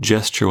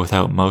 gesture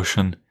without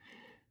motion,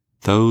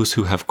 those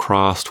who have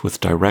crossed with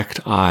direct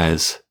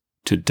eyes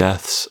to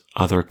death's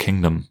other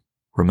kingdom,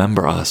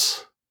 remember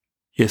us,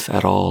 if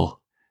at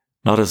all,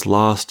 not as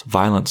lost,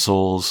 violent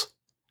souls,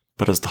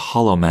 but as the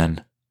hollow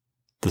men,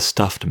 the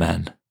stuffed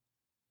men.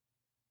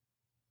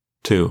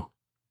 2.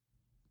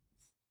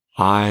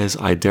 Eyes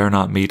I dare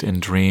not meet in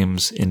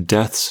dreams, in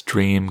death's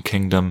dream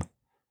kingdom,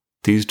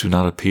 these do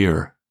not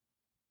appear.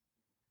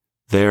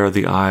 There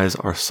the eyes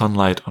are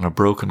sunlight on a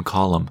broken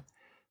column.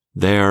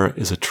 There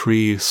is a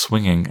tree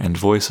swinging, and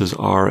voices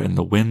are in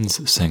the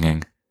winds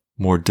singing,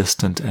 more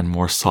distant and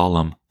more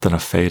solemn than a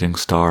fading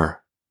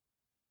star.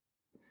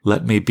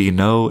 Let me be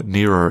no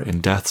nearer in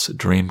death's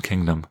dream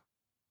kingdom.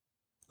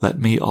 Let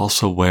me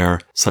also wear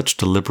such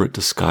deliberate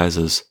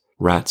disguises,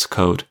 rat's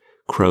coat,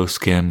 crow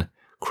skin,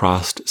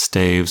 crossed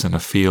staves in a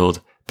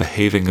field,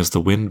 behaving as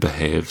the wind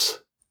behaves,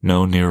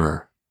 no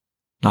nearer,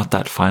 not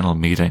that final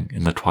meeting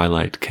in the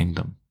twilight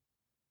kingdom.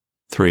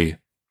 3.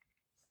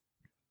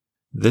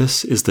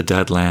 This is the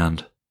dead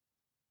land.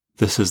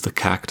 This is the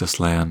cactus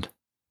land.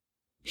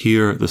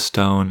 Here the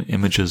stone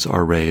images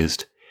are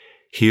raised.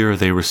 Here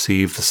they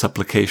receive the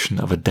supplication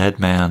of a dead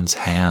man's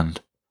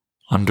hand,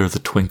 under the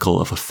twinkle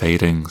of a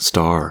fading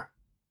star.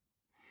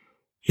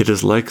 It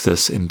is like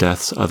this in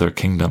death's other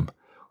kingdom,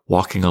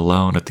 walking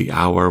alone at the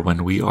hour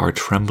when we are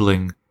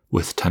trembling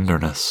with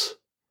tenderness.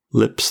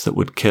 Lips that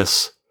would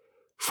kiss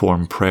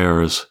form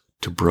prayers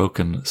to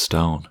broken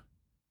stone.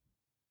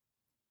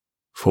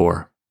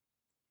 4.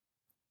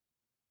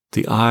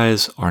 The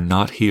eyes are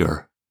not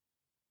here.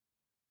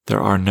 There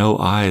are no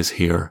eyes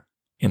here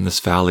in this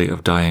valley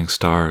of dying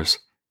stars,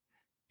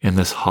 in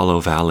this hollow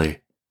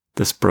valley,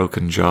 this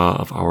broken jaw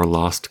of our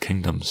lost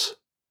kingdoms.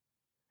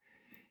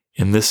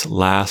 In this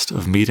last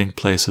of meeting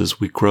places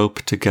we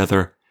grope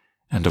together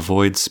and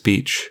avoid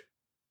speech,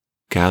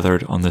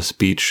 gathered on this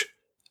beach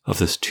of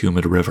this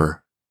tumid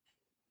river.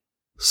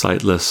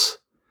 Sightless,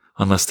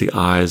 unless the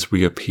eyes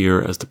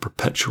reappear as the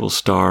perpetual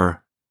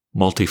star,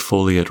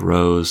 multifoliate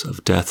rose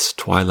of death's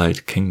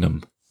twilight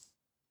kingdom,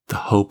 the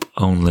hope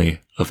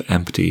only of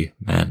empty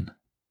men.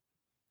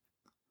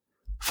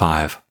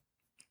 5.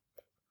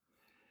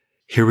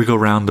 Here we go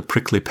round the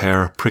prickly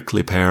pear,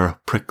 prickly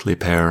pear, prickly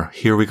pear.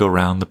 Here we go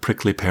round the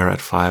prickly pear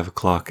at 5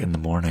 o'clock in the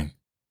morning.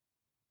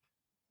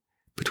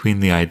 Between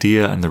the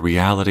idea and the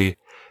reality,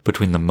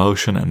 between the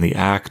motion and the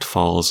act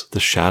falls the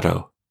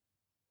shadow.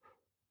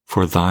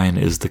 For thine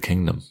is the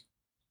kingdom.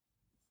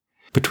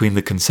 Between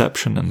the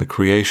conception and the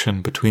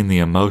creation, between the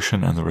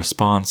emotion and the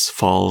response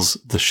falls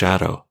the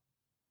shadow.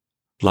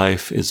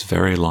 Life is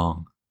very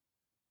long.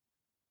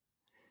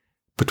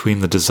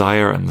 Between the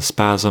desire and the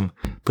spasm,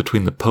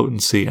 between the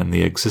potency and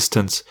the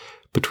existence,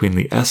 between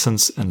the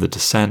essence and the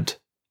descent,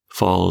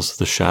 falls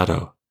the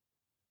shadow.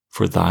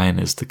 For thine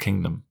is the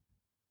kingdom.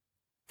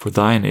 For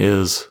thine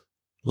is,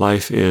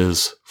 life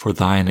is, for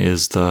thine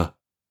is the...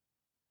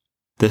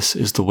 This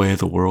is the way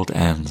the world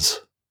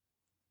ends.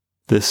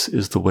 This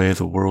is the way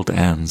the world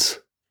ends.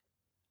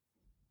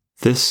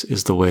 This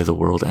is the way the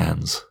world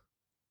ends.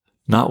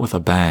 Not with a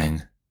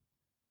bang,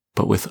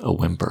 but with a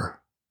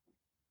whimper.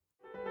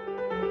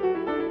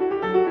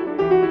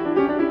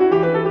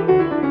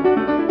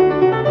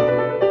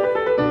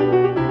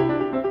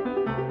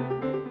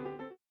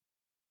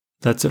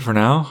 That's it for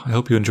now. I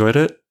hope you enjoyed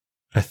it.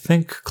 I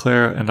think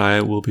Claire and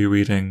I will be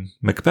reading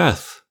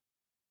Macbeth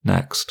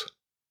next.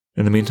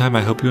 In the meantime,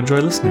 I hope you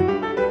enjoy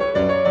listening.